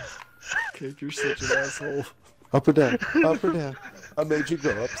 Oh. Cake, you're such an asshole. Up or down? Up or down? I made you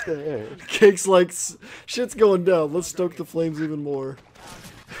go upstairs. Cake's like, shit's going down. Let's stoke the flames even more.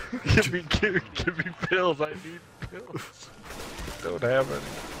 give me pills. I need pills. Don't have it.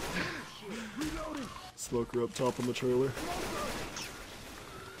 Smoker up top on the trailer.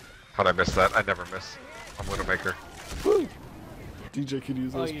 How'd I miss that? I never miss. I'm Widowmaker. DJ could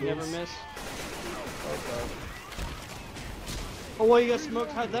use Oh, those you pills. never miss? Okay. Oh, why you got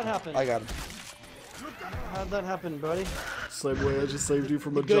smoked? How'd that happen? I got him. How'd that happen, buddy? Same way I just saved you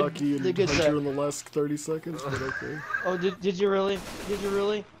from a Good- jockey and the good Hunter set. in the last 30 seconds, but okay. Oh, did you really? Did you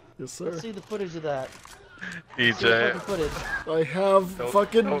really? Yes, sir. Let's see the footage of that. See the DJ, fucking footage. I have Don't-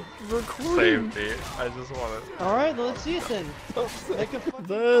 fucking don't recording. save me. I just want it. Alright, let's see it then. Make a fucking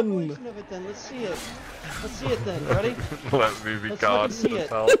Then. compilation of it then. Let's see it. Let's see it then. Ready? Let me be Let's God. fucking see Just it.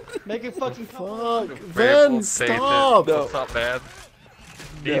 help. Make a fucking compilation. Fuck. Variable Then save it. stop. No. What's up, man?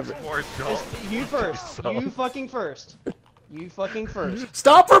 Never. Needs more jolt. You first. You fucking first. You fucking first.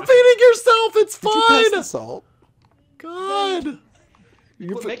 Stop repeating yourself. It's Did you pass the fine. salt? God.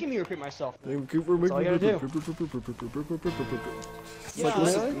 You Quit making me repeat myself. That's all you gotta do. Yeah,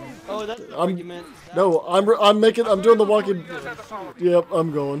 Really? Oh, that's the I'm- argument. No, I'm doing the walking. Yep,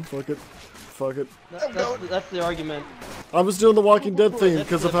 I'm going. Fuck it. Fuck it. That's the argument. I was doing the Walking Dead theme That's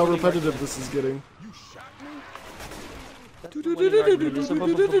because the of how winning repetitive argument. this is getting. That's the winning argument. It's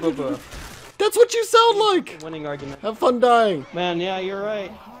a That's what you sound like. winning argument. Have fun dying. Man, yeah, you're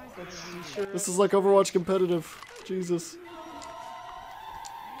right. That's sure. This is like Overwatch competitive. Jesus.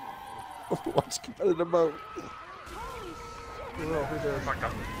 Watch competitive mode. Oh, who did? Fuck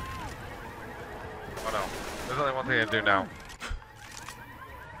up. Oh no. There's only one thing I can do now.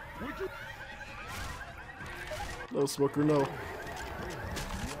 No, Smoker, no.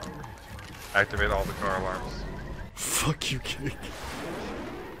 Activate all the car alarms. Fuck you, Cake.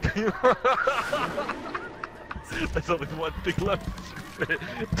 There's only one thing left.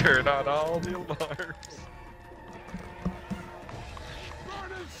 Turn on all the alarms.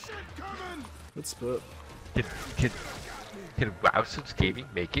 Good spit. Can Wowson's Gaming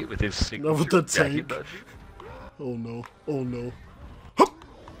make it with his No, with the signature tank. jacket Oh no. Oh no. Hup!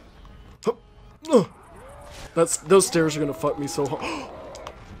 Hup! Ugh. Those stairs are gonna fuck me so hard.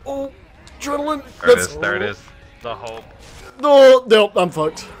 Oh, adrenaline. There it is. There it is. The hope. No, no, I'm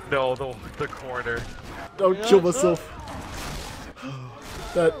fucked. No, the corner. I'll kill myself.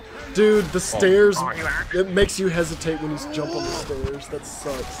 That dude, the stairs. Oh, you are. It makes you hesitate when you jump on the stairs. That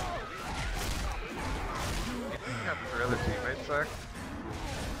sucks. You have your other teammates, Zach?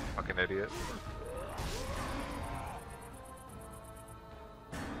 Fucking idiot.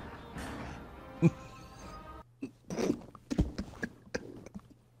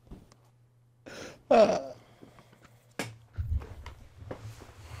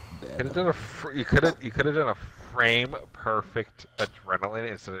 Could have done you could have done a frame perfect adrenaline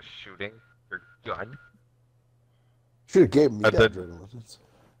instead of shooting your gun. Should have gave me I that did. adrenaline. Should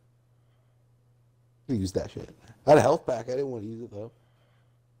have used that shit. I had a health pack. I didn't want to use it though.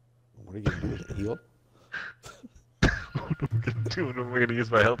 What are you gonna do with it? Heal? What am I gonna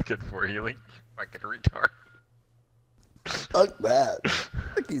use my health kit for? Healing? Fucking retard. Fuck that.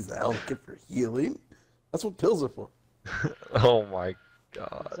 I can use the health kit for healing. That's what pills are for. Oh my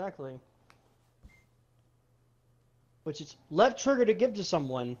god. Exactly. Which is left trigger to give to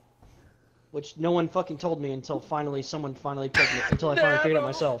someone, which no one fucking told me until someone finally told me, until I finally figured it out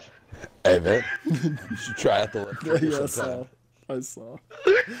myself. Hey man, you should try out the left trigger Yeah, sometime. I saw.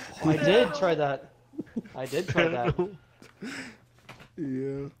 I did try that. I did try that.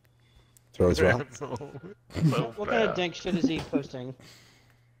 Yeah. So what's wrong? What kind of dank shit is he posting?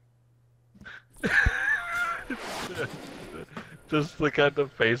 Just look at the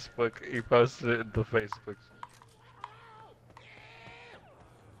Facebook. He posted it in the Facebook.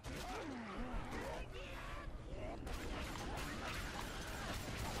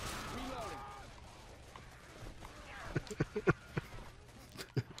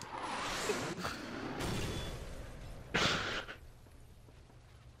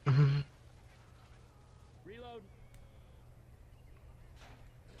 Reload.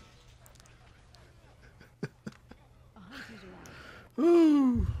 A hunter's arrived.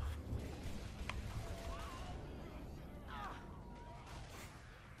 Ooh.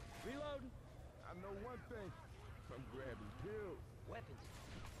 Reload. I know one thing. I'm grabbing pills. Weapons.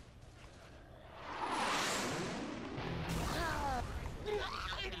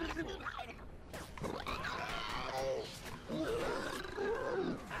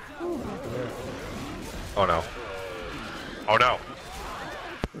 Oh no. Oh no.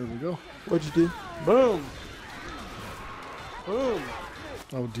 There we go. What'd you do? Boom. Boom.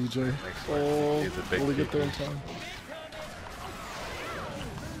 Oh, DJ. Thanks, Oh, he's a big will he get kid. there in time?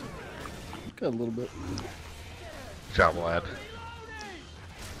 Got a little bit. Job lad.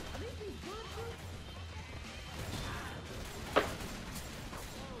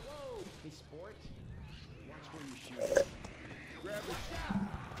 Hey, sport. Watch where you shoot. Grab it.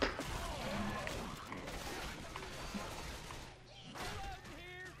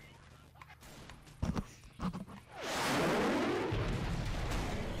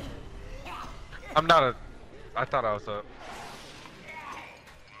 I'm not a. I thought I was a.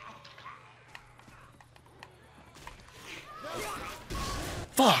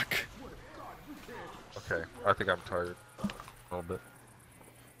 Fuck. Okay, I think I'm tired. A little bit.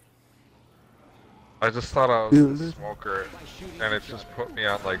 I just thought I was a smoker, and it just put me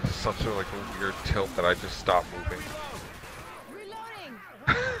on like such a weird tilt that I just stopped moving.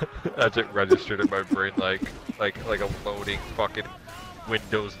 Reloading! As it registered in my brain like a loading fucking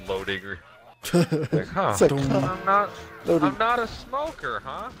Windows loading or like, huh? It's like, I'm not a smoker,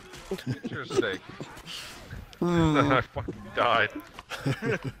 huh? Interesting. Then I fucking died.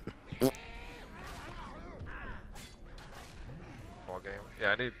 Ball game.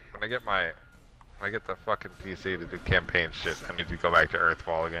 Yeah, when I get the fucking PC to do campaign shit, I need to go back to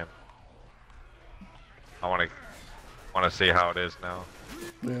Earthfall again. I wanna see how it is now.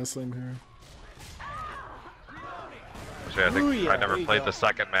 Yeah, same here. Actually, I think Ooh, yeah, I never there you played go. the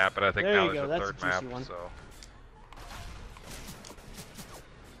second map, but I think There now you there's go, a that's a third map, juicy one. so.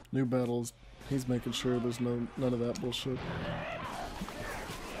 New battles. He's making sure there's none of that bullshit.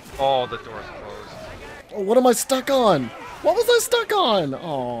 Oh, the door's closed. Oh, what am I stuck on? What was I stuck on?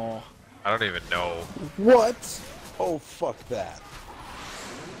 Oh. I don't even know. What? Oh, fuck that.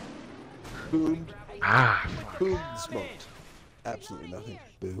 Boomed. Ah, Boomed and smoked. Absolutely nothing.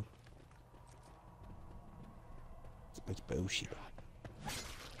 Boo. It's a bunch of bullshit.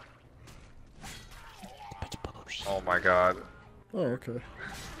 oh my god. Oh, okay.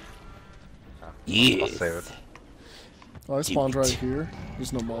 I'll save it. Oh, I spawned right here.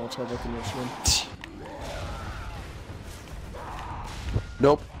 There's no Molotov at the next one.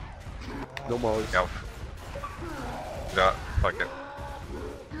 Nope. No mollies. Yep. No, fuck it.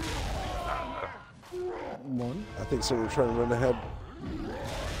 One. I think someone's trying to run ahead.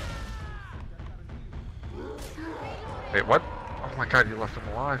 Wait, what? Oh my god, you left him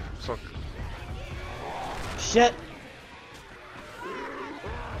alive. So Shit.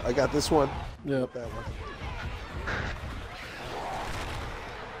 I got this one. Yep. That one.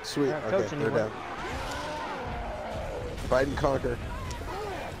 Sweet. Not Okay, coaching they're anyone. down. Divide and conquer.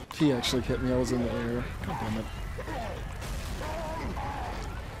 He actually hit me. I was in the air. God damn it.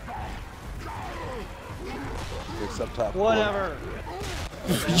 It's up top. Whatever.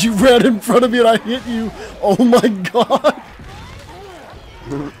 You ran in front of me and I hit you. Oh my god.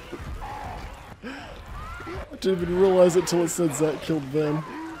 I didn't even realize it till it said Zach killed Ben.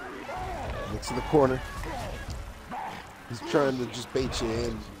 Next to the corner. He's trying to just bait you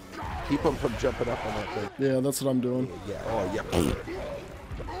in. Keep him from jumping up on that thing. Yeah, that's what I'm doing. Yeah. Oh, yep.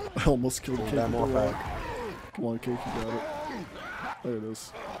 I almost killed Cake Down with more the rock. fire. Come on, Cake, you got it. There it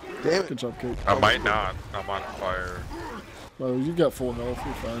is. Damn Good it. job, Cake. I might not. I'm on fire. Oh, you got full health.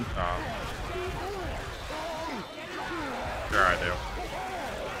 You're fine. Sure I do.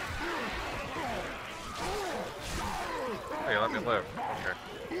 Hey, let me live.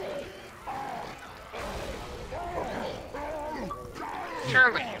 Okay.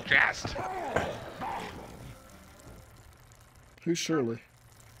 Surely you jest. Who's Shirley?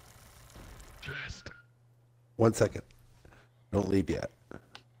 Jest. 1 second. Don't leave yet.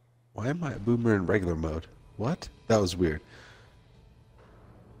 Why am I a boomer in regular mode? What? That was weird.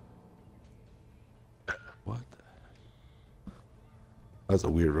 What? That was a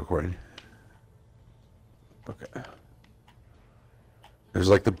weird recording. Okay. There's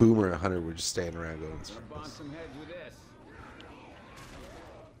like the boomer and Hunter were just standing around going. Bond some heads with this.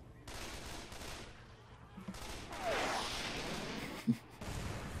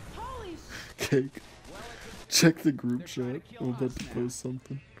 Holy Cake. Check the group chat. I'm about to post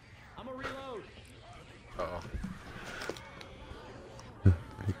something. I'm a reload. Uh-oh.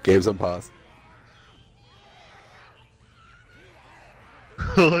 Game's on pause.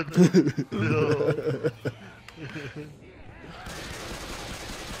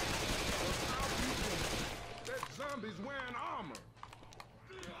 That zombie's wearing armor.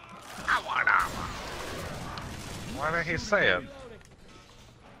 I want armor. Why did he say it?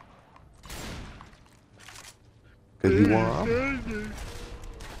 Cause you want.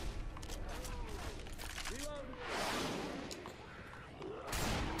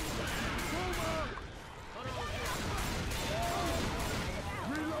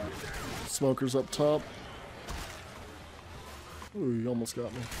 Smokers up top. Ooh, you almost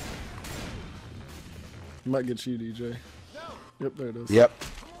got me. Might get you, DJ. Yep, there it is. Yep.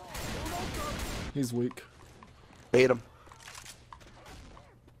 He's weak. Bait him.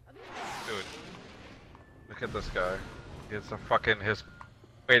 Dude. Look at this guy. It's a fucking his.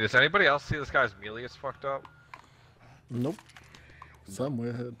 Wait, does anybody else see this guy's melee is fucked up? Nope. So I'm way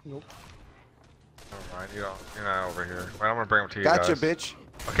ahead. Nope. Never mind, you're not over here. Well, I'm gonna bring him to you Gotcha, guys. bitch.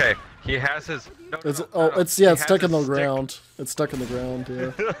 Okay, he has his. No, It's, no, oh, no, no. it's yeah, He it's has stuck in the his stick. ground. It's stuck in the ground.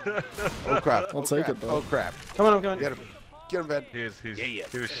 Yeah. Oh crap. I'll take it though. Oh crap. Come on, I'm coming. Get him. Get him, Ben. He was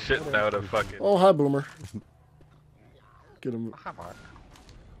shitting out a fucking. Oh, hi, Boomer. Get him. Come on.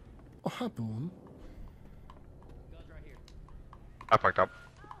 Oh, hi, Boom. I fucked up.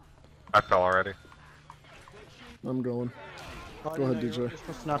 I fell already. I'm going. Oh, Go no, ahead, you're- DJ. You're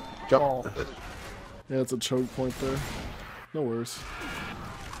supposed to not Jump. fall. Yeah, it's a choke point there. No worries.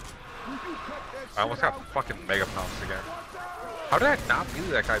 I almost got fucking mega pounced again. How did I not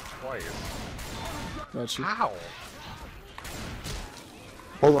melee that guy twice? Got you. How?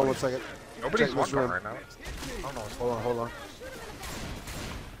 Hold on 1 second. Nobody's Check one this room. right now. I don't know what's Hold on, hold on.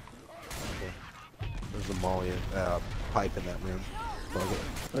 Okay. There's a molly pipe in that room. Plug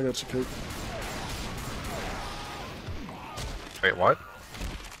it. I got you, Cake. Wait, what?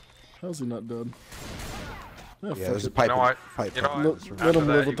 How's he not dead? Yeah, Yeah, fuck there's a it. pipe. You know what? Pipe. You know in what? this room. Let him After live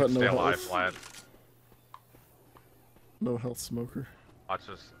that, with you that can no stay alive, health. lad. No health smoker. Watch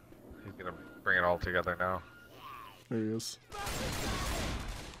this. He's gonna bring it all together now. There he is.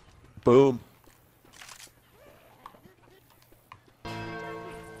 Boom.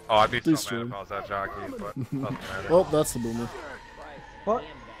 Oh, I'd be so Please mad if stream. I was that jockey, but doesn't matter. Well, that's the boomer. What?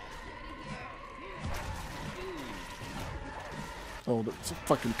 Oh, there's a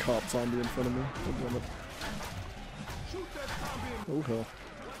fucking cop zombie in front of me. God damn it. Oh hell.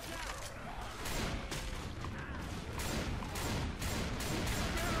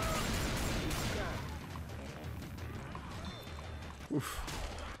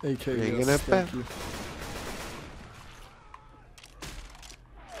 Oof. AK, Bringing yes, it thank back. you.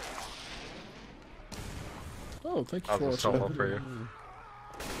 Oh, thank you I'll for just watching. solo for you.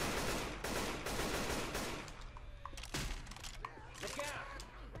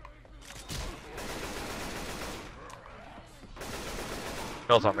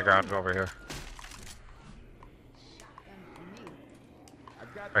 Bill's on the ground over here.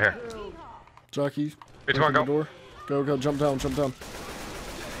 Right here. Jockey, Which one, open the go? door. Go, go, jump down, jump down.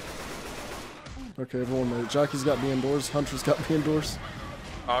 Okay, everyone made it. Jockey's got me indoors. Hunter's got me indoors.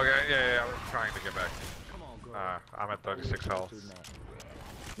 Okay, yeah, I'm trying to get back. I'm at 36 health.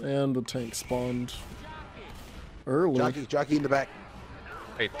 And the tank spawned early. Jockey in the back.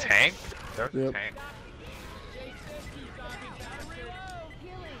 Hey, tank? There's a Yep. tank.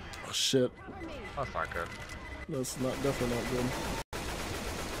 Oh, shit. That's not good. That's not definitely not good.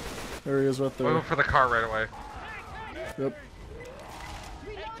 There he is right there. Move for the car right away. Yep.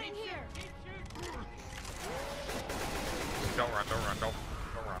 Reloading here. Don't run. Don't run.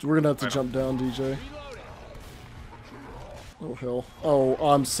 So we're gonna have to Right jump down, DJ. Oh hell. Oh,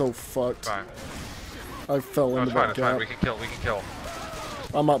 I'm so fucked. Fine. I fell No, into it's fine. that It's fine. gap. We can kill.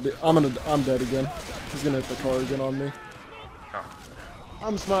 I'm dead again. He's gonna hit the car again on me. Oh.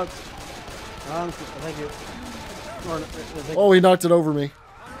 I'm smoked. Thank you. Oh, he knocked it over me.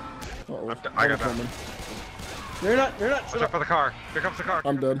 Uh-oh. I got I'm that. coming. You're not. Watch out for the car. Here comes the car.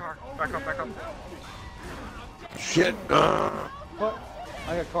 I'm Here dead. comes the car. Back up. Shit. What?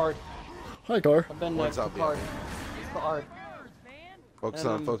 I got card. Hi, car. I've been One's next to out card. Card. Focus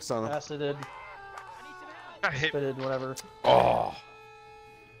on him. Focus on him. Acided, Got hit. spitted, whatever. Oh.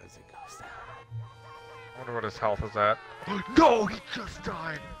 As it goes down. I wonder what his health is at. No, he just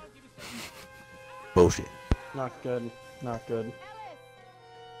died. Bullshit. Not good. Not good.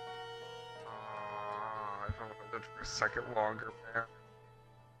 If I would have lived for a second longer, man.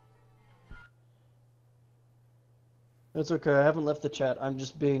 It's okay. I haven't left the chat. I'm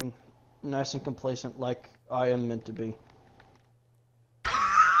just being nice and complacent, like I am meant to be.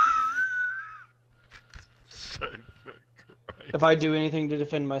 If I do anything to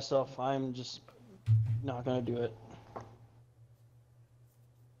defend myself, I'm just not gonna do it.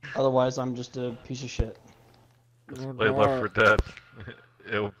 Otherwise, I'm just a piece of shit. Play Left 4 Dead.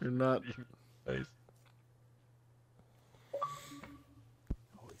 It'll You're not. nice.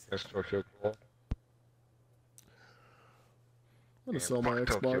 That's so cool. I'm gonna sell my fuck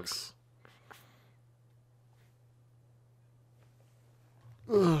Tokyo. Xbox.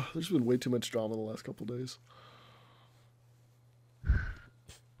 Ugh, there's been way too much drama the last couple days.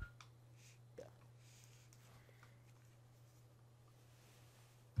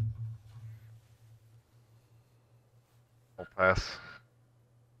 I'll pass.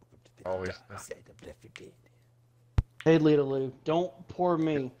 Always. Hey, Lidaloo, don't pour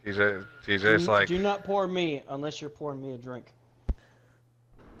me. TJ's like, Do not pour me unless you're pouring me a drink.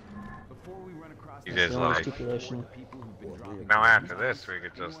 Before we run across TJ's That's the only like, stipulation. people who've been dropping now after this we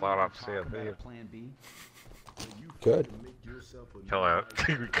could just load up CFB. plan B. Good. Kill it.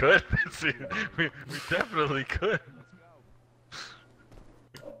 We could. See, we definitely could.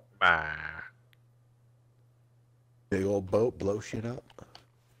 Bah. Big old boat, blow shit up.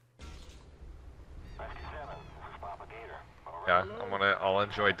 Yeah, I'll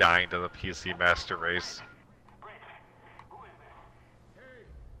enjoy dying to the PC Master Race.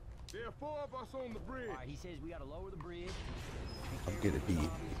 There are 4 of us on the bridge. He says we gotta lower the bridge. I'm gonna beat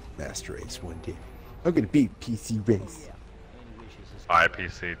Master Race one day. I'm gonna beat PC Race. Buy a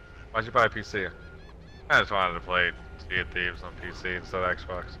PC. Why'd you buy a PC? I just wanted to play Sea of Thieves on PC instead of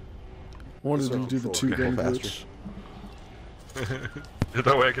Xbox. I wanted So to do the control 2 gun faster. glitch.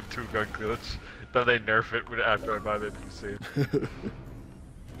 That way I can 2-gun glitch. Then they nerf it after I buy the PC.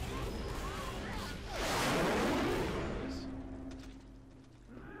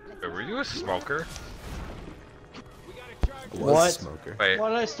 Wait, were you a smoker? Was What? a smoker. Wait. Why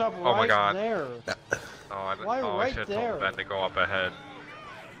did I stop Oh my right God. there? Oh, I didn't. Why Oh, I right should have there? told Ben to go up ahead.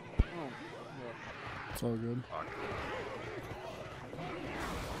 It's all good. Fuck.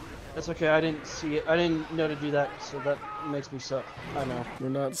 That's okay. I didn't see it. I didn't know to do that, so that makes me suck. I know. We're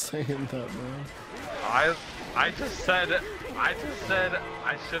not saying that, man. I just said I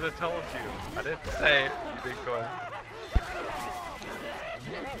should have told you. I didn't say you didn't go ahead.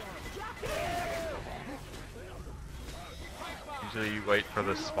 Usually you wait for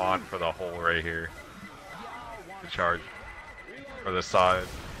the spawn for the hole right here to charge. Or the side.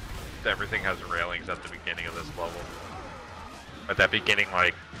 Everything has railings at the beginning of this level. At that beginning,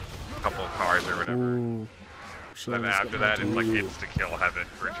 like, couple of cars or whatever. Ooh. Then after that, it's like insta-kill heaven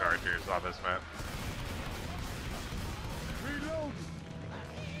for chargers on this map.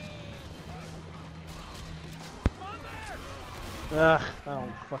 Ugh, I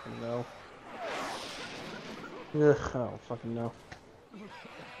don't fucking know. Ugh, I don't fucking know.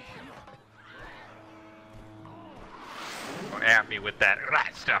 Don't at me with that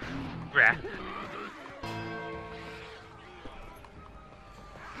stuff. Rah.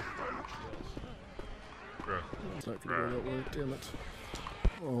 It's not gonna go that way, damn it.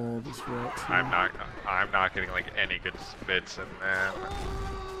 Oh, this rat. I'm not getting like any good spits in there.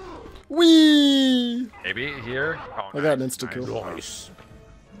 Whee! Maybe here? Oh, I got an insta kill. Nice.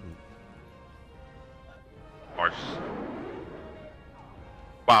 Nice.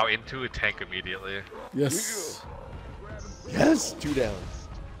 Wow, into a tank immediately. Yes. Yes, 2 down.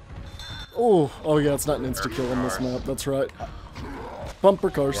 Oh yeah, it's not an insta kill on this map. That's right. Bumper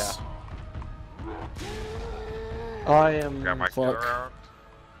cars. Yeah. I am. Got my skill Fuck. around.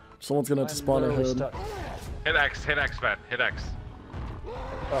 Someone's gonna have to I'm spawn literally ahead. stuck. Hit X, man. Hit X.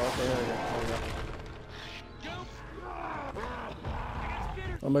 Oh, okay, there we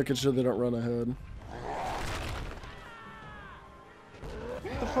go. I'm making sure they don't run ahead.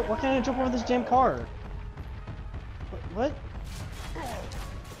 What the fuck? Why can't I jump over this damn car? What?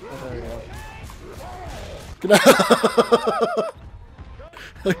 Oh, there we go. Get out!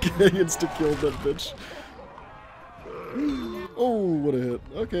 Okay, insta killed that bitch. Oh, what a hit.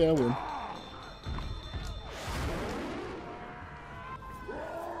 Okay, I win.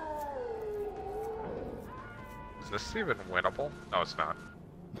 Is this even winnable? No, it's not.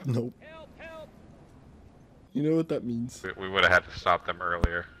 Nope. You know what that means. We would have had to stop them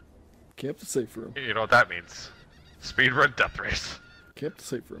earlier. Camp the safe room. You know what that means? Speedrun death race. Camp the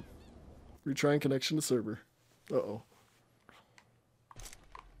safe room. Retrying connection to server. Uh-oh.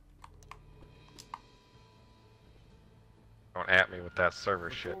 Don't at me with that server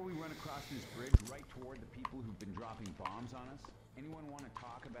shit. Before we run across this bridge right toward the people who've been dropping bombs on us, anyone want to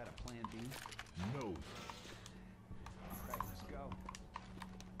talk about a plan B? No. Alright, let's go.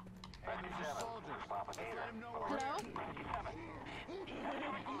 Hello?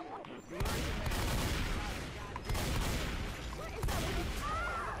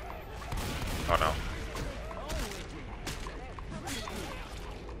 Oh no.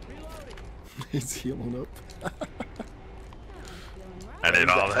 He's healing up. I need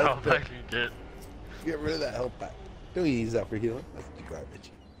all the That help I help can get. Get rid of that health pack. Don't use that for healing. That's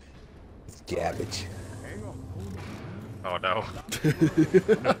garbage. It's garbage. Oh no.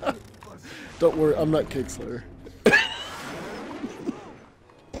 Don't worry, I'm not Cake Slayer.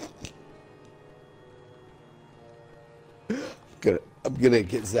 I'm gonna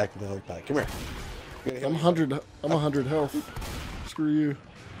get Zach the health pack. Come here. I'm 100 health. Screw you.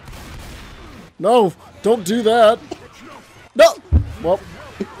 No! Don't do that! No! Well.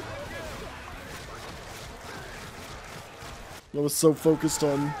 I was so focused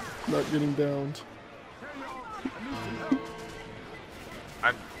on not getting downed.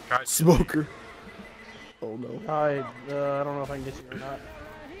 I'm trying to. Smoker. Oh no. I don't know if I can get you or not.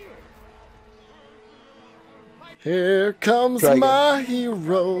 Here comes Try again. my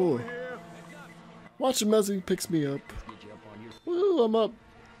hero. Watch him as he picks me up. Woo, I'm up.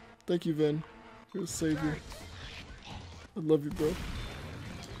 Thank you, Vin. You're a savior. I love you, bro.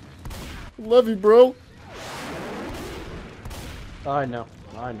 I love you, bro. I know.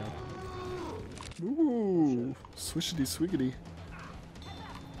 I know. Ooh, swishity swiggity.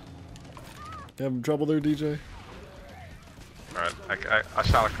 You having trouble there, DJ? Alright, I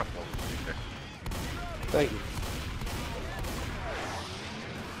shot a couple. Thank you.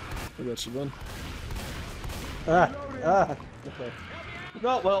 I got you, Vin. Okay.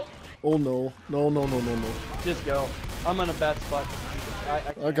 No, well, Oh no. No, no, no, no, no. just go. I'm in a bad spot.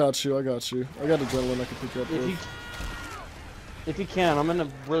 I got you, I got you. I got adrenaline I can pick you up with. If you can, I'm in a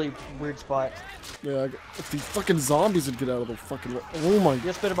really weird spot. Yeah, if these fucking zombies would get out of the fucking way. Oh my.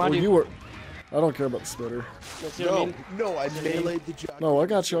 Yes, spitter behind you. You were. I don't care about the spitter. You see what I No, mean? no, I See what I mean? meleeed the jockey. No, I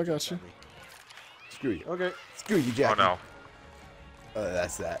got you, I got you. Screw you. Okay. Screw you, Oh Jackie. no.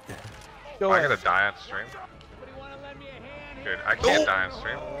 That's that. Go I ahead. gotta die on stream. Dude, I can't die on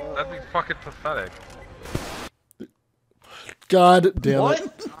stream. That'd be fucking pathetic. God damn What?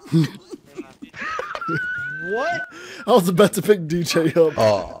 it. What? I was about to pick DJ up.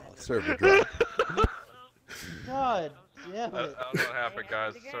 Oh, server drop. God damn I it. don't know what happened,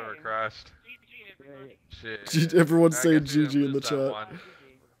 guys. The server crashed. Right. Shit. Everyone's I saying guess we didn't GG in the lose that chat. one.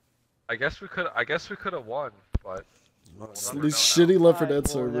 I guess we could have won, but It's we'll these never know shitty now. Left 4 Dead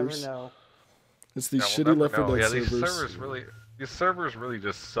We'll never servers. know. It's these Yeah, we'll shitty Left never 4 know. Dead Yeah, servers. these servers really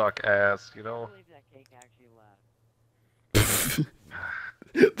just suck ass, you know?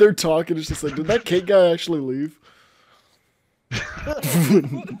 They're talking. It's just like, did that cake guy actually leave?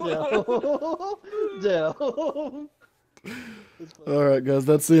 No. No. All right, guys,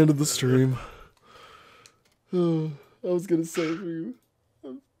 that's the end of the stream. I was gonna say for you.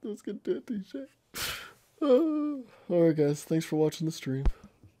 I was gonna do it, DJ. All right, guys, thanks for watching the stream.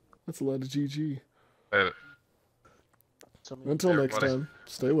 That's a lot of GG. Until next Everybody. time,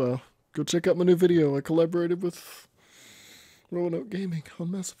 stay well. Go check out my new video. I collaborated with Roanoke Gaming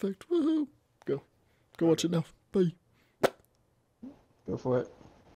on Mass Effect. Woohoo! Go watch it now. Bye. Go for it.